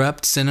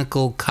corrupt,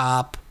 cynical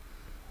cop,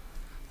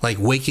 like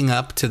waking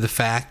up to the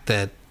fact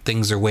that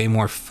things are way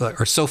more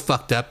or so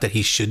fucked up that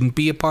he shouldn't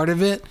be a part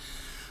of it.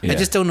 Yeah, I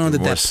just don't know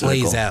that plays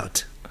cynical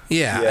out.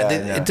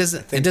 It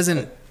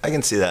doesn't. I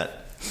can see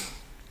that.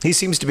 He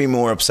seems to be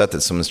more upset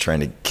that someone's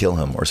trying to kill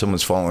him or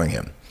someone's following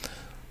him.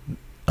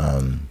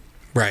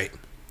 Right.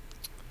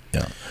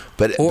 Yeah.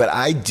 But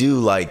I do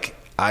like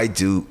how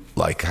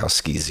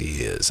skeezy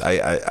he is.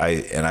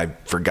 I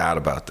forgot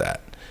about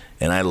that.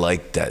 And I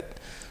like that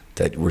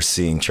we're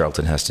seeing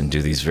Charlton Heston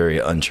do these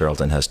very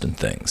un-Charlton Heston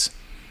things.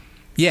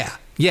 Yeah.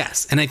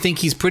 Yes. And I think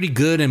he's pretty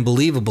good and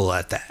believable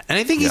at that. And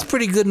I think he's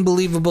pretty good and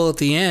believable at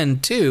the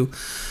end too.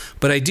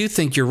 But I do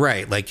think you're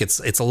right. Like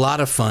it's a lot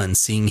of fun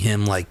seeing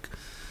him like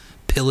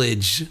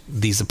pillage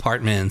these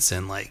apartments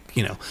and like,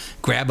 you know,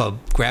 grab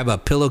a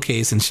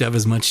pillowcase and shove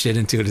as much shit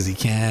into it as he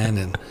can,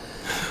 and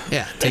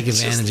take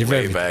advantage of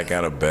everything. Back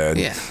out of bed.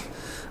 Yeah,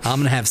 I'm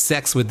gonna have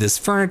sex with this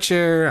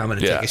furniture. I'm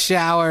gonna take a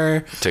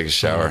shower.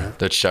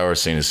 That shower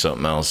scene is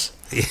something else.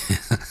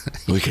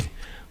 we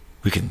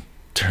can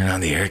turn on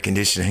the air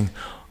conditioning.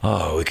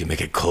 Oh, we can make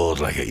it cold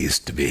like it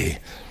used to be.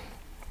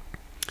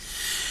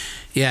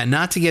 Yeah,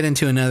 not to get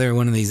into another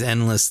one of these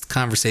endless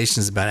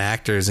conversations about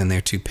actors and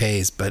their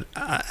toupees, but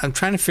I'm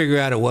trying to figure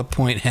out at what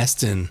point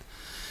Heston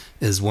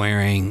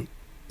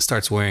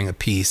starts wearing a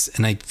piece.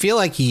 And I feel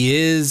like he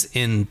is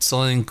in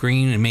Soylent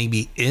Green and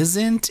maybe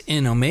isn't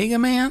in Omega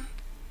Man.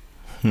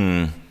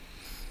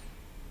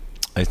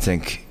 I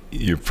think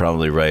you're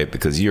probably right,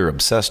 because you're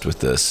obsessed with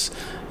this,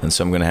 and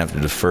so I'm going to have to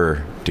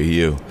defer to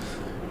you.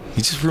 You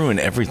just ruin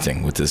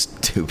everything with this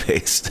toupee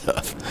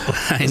stuff.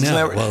 I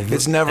know.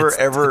 It's never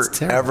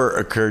ever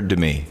occurred to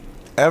me,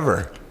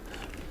 ever.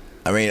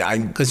 I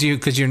mean, because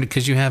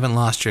you haven't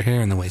lost your hair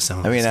in the way some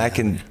of us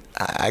have.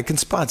 I can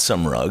spot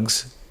some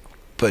rugs,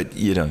 but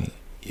you know,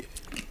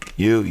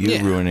 you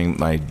ruining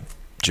my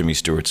Jimmy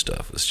Stewart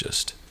stuff is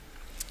just.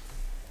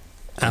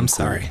 I'm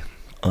sorry.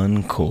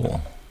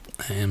 Uncool.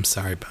 I am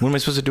sorry. But what am I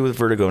supposed to do with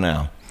Vertigo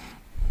now?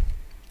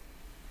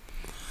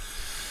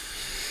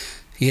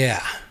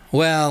 Yeah.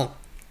 Well,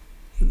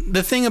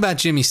 the thing about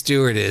Jimmy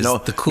Stewart is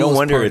the coolest. No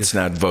wonder part it's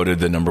not voted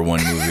the #1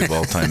 movie of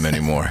all time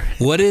anymore.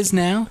 What is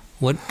now?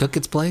 What took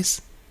its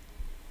place?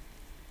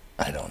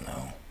 I don't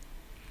know.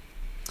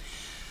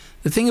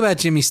 The thing about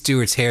Jimmy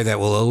Stewart's hair that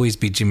will always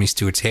be Jimmy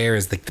Stewart's hair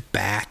is like the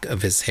back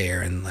of his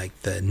hair and like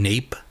the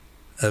nape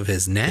of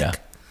his neck. Yeah.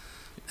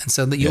 And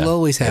so that you'll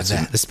always have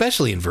that,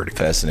 especially in Vertigo.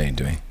 Fascinating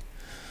to me.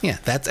 Yeah,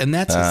 that's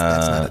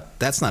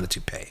not a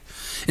toupee.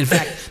 In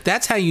fact,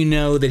 that's how you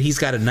know that he's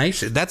got a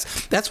nice.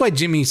 That's why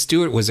Jimmy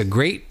Stewart was a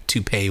great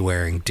toupee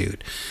wearing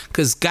dude,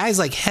 because guys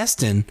like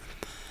Heston,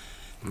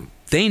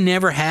 they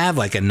never have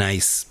like a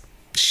nice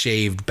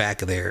shaved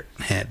back of their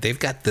head. They've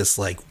got this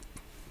like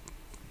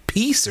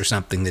piece or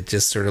something that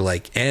just sort of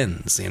like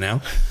ends. You know,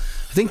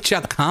 I think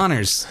Chuck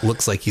Connors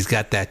looks like he's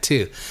got that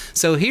too.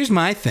 So here's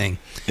my thing.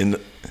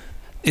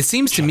 It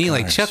seems to me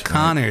like Chuck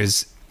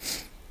Connors,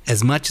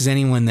 as much as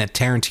anyone that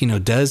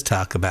Tarantino does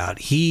talk about,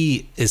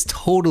 he is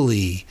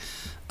totally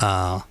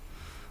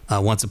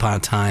Once Upon a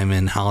Time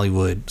in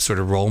Hollywood sort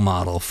of role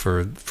model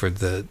for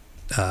the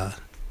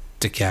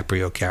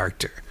DiCaprio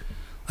character.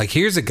 Like,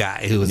 here's a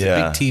guy who was a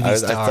big TV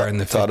star in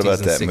the 50s and 60s. I thought about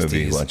that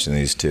movie watching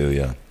these two,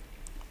 yeah.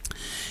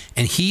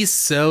 And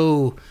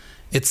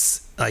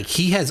it's like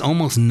he has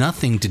almost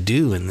nothing to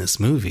do in this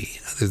movie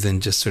other than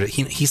just sort of,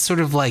 he's sort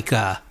of like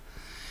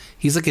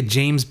he's like a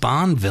James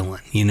Bond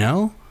villain, you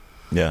know?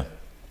 Yeah.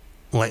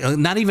 Like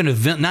not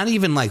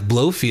even like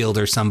Blofeld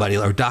or somebody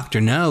or Dr.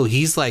 No.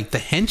 He's like the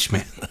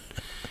henchman.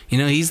 You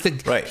know, he's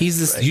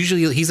this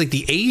usually he's like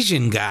the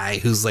Asian guy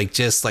who's like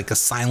just like a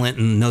silent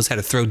and knows how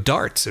to throw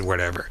darts or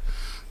whatever.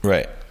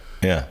 Right.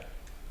 Yeah.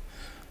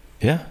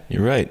 Yeah,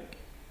 you're right.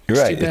 You're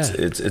right.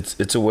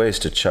 It's a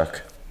waste to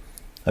Chuck.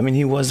 I mean,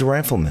 he was the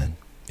rifleman,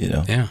 you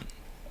know. Yeah.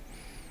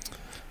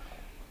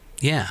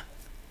 Yeah.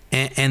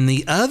 And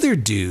the other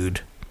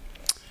dude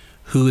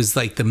who is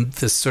like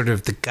the sort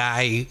of the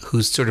guy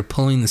who's sort of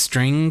pulling the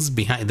strings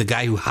behind the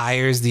guy who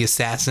hires the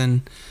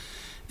assassin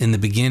in the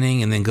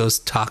beginning and then goes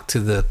to talk to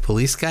the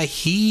police guy.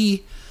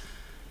 I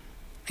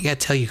got to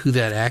tell you who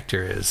that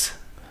actor is.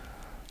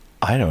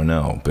 I don't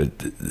know, but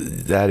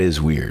that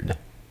is weird.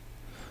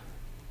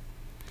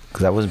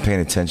 Because I wasn't paying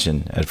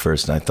attention at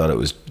first, and I thought it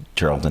was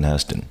Charlton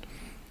Heston.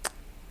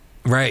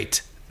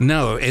 Right.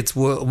 No, it's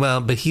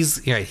but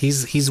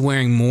he's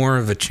wearing more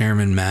of a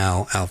Chairman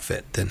Mao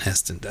outfit than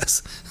Heston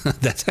does.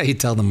 That's how you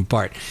tell them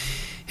apart.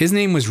 His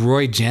name was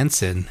Roy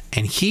Jensen,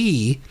 and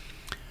he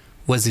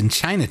was in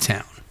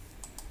Chinatown.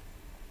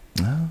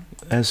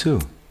 As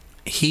who?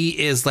 He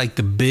is like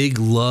the big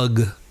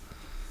lug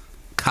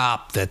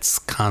cop that's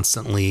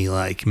constantly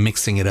like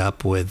mixing it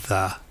up with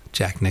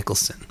Jack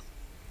Nicholson.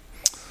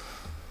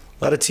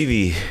 A lot of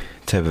TV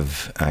type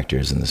of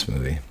actors in this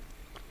movie.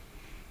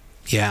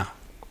 Yeah.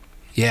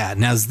 Yeah.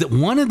 Now,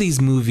 one of these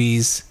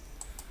movies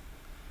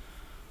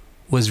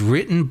was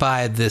written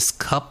by this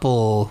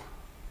couple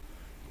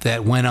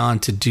that went on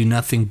to do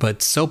nothing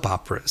but soap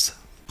operas.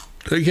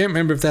 I can't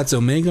remember if that's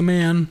Omega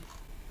Man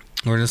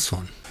or this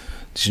one.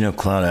 Did you know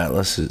Cloud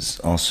Atlas is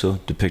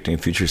also depicting a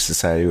future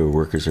society where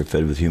workers are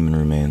fed with human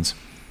remains?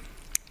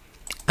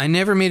 I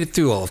never made it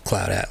through all of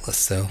Cloud Atlas,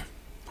 so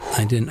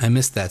I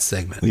missed that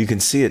segment. Well, you can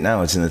see it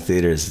now. It's in the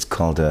theaters. It's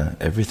called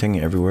Everything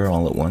Everywhere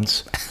All at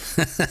Once.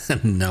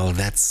 No,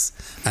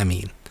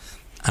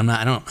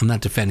 I'm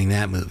not defending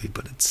that movie,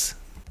 but it's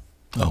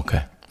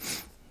okay.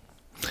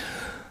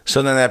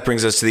 So then that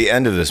brings us to the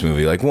end of this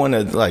movie. If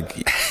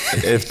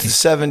the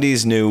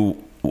 70s knew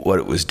what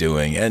it was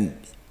doing, and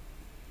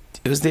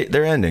it was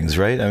their endings,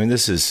 right? I mean,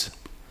 is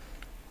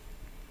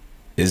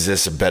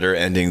this a better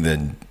ending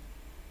than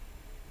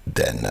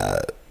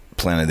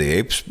Planet of the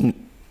Apes?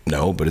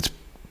 No, but it's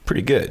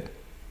pretty good.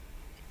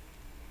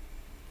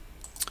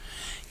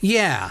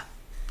 Yeah.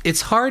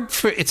 It's hard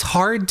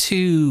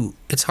to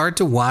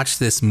watch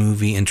this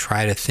movie and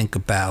try to think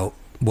about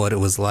what it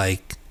was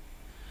like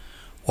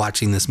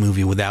watching this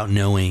movie without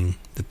knowing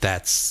that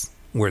that's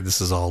where this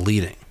is all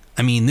leading.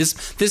 I mean,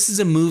 this is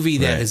a movie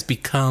that has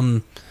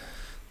become,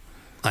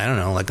 I don't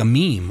know, like a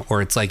meme,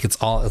 or it's like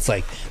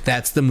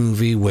that's the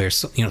movie where,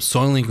 you know,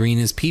 Soylent Green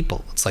is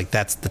people. It's like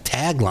that's the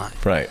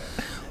tagline. Right.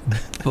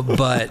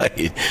 But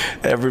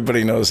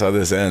everybody knows how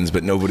this ends,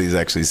 but nobody's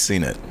actually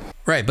seen it.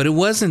 Right, but it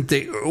wasn't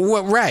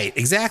right,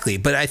 exactly.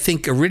 But I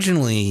think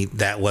originally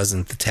that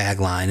wasn't the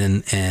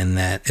tagline, and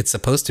that it's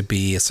supposed to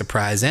be a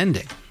surprise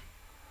ending.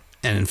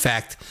 And in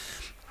fact,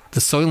 the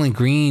Soylent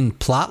Green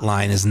plot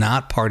line is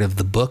not part of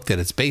the book that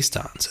it's based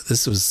on. So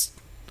this was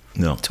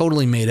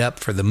totally made up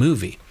for the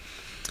movie.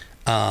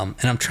 And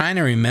I'm trying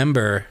to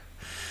remember,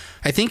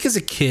 I think as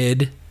a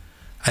kid,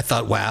 I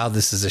thought, wow,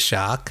 this is a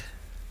shock.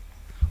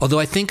 Although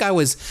I think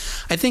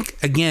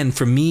again,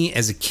 for me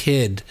as a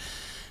kid,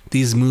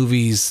 these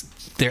movies,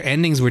 their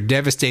endings were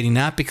devastating,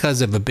 not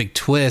because of a big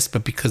twist,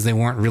 but because they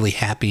weren't really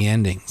happy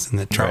endings, and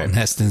that Charlton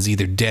Heston's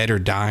either dead or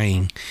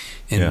dying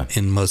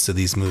in most of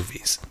these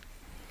movies.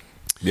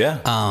 Yeah,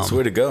 that's the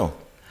way to go.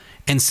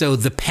 And so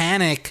the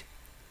panic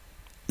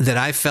that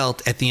I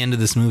felt at the end of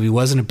this movie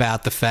wasn't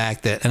about the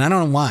fact that, and I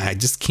don't know why, I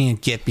just can't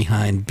get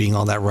behind being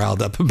all that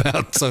riled up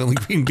about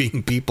Soylent Green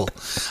being people.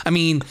 I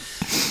mean,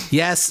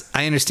 yes,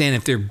 I understand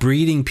if they're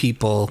breeding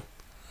people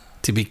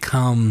to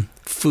become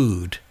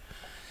food,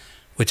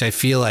 which I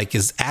feel like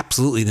is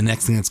absolutely the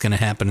next thing that's going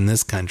to happen in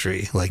this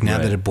country. Like now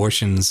that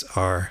abortions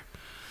are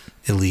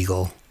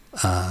illegal,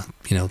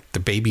 you know,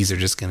 the babies are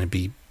just going to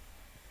be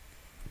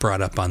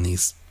brought up on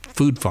these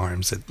food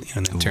farms that, you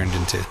know, that turned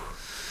into.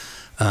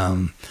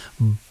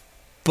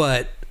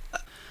 But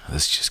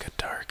this just got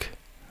dark.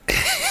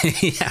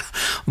 Yeah,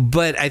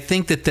 but I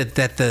think that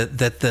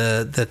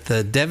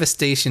the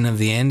devastation of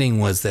the ending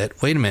was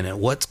that, wait a minute,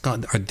 what's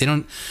going?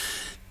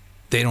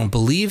 They don't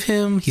believe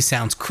him. He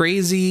sounds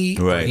crazy.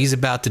 Right. He's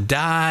about to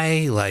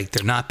die. Like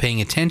they're not paying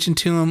attention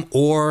to him,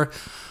 or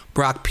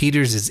Brock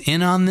Peters is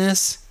in on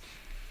this.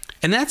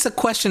 And that's a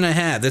question I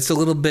have. That's a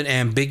little bit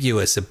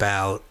ambiguous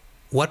about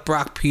what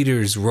Brock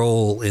Peters'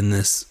 role in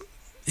this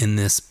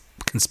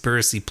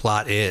conspiracy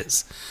plot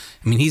is.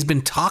 I mean, he's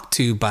been talked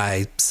to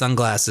by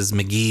Sunglasses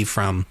McGee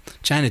from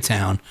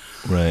Chinatown.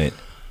 Right.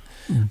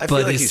 I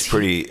feel like he's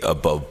pretty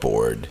above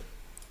board.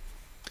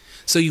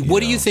 So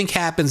what do you think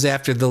happens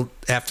after the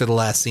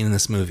last scene in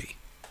this movie?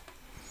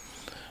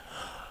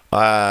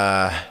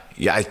 Yeah,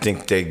 I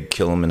think they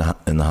kill him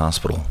in the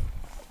hospital.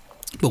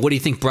 But what do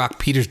you think Brock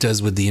Peters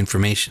does with the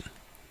information?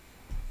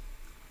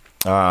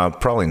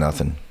 Probably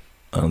nothing.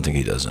 I don't think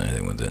he does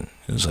anything with it.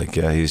 It was like,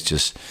 yeah,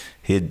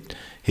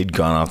 he'd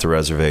gone off the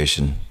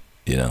reservation.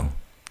 You know,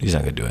 he's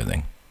not going to do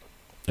anything.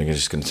 They're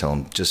just going to tell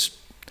him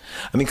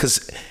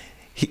because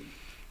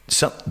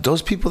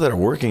those people that are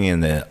working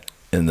in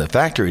the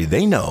factory,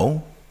 they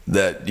know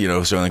that,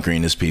 Soylent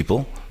Green is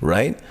people,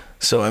 right?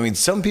 So, I mean,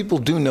 some people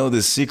do know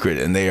this secret,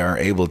 and they are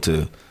able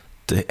to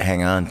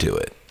hang on to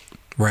it.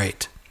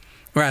 Right.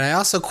 Right. I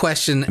also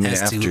question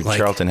after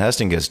Charlton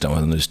Heston gets done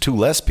with them, there's 2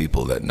 less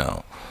people that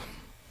know.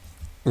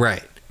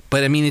 Right.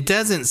 But, I mean, it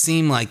doesn't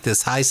seem like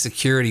this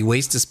high-security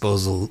waste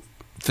disposal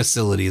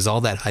facility is all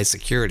that high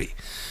security.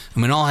 I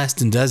mean, all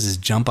Heston does is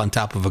jump on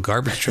top of a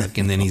garbage truck,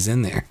 and then he's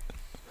in there.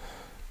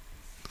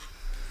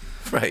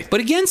 Right. But,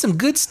 again, some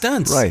good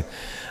stunts right.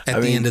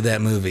 at the end of that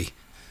movie.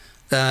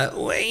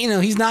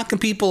 He's knocking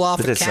people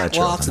off at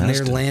catwalks, and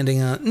they're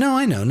landing on... No,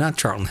 I know, not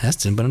Charlton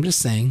Heston, but I'm just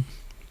saying,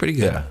 pretty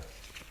good. Yeah.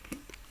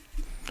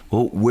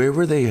 Well, where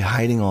were they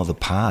hiding all the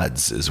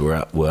pods is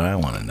what I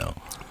want to know.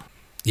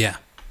 Yeah.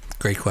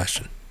 Great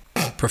question.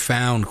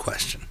 Profound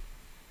question.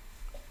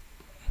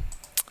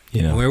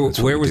 Where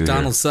was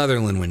Donald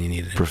Sutherland when you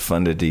needed him?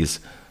 Profundities.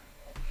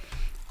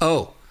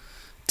 Oh,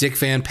 Dick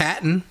Van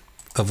Patten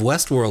of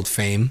Westworld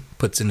fame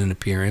puts in an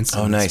appearance.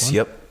 Oh, nice.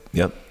 Yep.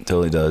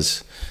 Totally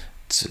does.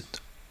 It's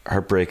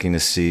heartbreaking to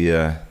see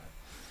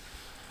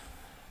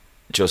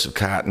Joseph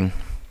Cotten.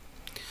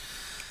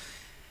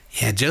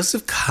 Yeah,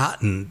 Joseph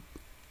Cotten.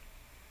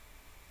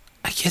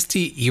 I guess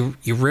you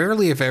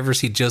rarely, if ever,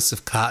 see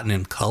Joseph Cotten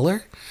in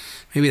color.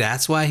 Maybe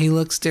that's why he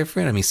looks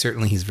different. I mean,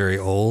 certainly he's very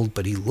old,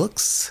 but he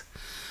looks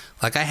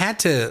like I had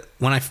to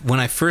when I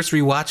first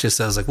rewatched this.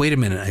 I was like, wait a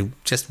minute! I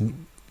just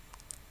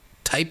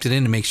typed it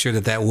in to make sure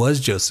that was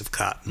Joseph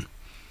Cotten.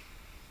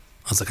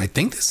 I was like, I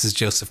think this is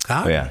Joseph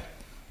Cotten. Oh,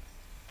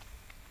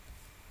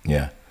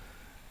 yeah.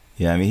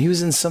 I mean, he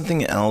was in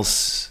something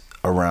else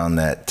around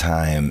that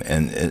time,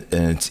 and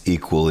it's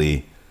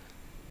equally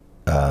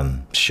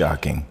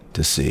shocking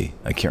to see.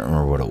 I can't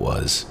remember what it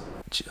was.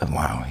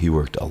 Wow, he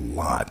worked a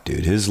lot,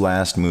 dude. His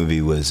last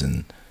movie was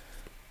in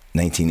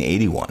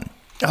 1981.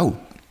 Oh,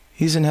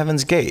 he's in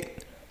Heaven's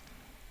Gate.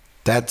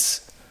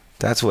 That's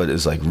what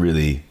is like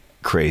really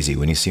crazy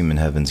when you see him in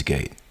Heaven's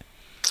Gate.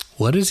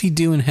 What does he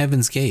do in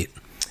Heaven's Gate?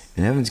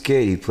 In Heaven's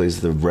Gate, he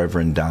plays the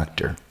Reverend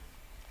Doctor.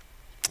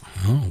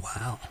 Oh,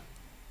 wow.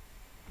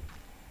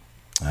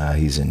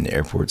 He's in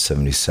Airport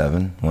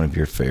 77, one of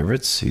your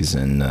favorites. He's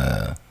in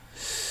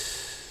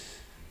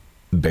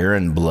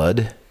Baron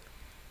Blood.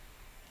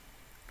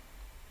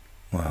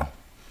 Wow.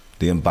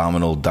 The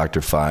Abominable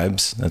Dr.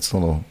 Phibes. That's a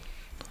little...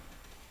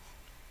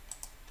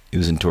 He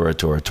was in Tora,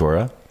 Tora,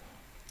 Tora.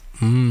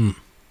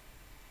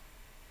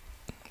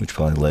 Which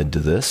probably led to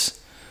this.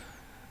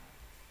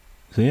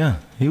 So yeah,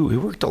 he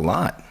worked a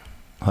lot.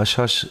 Hush,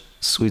 hush,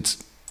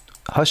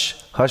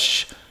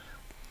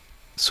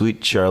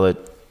 sweet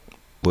Charlotte,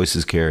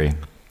 voices carry.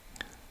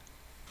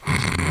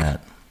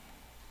 That.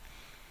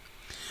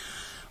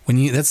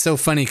 That's so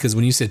funny because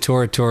when you said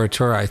Tora, Tora,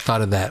 Tora, I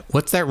thought of that.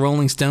 What's that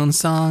Rolling Stones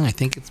song? I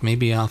think it's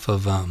maybe off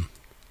of.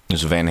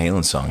 There's a Van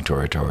Halen song,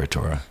 Tora, Tora,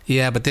 Tora.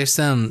 Yeah, but there's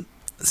some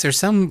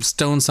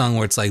Stone song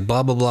where it's like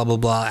blah blah blah blah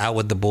blah out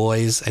with the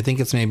boys. I think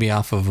it's maybe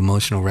off of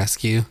Emotional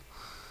Rescue.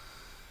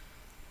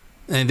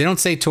 And they don't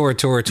say Tora,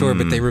 Tora, Tora,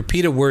 but they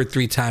repeat a word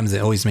 3 times. It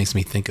always makes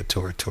me think of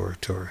Tora, Tora,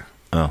 Tora.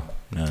 Oh,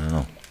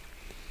 no.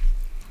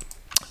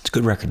 It's a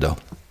good record, though.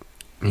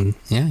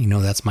 Yeah,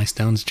 that's my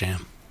Stones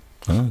jam.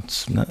 Well,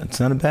 it's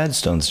not a bad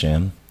Stones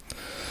jam.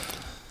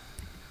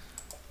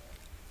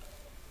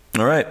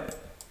 All right.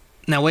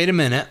 Now, wait a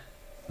minute.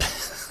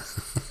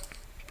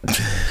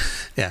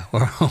 Yeah,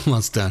 we're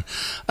almost done.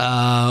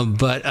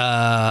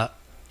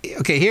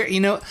 Okay, here,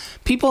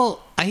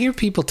 I hear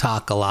people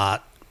talk a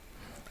lot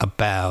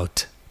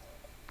about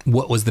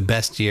what was the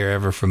best year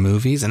ever for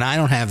movies, and I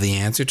don't have the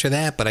answer to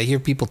that, but I hear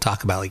people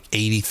talk about like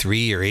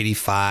 83 or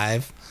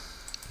 85.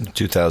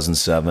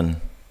 2007.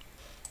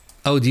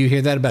 Oh, do you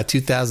hear that about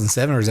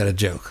 2007, or is that a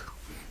joke?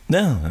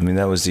 No, I mean,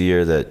 that was the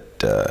year that,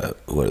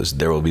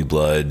 There Will Be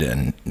Blood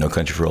and No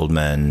Country for Old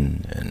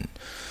Men and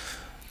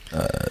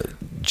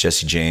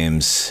Jesse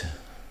James.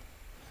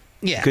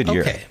 Yeah, good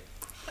year. Okay.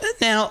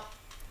 Now,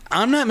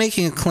 I'm not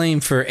making a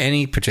claim for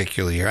any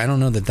particular year. I don't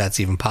know that that's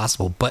even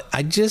possible, but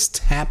I just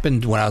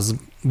happened, when I was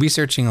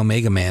researching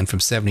Omega Man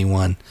from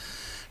 71,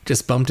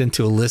 just bumped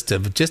into a list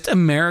of just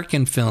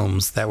American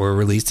films that were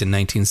released in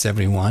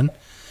 1971.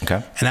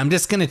 Okay. And I'm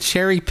just going to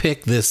cherry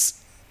pick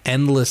this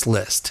endless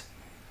list.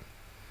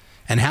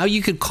 And how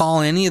you could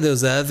call any of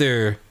those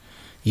other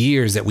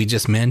years that we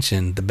just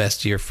mentioned the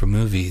best year for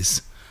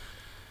movies,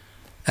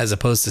 as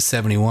opposed to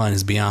 71,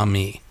 is beyond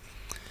me.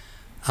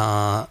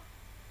 The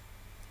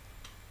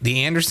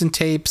Anderson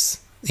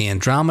Tapes, the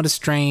Andromeda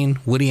Strain,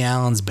 Woody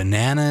Allen's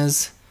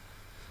Bananas,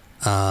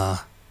 Don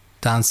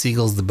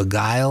Siegel's The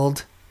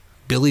Beguiled,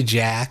 Billy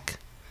Jack.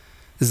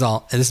 This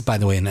is, by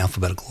the way, in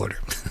alphabetical order.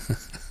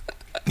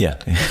 Yeah.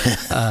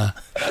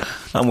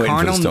 I'm waiting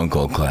for the Stone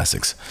Cold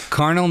classics.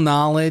 Carnal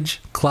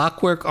Knowledge,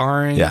 Clockwork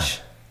Orange, yeah.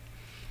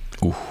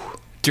 Ooh.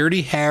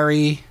 Dirty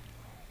Harry,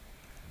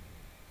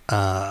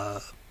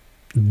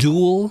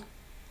 Duel,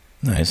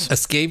 nice.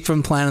 Escape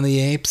from Planet of the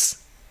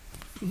Apes,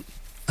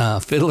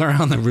 Fiddler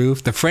on the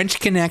Roof, The French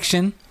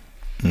Connection,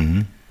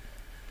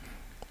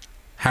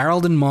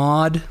 Harold and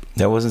Maude.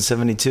 That wasn't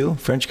 72?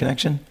 French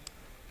Connection?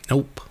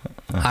 Nope.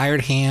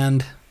 Hired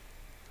Hand.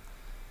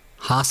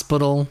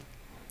 Hospital.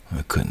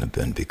 It couldn't have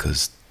been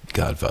because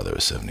Godfather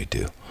was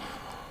 72.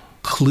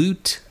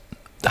 Clute.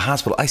 The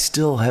Hospital. I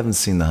still haven't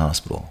seen The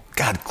Hospital.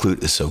 God,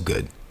 Clute is so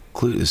good.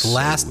 Clute is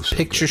Last so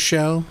Picture good.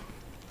 Show.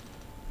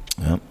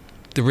 Yep.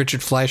 The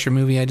Richard Fleischer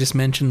movie I just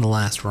mentioned, The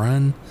Last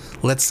Run.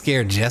 Let's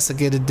Scare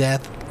Jessica to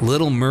Death.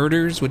 Little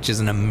Murders, which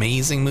is an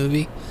amazing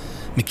movie.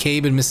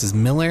 McCabe and Mrs.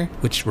 Miller,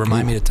 which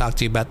remind me to talk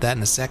to you about that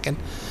in a second.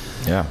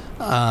 Yeah.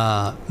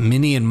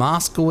 Minnie and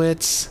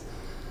Moskowitz.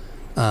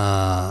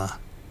 Doc.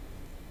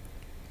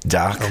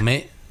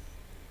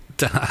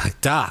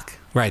 Doc.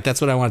 Right, that's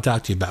what I want to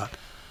talk to you about.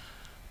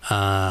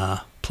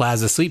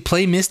 Plaza Suite.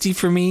 Play Misty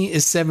for me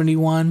is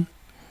 71.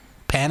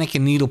 Panic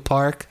in Needle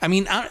Park. I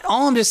mean,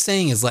 all I'm just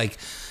saying is like,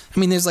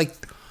 there's like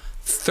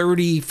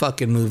 30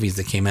 fucking movies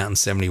that came out in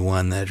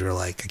 71 that are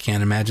like, I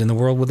can't imagine the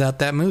world without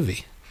that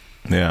movie.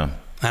 Yeah.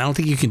 I don't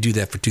think you can do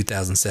that for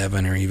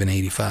 2007 or even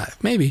 85.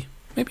 Maybe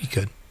you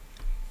could.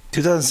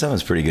 2007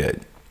 is pretty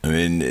good. I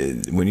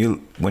mean, when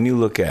you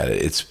look at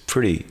it, it's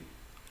pretty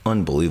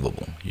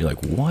unbelievable. You're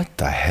like, what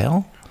the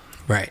hell?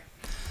 Right.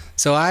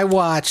 So I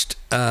rewatched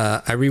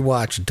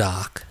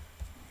Doc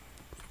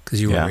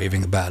because you were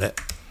raving about it.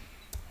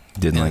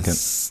 Didn't like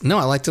it? No,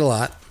 I liked it a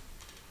lot.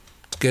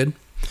 It's good.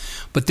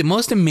 But the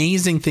most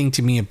amazing thing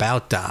to me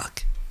about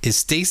Doc is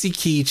Stacy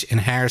Keach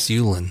and Harris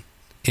Yulin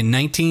in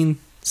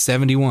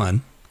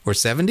 1971 or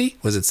 70?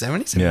 Was it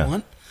 70? 71?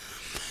 Yeah.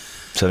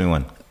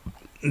 71.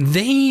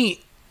 They,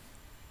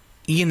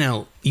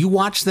 you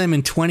watch them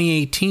in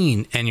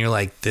 2018 and you're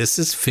like, this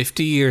is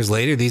 50 years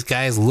later. These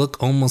guys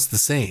look almost the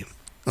same.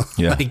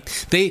 Yeah.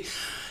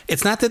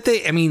 It's not that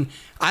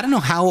I don't know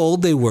how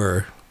old they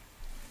were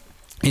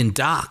in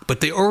Doc,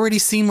 but they already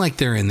seem like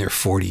they're in their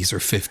 40s or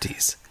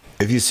 50s.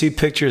 If you see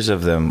pictures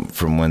of them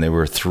from when they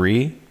were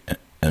 3,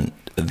 and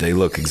they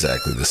look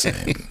exactly the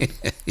same.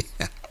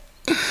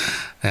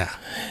 Yeah.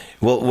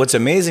 Well, what's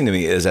amazing to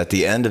me is at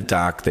the end of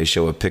Doc, they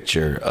show a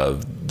picture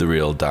of the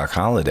real Doc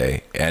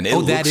Holliday, and it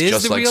looks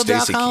just like real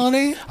Stacy Doc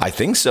Holliday? I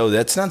think so.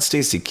 That's not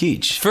Stacy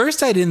Keach.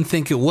 First, I didn't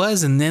think it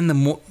was, and then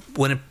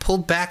when it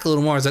pulled back a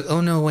little more, I was like,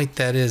 "Oh no, wait,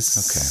 that is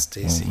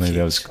Stacy." Well, maybe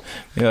I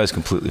was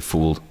completely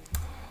fooled.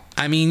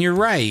 I mean, you're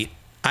right.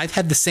 I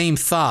had the same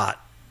thought,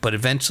 but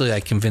eventually, I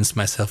convinced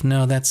myself,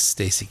 no, that's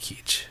Stacy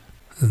Keach.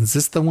 Is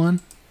this the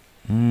one?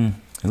 It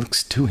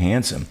looks too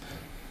handsome.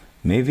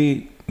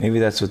 Maybe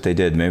that's what they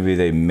did. Maybe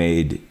they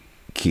made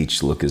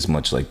Keach look as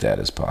much like that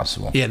as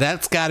possible. Yeah,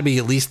 that's got to be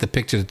at least the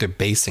picture that they're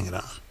basing it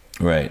on.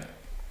 Right.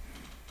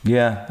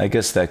 Yeah, I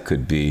guess that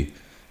could be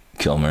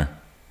Kilmer.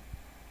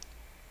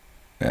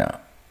 Yeah.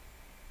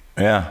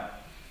 Yeah.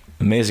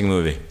 Amazing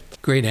movie.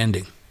 Great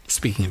ending.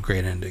 Speaking of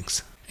great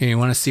endings. Here, you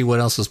want to see what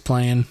else was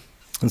playing?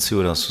 Let's see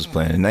what else was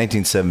playing. In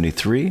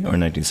 1973 or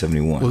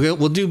 1971?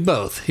 We'll do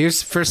both.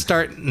 Here's first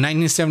start,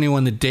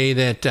 1971, the day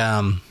that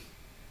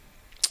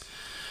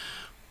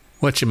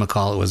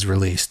whatchamacallit was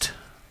released.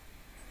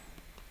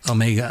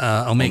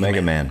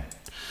 Omega Man.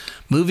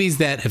 Movies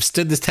that have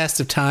stood the test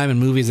of time and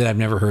movies that I've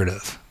never heard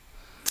of.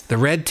 The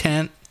Red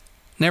Tent,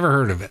 never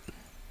heard of it.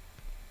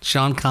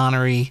 Sean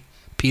Connery,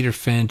 Peter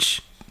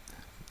Finch.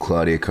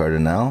 Claudia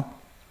Cardinale.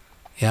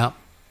 Yep.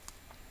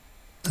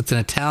 It's an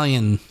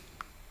Italian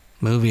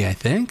movie, I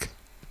think.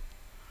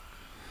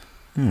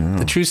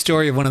 The true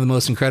story of one of the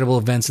most incredible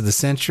events of the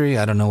century.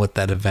 I don't know what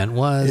that event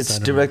was. It's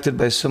directed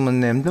by someone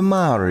named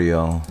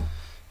Mario.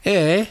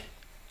 No,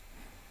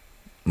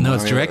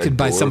 it's directed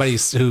by Adorf. somebody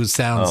who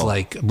sounds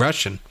like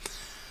Russian.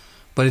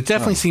 But it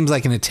definitely seems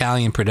like an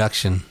Italian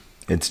production.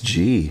 It's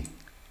G.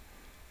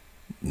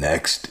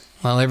 Next.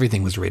 Well,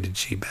 everything was rated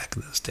G back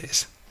in those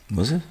days.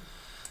 Was it?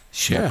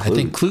 Sure. Yeah, I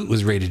think Clute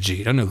was rated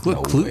G. Oh, no,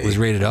 Clute was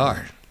rated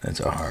R. That's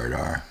a hard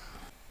R.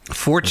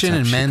 Fortune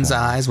in Men's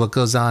Eyes, What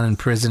Goes On in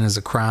Prison is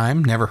a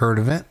Crime. Never heard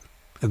of it.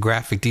 A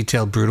graphic,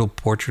 detailed, brutal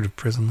portrait of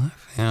prison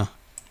life. Yeah.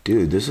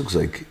 Dude, this looks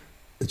like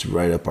it's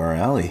right up our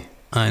alley.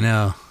 I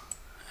know.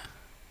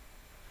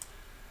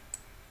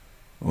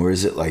 Or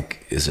is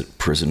it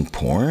prison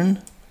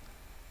porn?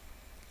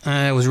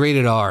 It was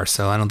rated R,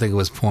 so I don't think it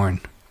was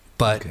porn.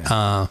 But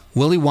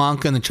Willy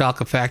Wonka and the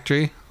Chocolate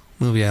Factory,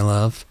 movie I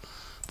love.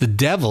 The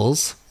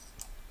Devils,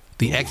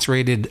 the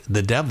X-rated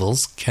The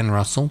Devils, Ken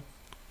Russell,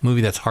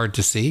 movie that's hard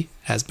to see,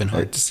 has been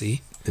hard to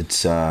see.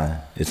 It's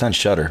on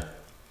Shudder.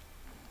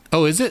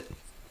 Oh, is it?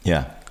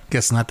 Yeah.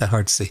 Guess not that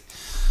hard to see.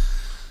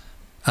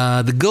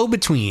 The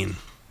Go-Between,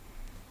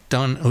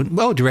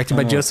 directed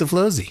by Joseph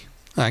Losey.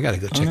 Oh, I got to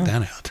go check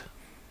that out.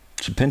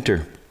 It's a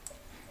Pinter.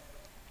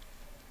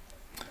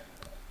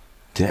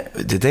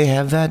 Did they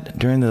have that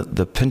during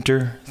the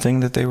Pinter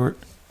thing that they were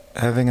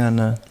having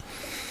on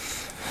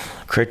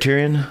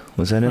Criterion?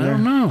 Was that in there? I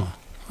don't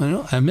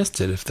know. I missed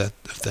it if that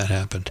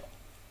happened.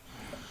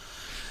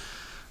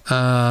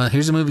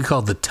 Here's a movie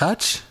called The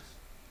Touch.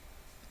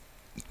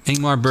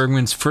 Ingmar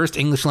Bergman's first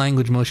English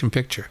language motion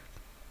picture.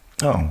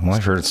 Oh, well,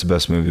 I've heard it's the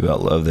best movie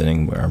about love that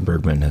Ingmar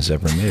Bergman has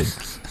ever made.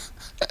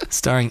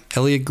 Starring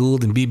Elliot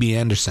Gould and B.B.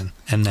 Anderson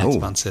and Nats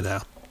von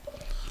Sydow.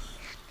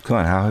 Come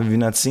on, how have you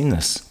not seen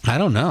this? I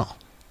don't know.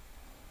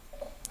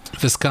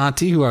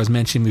 Visconti, who I was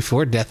mentioning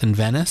before, Death in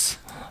Venice.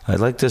 I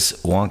like this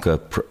Wonka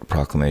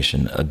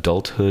proclamation.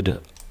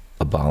 Adulthood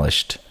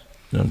abolished.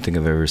 I don't think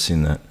I've ever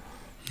seen that.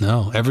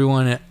 No,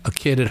 everyone a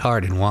kid at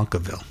heart in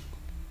Wonkaville.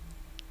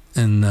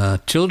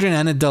 And children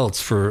and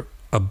adults for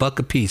 $1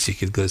 a piece, you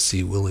could go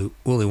see Willy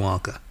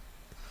Wonka.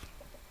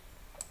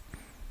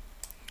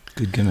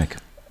 Good gimmick.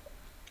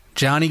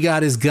 Johnny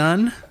Got His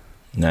Gun.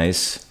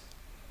 Nice.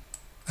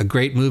 A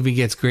great movie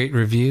gets great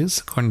reviews,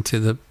 according to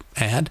the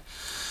ad.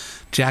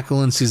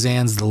 Jacqueline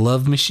Suzanne's The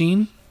Love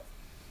Machine.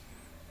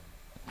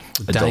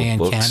 With Adult Diane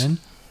books. Cannon.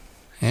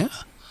 Yeah.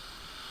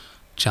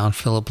 John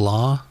Philip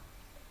Law.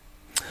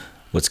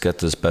 What's got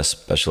the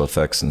best special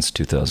effects since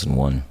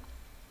 2001?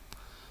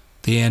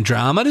 The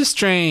Andromeda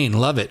Strain.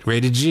 Love it.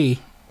 Rated G.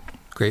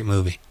 Great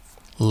movie.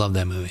 Love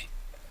that movie.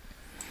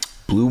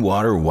 Blue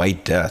Water,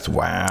 White Death.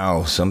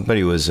 Wow.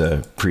 Somebody was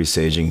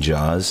presaging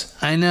Jaws.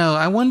 I know.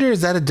 I wonder,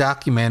 is that a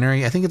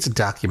documentary? I think it's a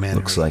documentary.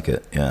 Looks like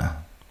it, yeah.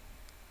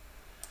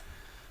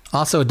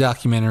 Also a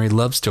documentary,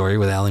 Love Story,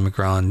 with Ally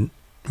McGraw and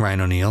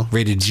Ryan O'Neal.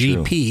 Rated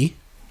GP. True.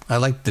 I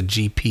like the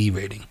GP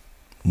rating.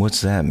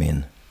 What's that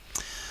mean?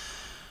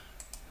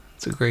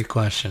 It's a great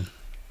question.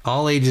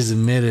 All ages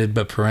admitted,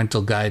 but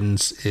parental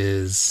guidance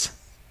is...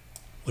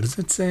 What does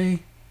it say?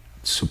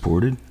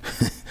 Supported?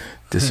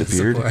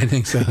 Disappeared? I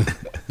think so.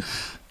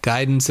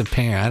 Guidance of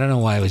parent. I don't know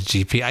why it was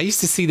GP. I used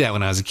to see that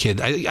when I was a kid.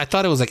 I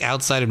thought it was like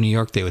outside of New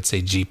York they would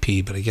say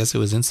GP, but I guess it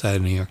was inside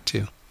of New York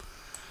too.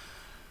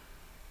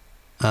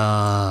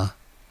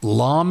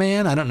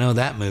 Lawman. I don't know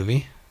that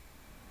movie.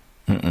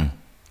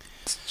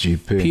 It's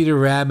GP. Peter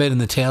Rabbit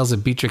and the Tales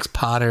of Beatrix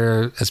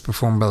Potter as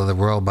performed by the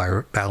Royal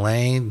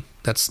Ballet.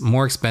 That's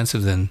more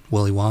expensive than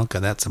Willy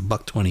Wonka. That's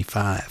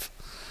 $1.25.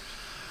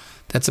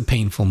 That's a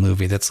painful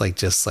movie. That's like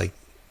just like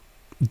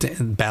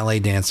ballet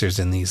dancers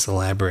in these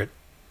elaborate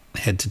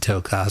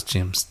head-to-toe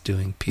costumes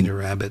doing Peter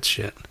Rabbit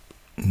shit.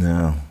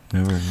 No,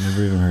 never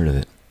even heard of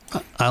it.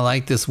 I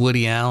like this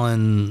Woody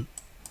Allen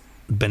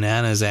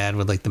Bananas ad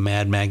with like the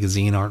Mad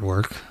Magazine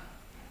artwork.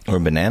 Or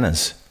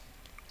Bananas.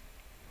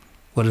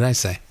 What did I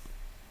say?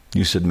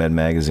 You said Mad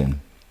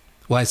Magazine.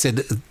 Well, I said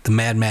the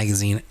Mad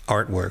Magazine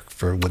artwork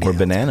for Woody Or Allen.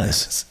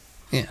 Bananas.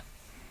 Yeah.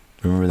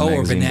 Remember the Or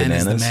magazine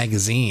Bananas, Bananas? the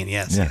magazine.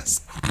 Yes, Yeah.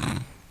 yes.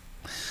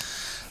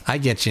 I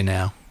get you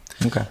now.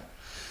 Okay.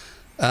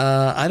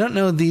 I don't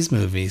know these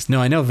movies.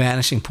 No, I know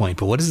Vanishing Point,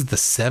 but what is The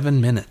 7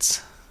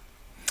 Minutes?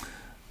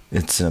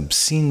 It's an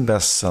obscene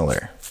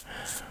bestseller.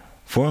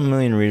 4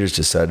 million readers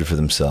decided for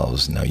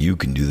themselves. Now you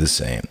can do the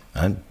same.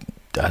 I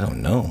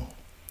don't know.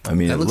 I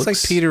mean, That it looks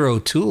like Peter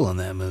O'Toole in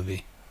that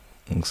movie.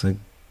 Looks like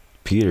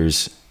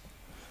Peter's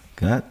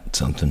got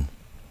something.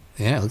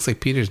 Yeah, it looks like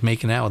Peter's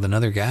making out with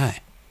another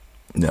guy.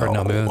 No, Or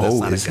no, maybe that's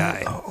not a is it?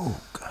 guy.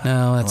 Oh, God.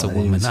 No, that's Oh, a I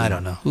didn't woman. see I that.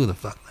 don't know. Who the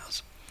fuck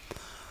knows?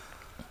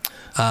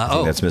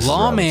 that's Mrs.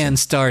 Lawman Robinson.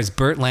 stars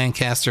Burt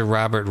Lancaster,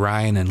 Robert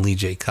Ryan, and Lee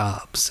J.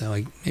 Cobb.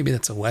 So maybe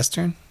that's a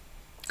Western?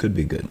 Could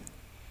be good.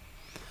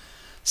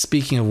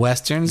 Speaking of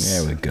Westerns,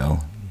 There we go.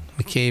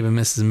 McCabe and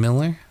Mrs.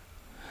 Miller.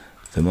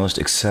 The most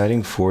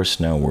exciting force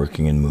now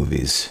working in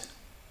movies.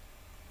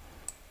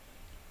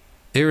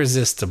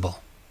 Irresistible.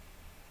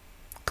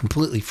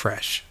 Completely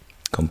fresh.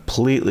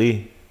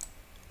 Completely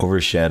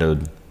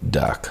overshadowed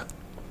Doc.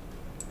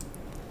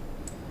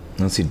 I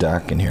don't see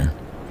Doc in here.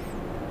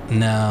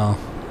 No.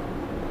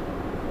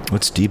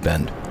 What's Deep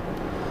End?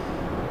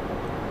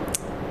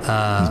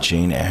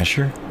 Jane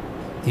Asher?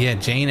 Yeah,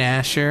 Jane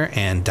Asher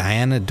and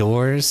Diana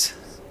Dors.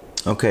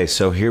 Okay,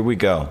 so here we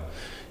go.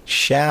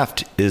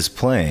 Shaft is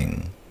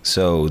playing.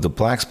 So the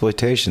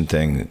blaxploitation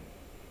thing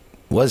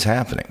was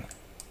happening.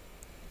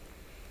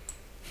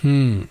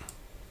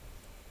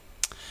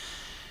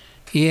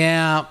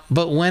 Yeah,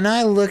 but when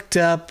I looked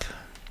up...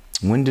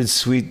 When did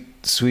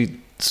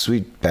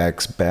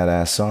Sweetback's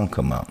Badass Song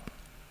come out?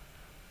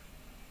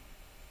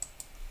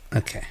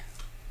 Okay.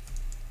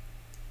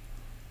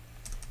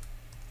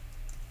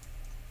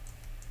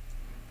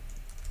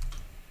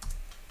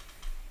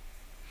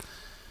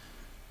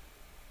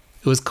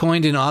 It was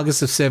coined in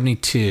August of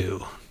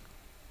 72.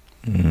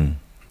 Mm-hmm.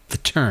 The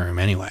term,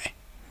 anyway.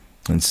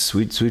 And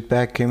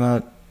Sweetback came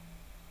out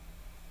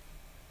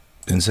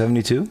in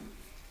 72?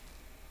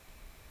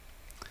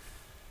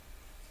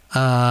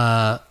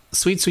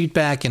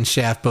 Sweetback and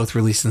Shaft both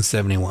released in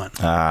 71.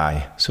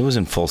 Aye. So it was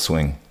in full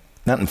swing.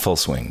 Not in full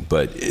swing,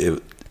 but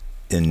in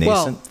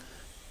nascent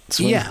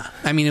swing? Yeah.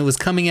 I mean, it was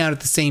coming out at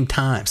the same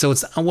time. So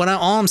it's all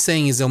I'm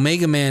saying is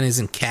Omega Man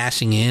isn't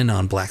cashing in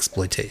on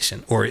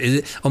blaxploitation. Or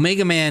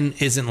Omega Man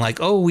isn't like,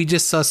 oh, we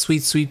just saw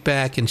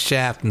Sweetback and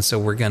Shaft, and so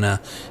we're going to...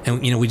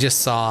 And, we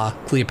just saw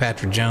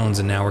Cleopatra Jones,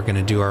 and now we're going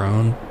to do our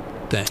own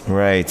thing.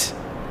 Right.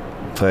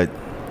 But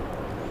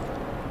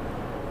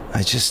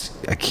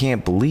I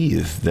can't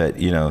believe that,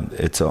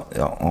 it's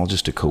all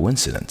just a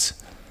coincidence.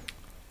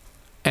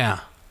 Yeah.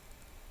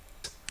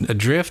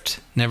 Adrift,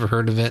 never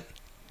heard of it.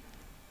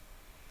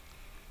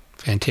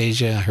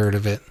 Fantasia, heard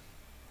of it.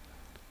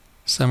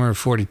 Summer of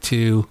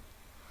 42.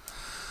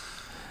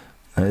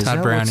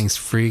 Todd Browning's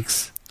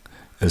Freaks.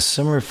 Is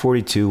Summer of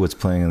 42 what's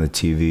playing on the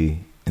TV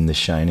in The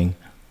Shining?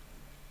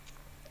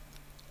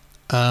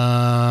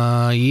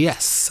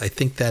 Yes, I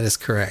think that is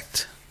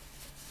correct.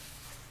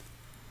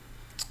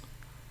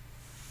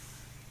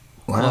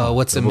 Wow. Well,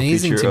 what's Double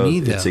amazing feature to me,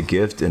 of though... It's a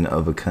Gift and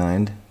Of a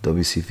Kind,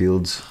 W.C.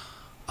 Fields.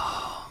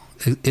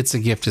 It's a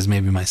Gift is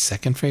maybe my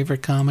second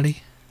favorite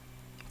comedy.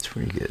 It's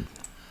pretty good.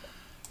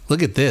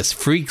 Look at this.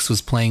 Freaks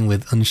was playing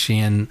with Un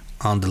Chien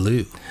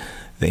Andalou.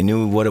 They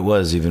knew what it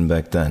was even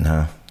back then,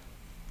 huh?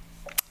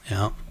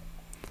 Yeah.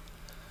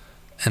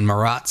 And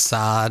Marat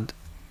Sade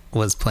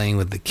was playing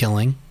with The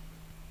Killing.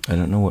 I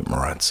don't know what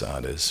Marat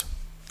Sade is.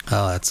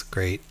 Oh, that's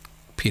great.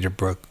 Peter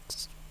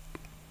Brooks,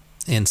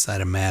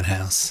 Inside a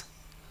Madhouse.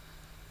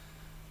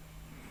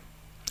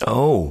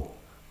 Oh.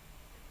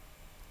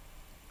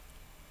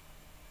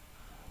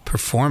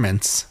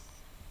 Performance.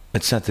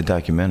 It's not the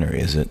documentary,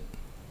 is it?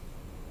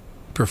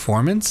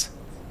 Performance?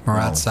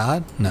 Marat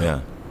Sade? No.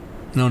 Yeah.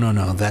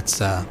 No. That's,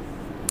 I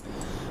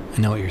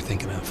know what you're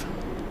thinking of.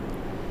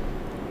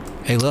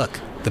 Hey, look.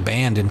 The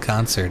band in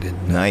concert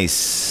in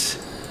Nice.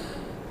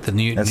 the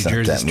New That's not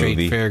Jersey that State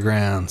movie.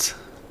 Fairgrounds.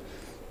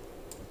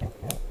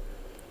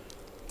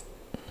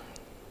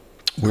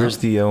 Where's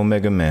the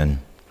Omega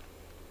Man?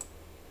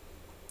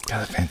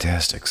 God, the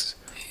Fantastics.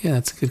 Yeah,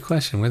 that's a good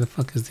question. Where the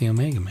fuck is the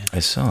Omega Man? I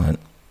saw it.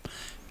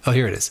 Oh,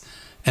 here it is.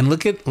 And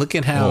look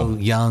at how Oh.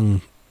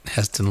 young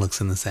Heston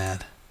looks in this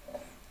ad.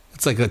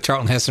 It's like a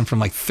Charlton Heston from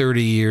like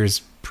 30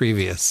 years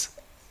previous.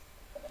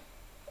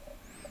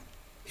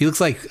 He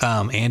looks like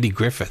Andy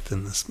Griffith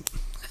in this.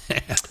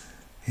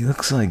 He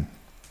looks like...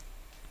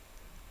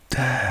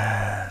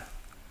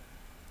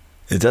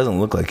 It doesn't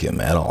look like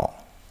him at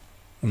all.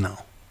 No.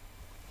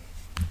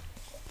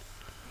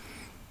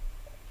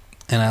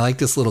 And I like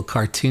this little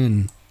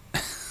cartoon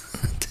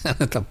down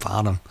at the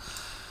bottom.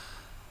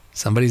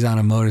 Somebody's on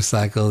a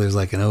motorcycle. There's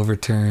like an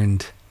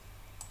overturned...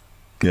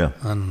 Yeah.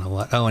 I don't know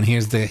what. Oh, and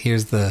here's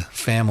the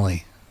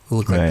family who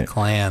look like Right. the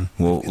clan.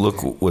 Well,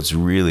 look what's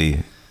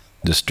really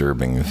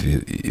disturbing if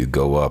you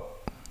go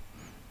up.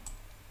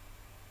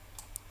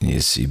 You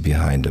see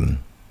behind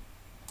him.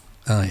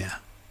 Oh yeah,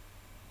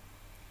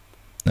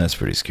 That's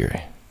pretty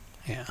scary.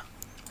 yeah.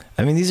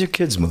 I mean, these are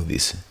kids'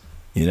 movies,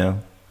 you know?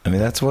 I mean,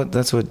 that's what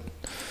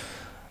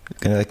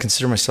and I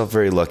consider myself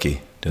very lucky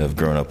to have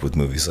grown up with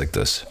movies like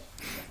this.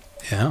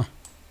 Yeah.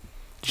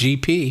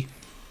 GP.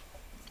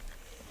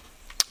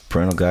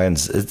 Parental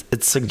guidance,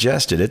 it's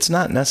suggested. It's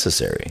not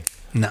necessary.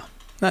 No,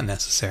 not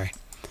necessary.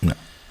 No.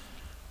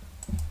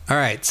 All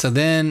right. So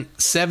then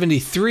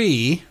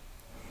 73,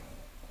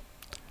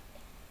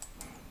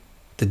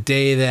 the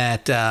day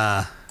that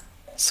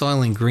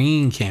Soylent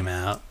Green came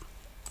out.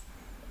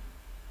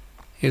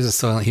 Here's the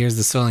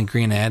Soylent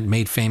Green ad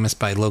made famous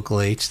by Local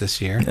H this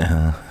year.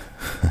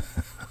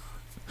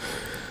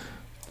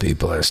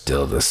 People are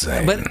still the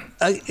same. But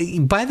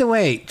by the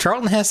way,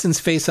 Charlton Heston's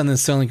face on the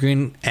Soylent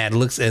Green ad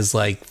looks as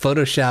like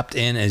photoshopped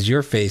in as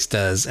your face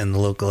does in the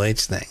Local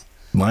H thing.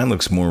 Mine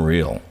looks more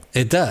real.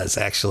 It does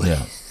actually.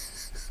 Yeah.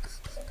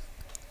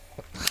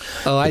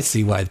 Oh, I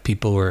see why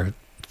people were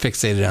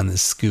fixated on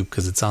this scoop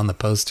because it's on the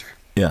poster.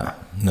 Yeah.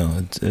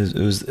 No,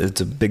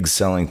 it's a big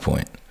selling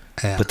point.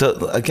 Yeah. But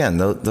again,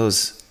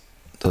 those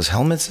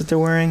helmets that they're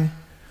wearing.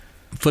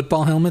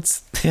 Football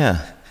helmets.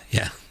 Yeah.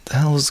 Yeah. The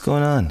hell is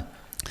going on?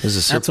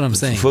 That's what I'm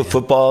saying,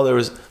 Football.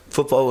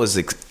 Football was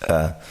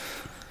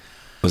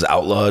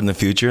outlawed in the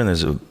future, and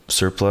there's a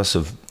surplus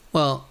of.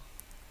 Well,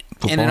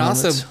 football and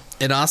helmets?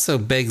 it also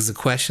begs the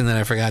question that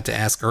I forgot to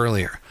ask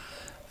earlier.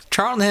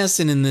 Charlton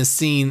Heston in this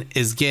scene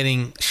is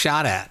getting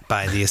shot at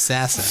by the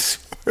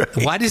assassin.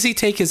 Right. Why does he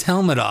take his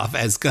helmet off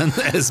as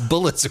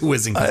bullets are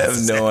whizzing past I have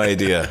his no head?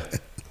 idea.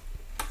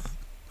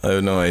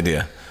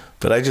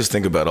 But I just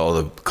think about all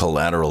the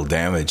collateral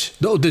damage.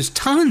 No, there's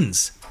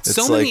tons. It's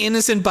So many like-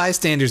 innocent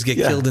bystanders get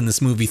killed in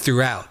this movie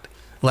throughout.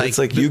 It's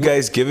like you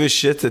guys give a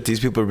shit that these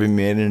people are being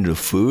made into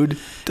food.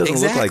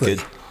 Doesn't look like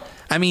it.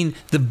 I mean,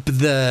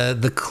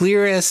 the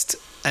clearest,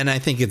 and I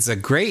think it's a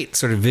great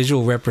sort of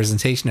visual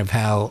representation of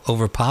how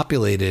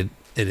overpopulated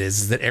it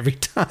is that every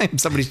time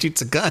somebody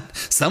shoots a gun,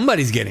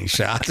 somebody's getting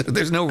shot.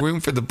 There's no room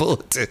for the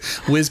bullet to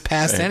whiz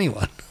past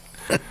anyone.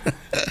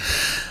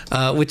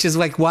 Which is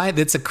like why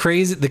it's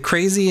the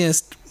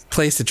craziest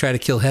place to try to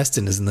kill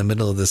Heston is in the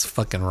middle of this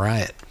fucking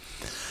riot.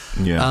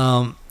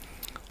 Yeah.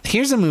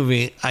 Here's a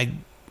movie I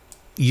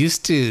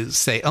used to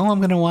say, "Oh, I'm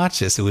going to watch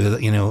this." It was,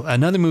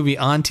 another movie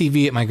on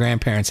TV at my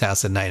grandparents'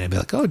 house at night. I'd be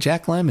like, "Oh,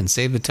 Jack Lemmon,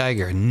 Save the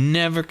Tiger."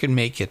 Never could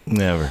make it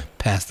Never.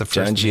 past the first.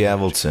 John G. minute.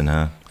 Avildsen,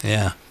 huh?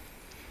 Yeah.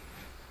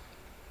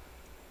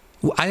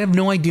 Well, I have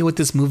no idea what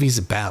this movie's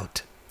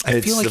about.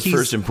 It's the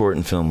first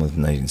important film of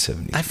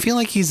 1970. I feel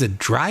like he's a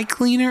dry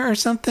cleaner or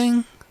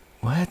something.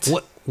 What?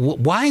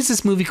 Why is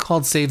this movie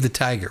called Save the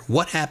Tiger?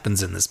 What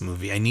happens in this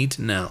movie? I need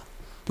to know.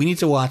 We need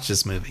to watch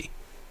this movie.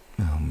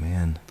 Oh,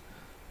 man.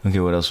 Okay,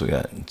 what else we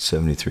got?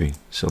 73.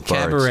 So far.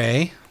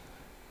 Cabaret.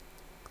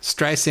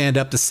 Streisand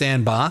Up the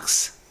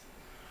Sandbox.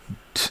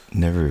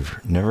 Never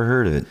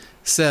heard of it.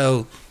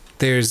 So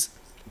there's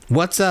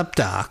What's Up,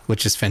 Doc,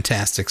 which is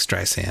fantastic,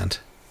 Streisand.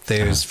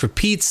 There's For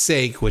Pete's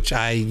Sake, which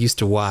I used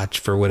to watch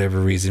for whatever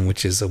reason,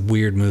 which is a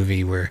weird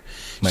movie where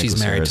she's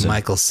married to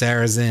Michael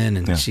Sarrazin,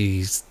 and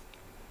she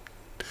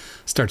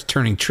starts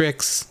turning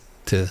tricks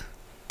to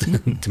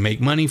make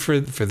money for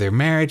their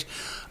marriage.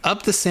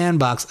 Up the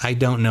Sandbox, I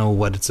don't know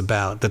what it's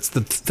about. That's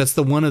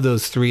the one of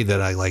those three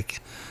that I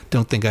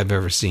don't think I've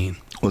ever seen.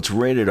 Well, it's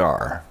rated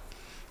R.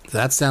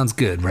 That sounds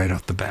good right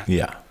off the bat.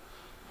 Yeah.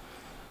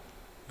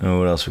 And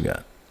what else we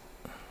got?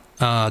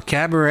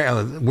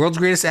 Cabaret, World's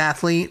Greatest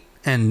Athlete,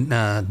 and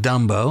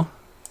Dumbo.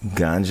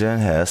 Ganja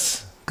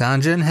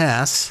and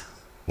Hess.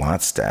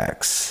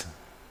 Wattstax.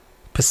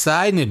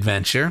 Poseidon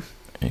Adventure.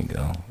 There you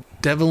go.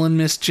 Devil and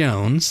Miss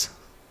Jones.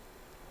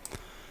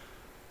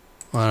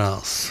 What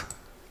else?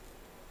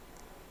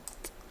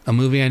 A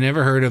movie I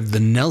never heard of, The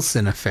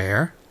Nelson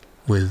Affair,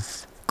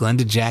 with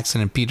Glenda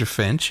Jackson and Peter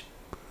Finch.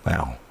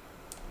 Wow.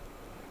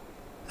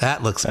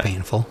 That looks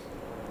painful.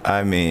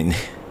 I mean,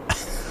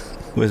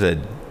 with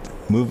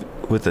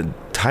a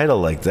title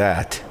like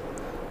that,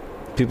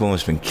 people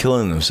must have been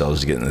killing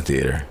themselves to get in the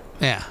theater.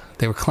 Yeah,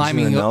 they were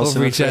climbing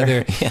over each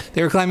other. Yeah.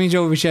 They were climbing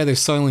over each other,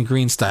 Soylent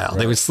Green style. Right.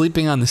 They were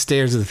sleeping on the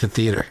stairs of the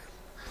theater.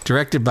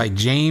 Directed by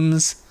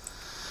James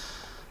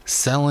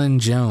Selin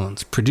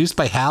Jones. Produced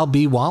by Hal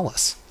B.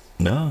 Wallace.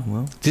 No,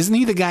 well, isn't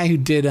he the guy who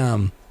did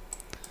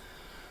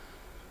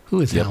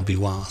who is Hal B.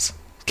 Wallace?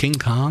 King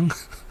Kong?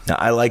 Now,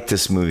 I like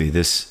this movie.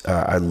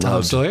 I love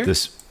Tom Sawyer?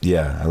 This.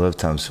 Yeah, I love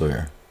Tom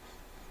Sawyer.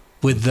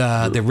 With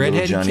the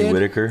redheaded Johnny kid?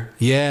 Whitaker.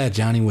 Yeah,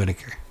 Johnny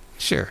Whitaker.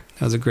 Sure,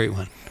 that was a great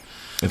one.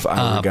 If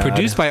I Were God.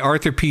 Produced by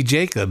Arthur P.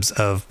 Jacobs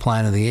of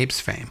Planet of the Apes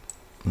fame.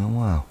 Oh,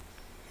 wow.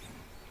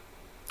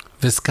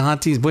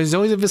 Visconti's. Boy, there's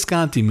always a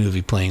Visconti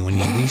movie playing when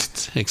you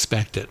least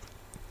expect it.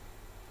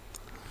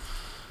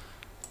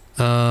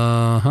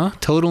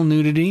 Total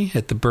Nudity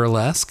at the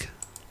Burlesque.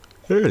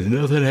 There's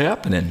nothing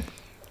happening.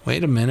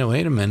 Wait a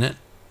minute.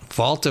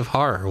 Vault of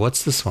Horror.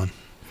 What's this one?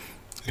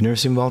 You never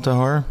seen Vault of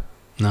Horror?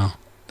 No.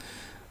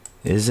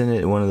 Isn't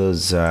it one of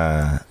those...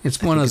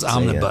 it's one of those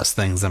omnibus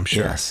things, I'm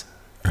sure. Yes.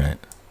 Right.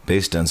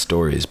 Based on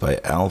stories by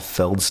Al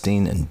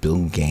Feldstein and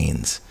Bill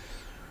Gaines.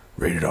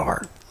 Rated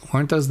R.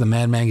 Weren't those the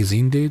Mad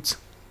Magazine dudes?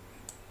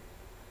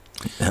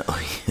 That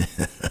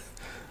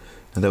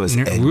was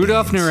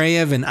Rudolph Gaines.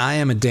 Nureyev and I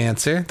Am a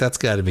Dancer. That's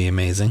got to be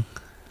amazing.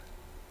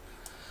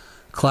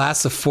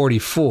 Class of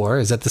 44.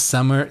 Is that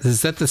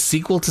the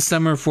sequel to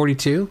Summer of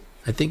 42?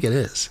 I think it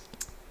is.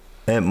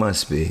 It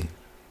must be.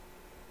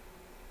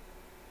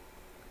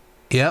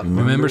 Yep.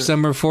 Remember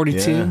Summer of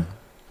 42? Yeah.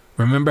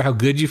 Remember how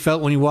good you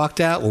felt when you walked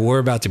out? Well, we're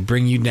about to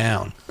bring you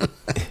down.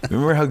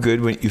 Remember how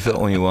good you felt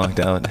when you walked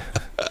out?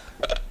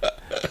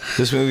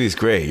 This movie is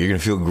great. You're going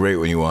to feel great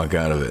when you walk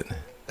out of it.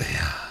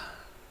 Yeah.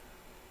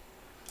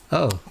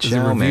 Oh, there's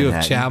a review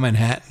of Chow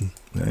Manhattan.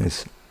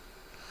 Nice.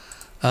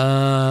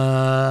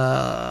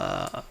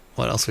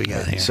 What else we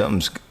got here?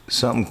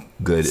 Something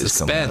good is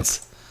coming up.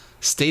 Suspense.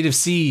 State of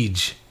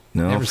Siege.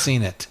 No. Never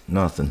seen it.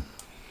 Nothing.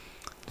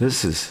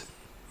 This is...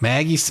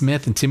 Maggie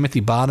Smith and Timothy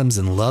Bottoms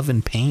in Love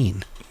and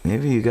Pain.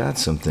 Maybe you got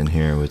something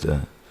here with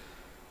the...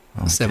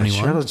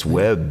 71? Charlotte's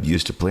Web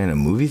used to play in a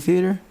movie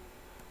theater?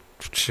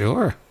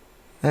 Sure.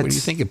 What do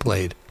you think it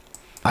played?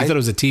 I thought it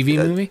was a TV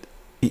movie?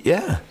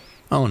 Yeah.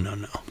 Oh, no.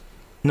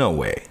 No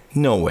way.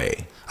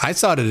 I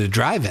saw it at a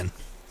drive-in.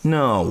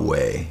 No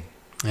way.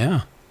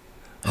 Yeah.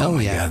 Oh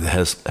my God, the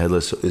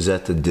Headless... Is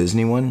that the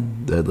Disney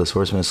one? The Headless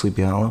Horseman of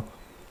Sleepy Hollow?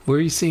 Where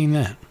are you seeing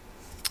that?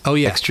 Oh,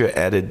 yeah. Extra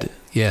added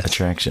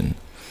attraction.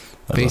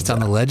 Based on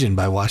the legend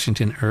by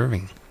Washington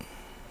Irving.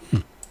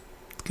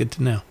 Good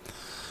to know.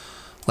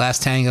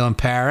 Last Tango in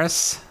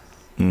Paris.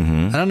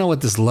 Mm-hmm. I don't know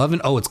what this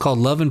it's called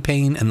Love and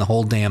Pain and the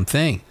Whole Damn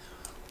Thing.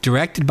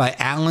 Directed by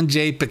Alan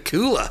J.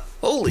 Pakula.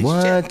 Holy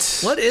shit.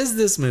 What is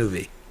this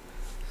movie?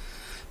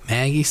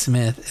 Maggie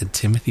Smith and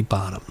Timothy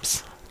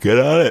Bottoms. Get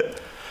on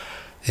it.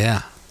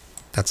 Yeah.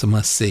 That's a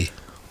must-see.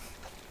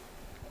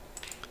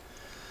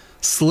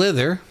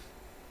 Slither.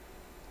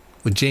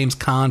 With James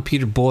Caan,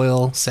 Peter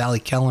Boyle, Sally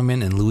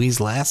Kellerman, and Louise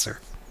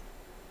Lasser.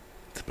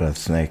 It's about a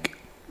snake.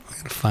 I'm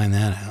going to find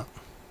that out.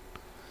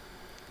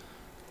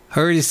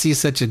 Hurry to See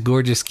Such a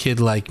Gorgeous Kid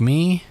Like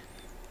Me.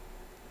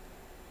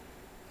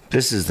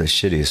 This is the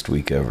shittiest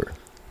week ever.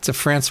 It's a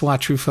Francois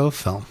Truffaut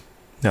film.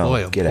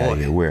 No, get out of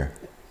here. Where?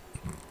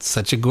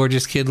 Such a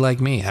Gorgeous Kid Like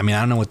Me. I mean, I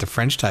don't know what the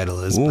French title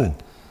is,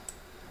 but...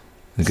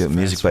 We got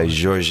music by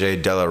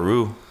Georges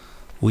Delarue.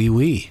 Oui,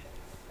 oui.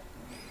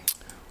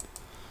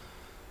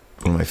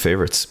 One of my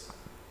favorites.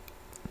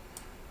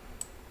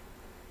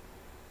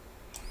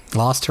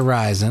 Lost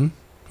Horizon.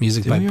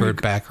 Music by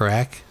Burt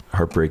Bacharach.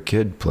 Heartbreak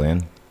Kid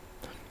playing.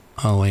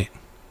 Oh, wait.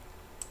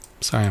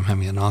 Sorry, I'm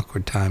having an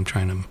awkward time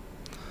trying to...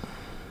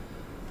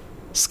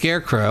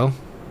 Scarecrow.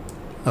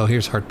 Oh,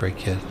 here's Heartbreak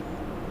Kid.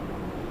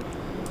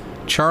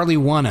 Charlie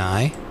One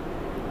Eye.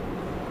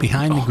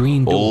 Behind the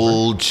Green Door.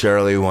 Old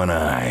Charlie One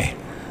Eye.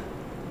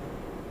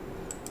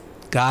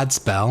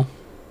 Godspell.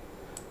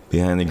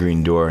 Behind the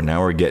Green Door.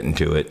 Now we're getting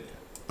to it.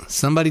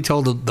 Somebody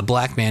told the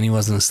black man he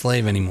wasn't a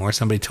slave anymore.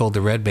 Somebody told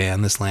the red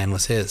man this land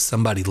was his.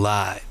 Somebody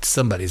lied.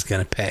 Somebody's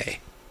going to pay.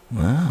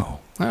 Wow.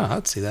 Oh,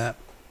 I'd see that.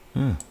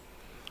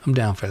 I'm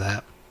down for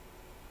that.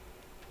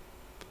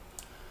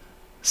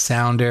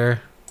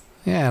 Sounder.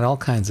 Yeah, all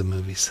kinds of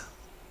movies.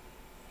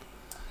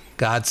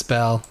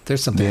 Godspell.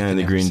 There's something. Behind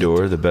the Green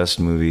Door, the best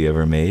movie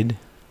ever made.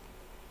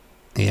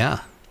 Yeah.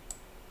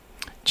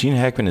 Gene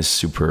Hackman is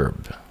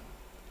superb.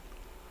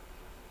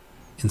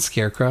 In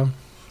Scarecrow.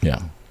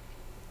 Yeah.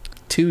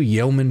 2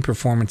 yeoman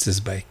performances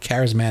by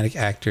charismatic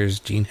actors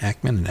Gene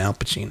Hackman and Al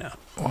Pacino.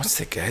 What's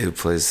the guy who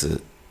plays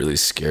the really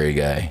scary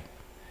guy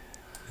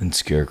in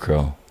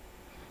Scarecrow?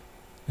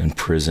 In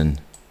Prison.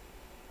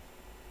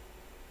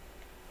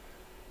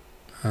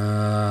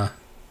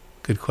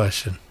 Good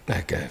question.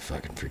 That guy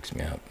fucking freaks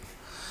me out.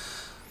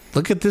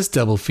 Look at this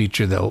double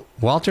feature, though.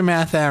 Walter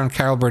Matthau and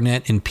Carol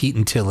Burnett in Pete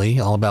and Tilly,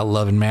 all about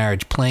love and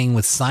marriage, playing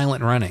with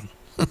silent running.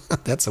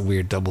 That's a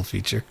weird double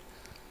feature.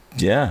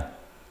 Yeah.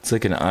 It's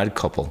like an odd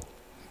couple.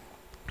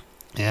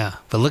 Yeah.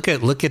 But look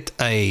at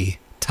a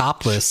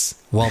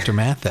topless Walter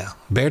Matthau.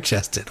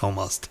 Bare-chested,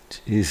 almost.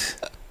 Jeez.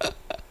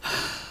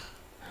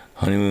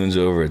 Honeymoon's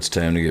over. It's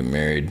time to get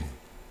married.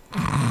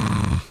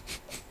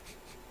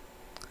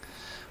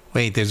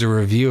 Wait, there's a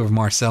review of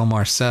Marcel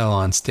Marceau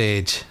on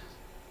stage.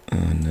 Oh,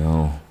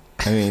 no.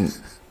 I mean,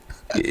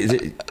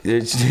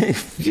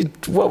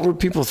 what were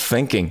people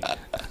thinking?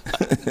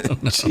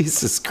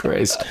 Jesus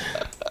Christ.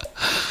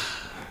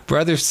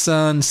 Brother,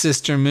 Sun,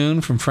 Sister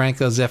Moon from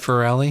Franco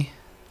Zeffirelli.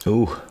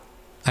 Ooh.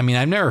 I mean,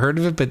 I've never heard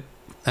of it, but,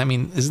 I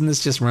mean, isn't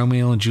this just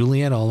Romeo and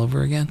Juliet all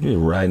over again? You're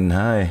riding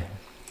high.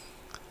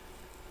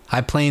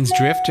 High Plains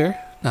Drifter.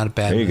 Not a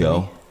bad movie. There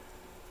you go.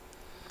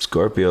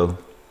 Scorpio.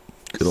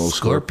 Good old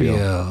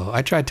Scorpio.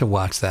 I tried to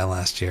watch that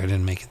last year. I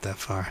didn't make it that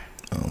far.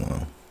 Oh,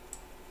 well.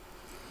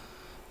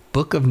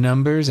 Book of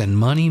Numbers and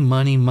Money,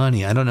 Money,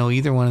 Money. I don't know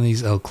either one of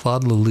these. Oh,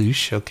 Claude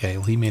Lelouch. Okay,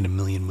 well, he made 1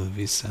 million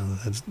movies, so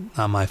that's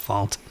not my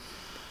fault.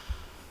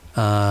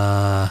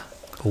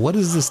 What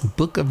is this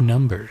Book of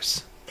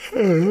Numbers? I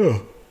don't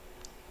know.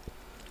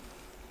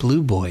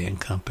 Blue Boy and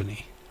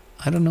Company.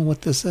 I don't know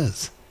what this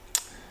is.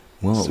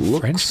 Well, It's it a looks,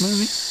 French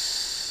movie?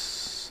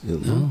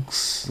 It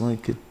looks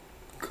like it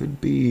could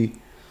be.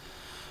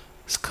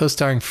 It's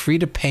co-starring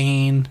Frida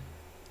Payne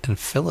and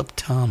Philip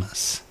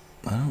Thomas.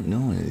 I don't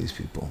know any of these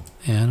people.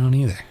 Yeah, I don't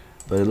either.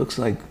 But it looks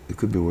like it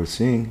could be worth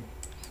seeing.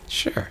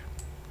 Sure.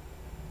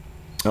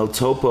 El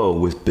Topo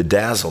with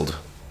Bedazzled.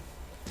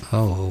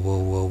 Oh,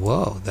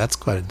 whoa. That's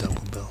quite a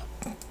double bill.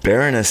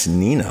 Baroness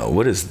Nina.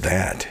 What is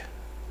that?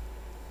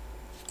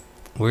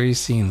 Where are you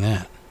seeing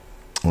that?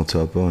 El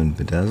Topo and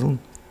Bedazzled?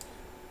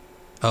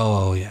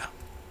 Oh, yeah.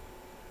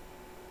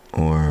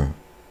 Or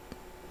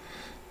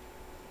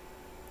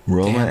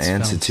Roma Dance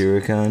and films.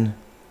 Satyricon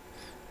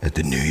at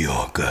the New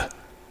Yorker.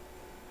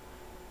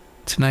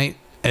 Tonight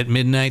at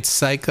midnight,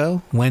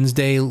 Psycho.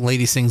 Wednesday,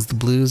 Lady Sings the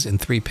Blues,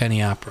 and 3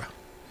 Penny Opera.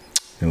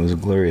 It was a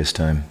glorious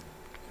time.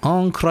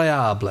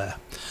 Incroyable.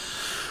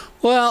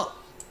 Well,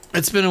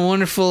 it's been a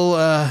wonderful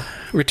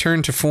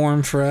return to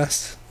form for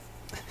us.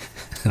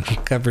 We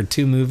covered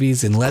 2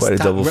 movies in less Quite a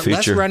double feature.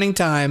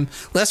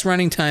 less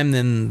running time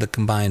than the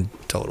combined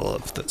total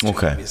of the 2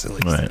 Okay. movies, at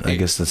least. All right. I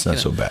guess that's not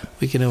so bad.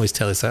 We can always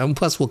tell you something.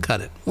 Plus, we'll cut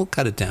it. We'll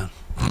cut it down.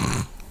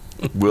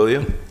 Will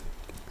you?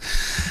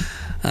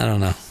 I don't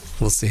know.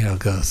 We'll see how it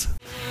goes.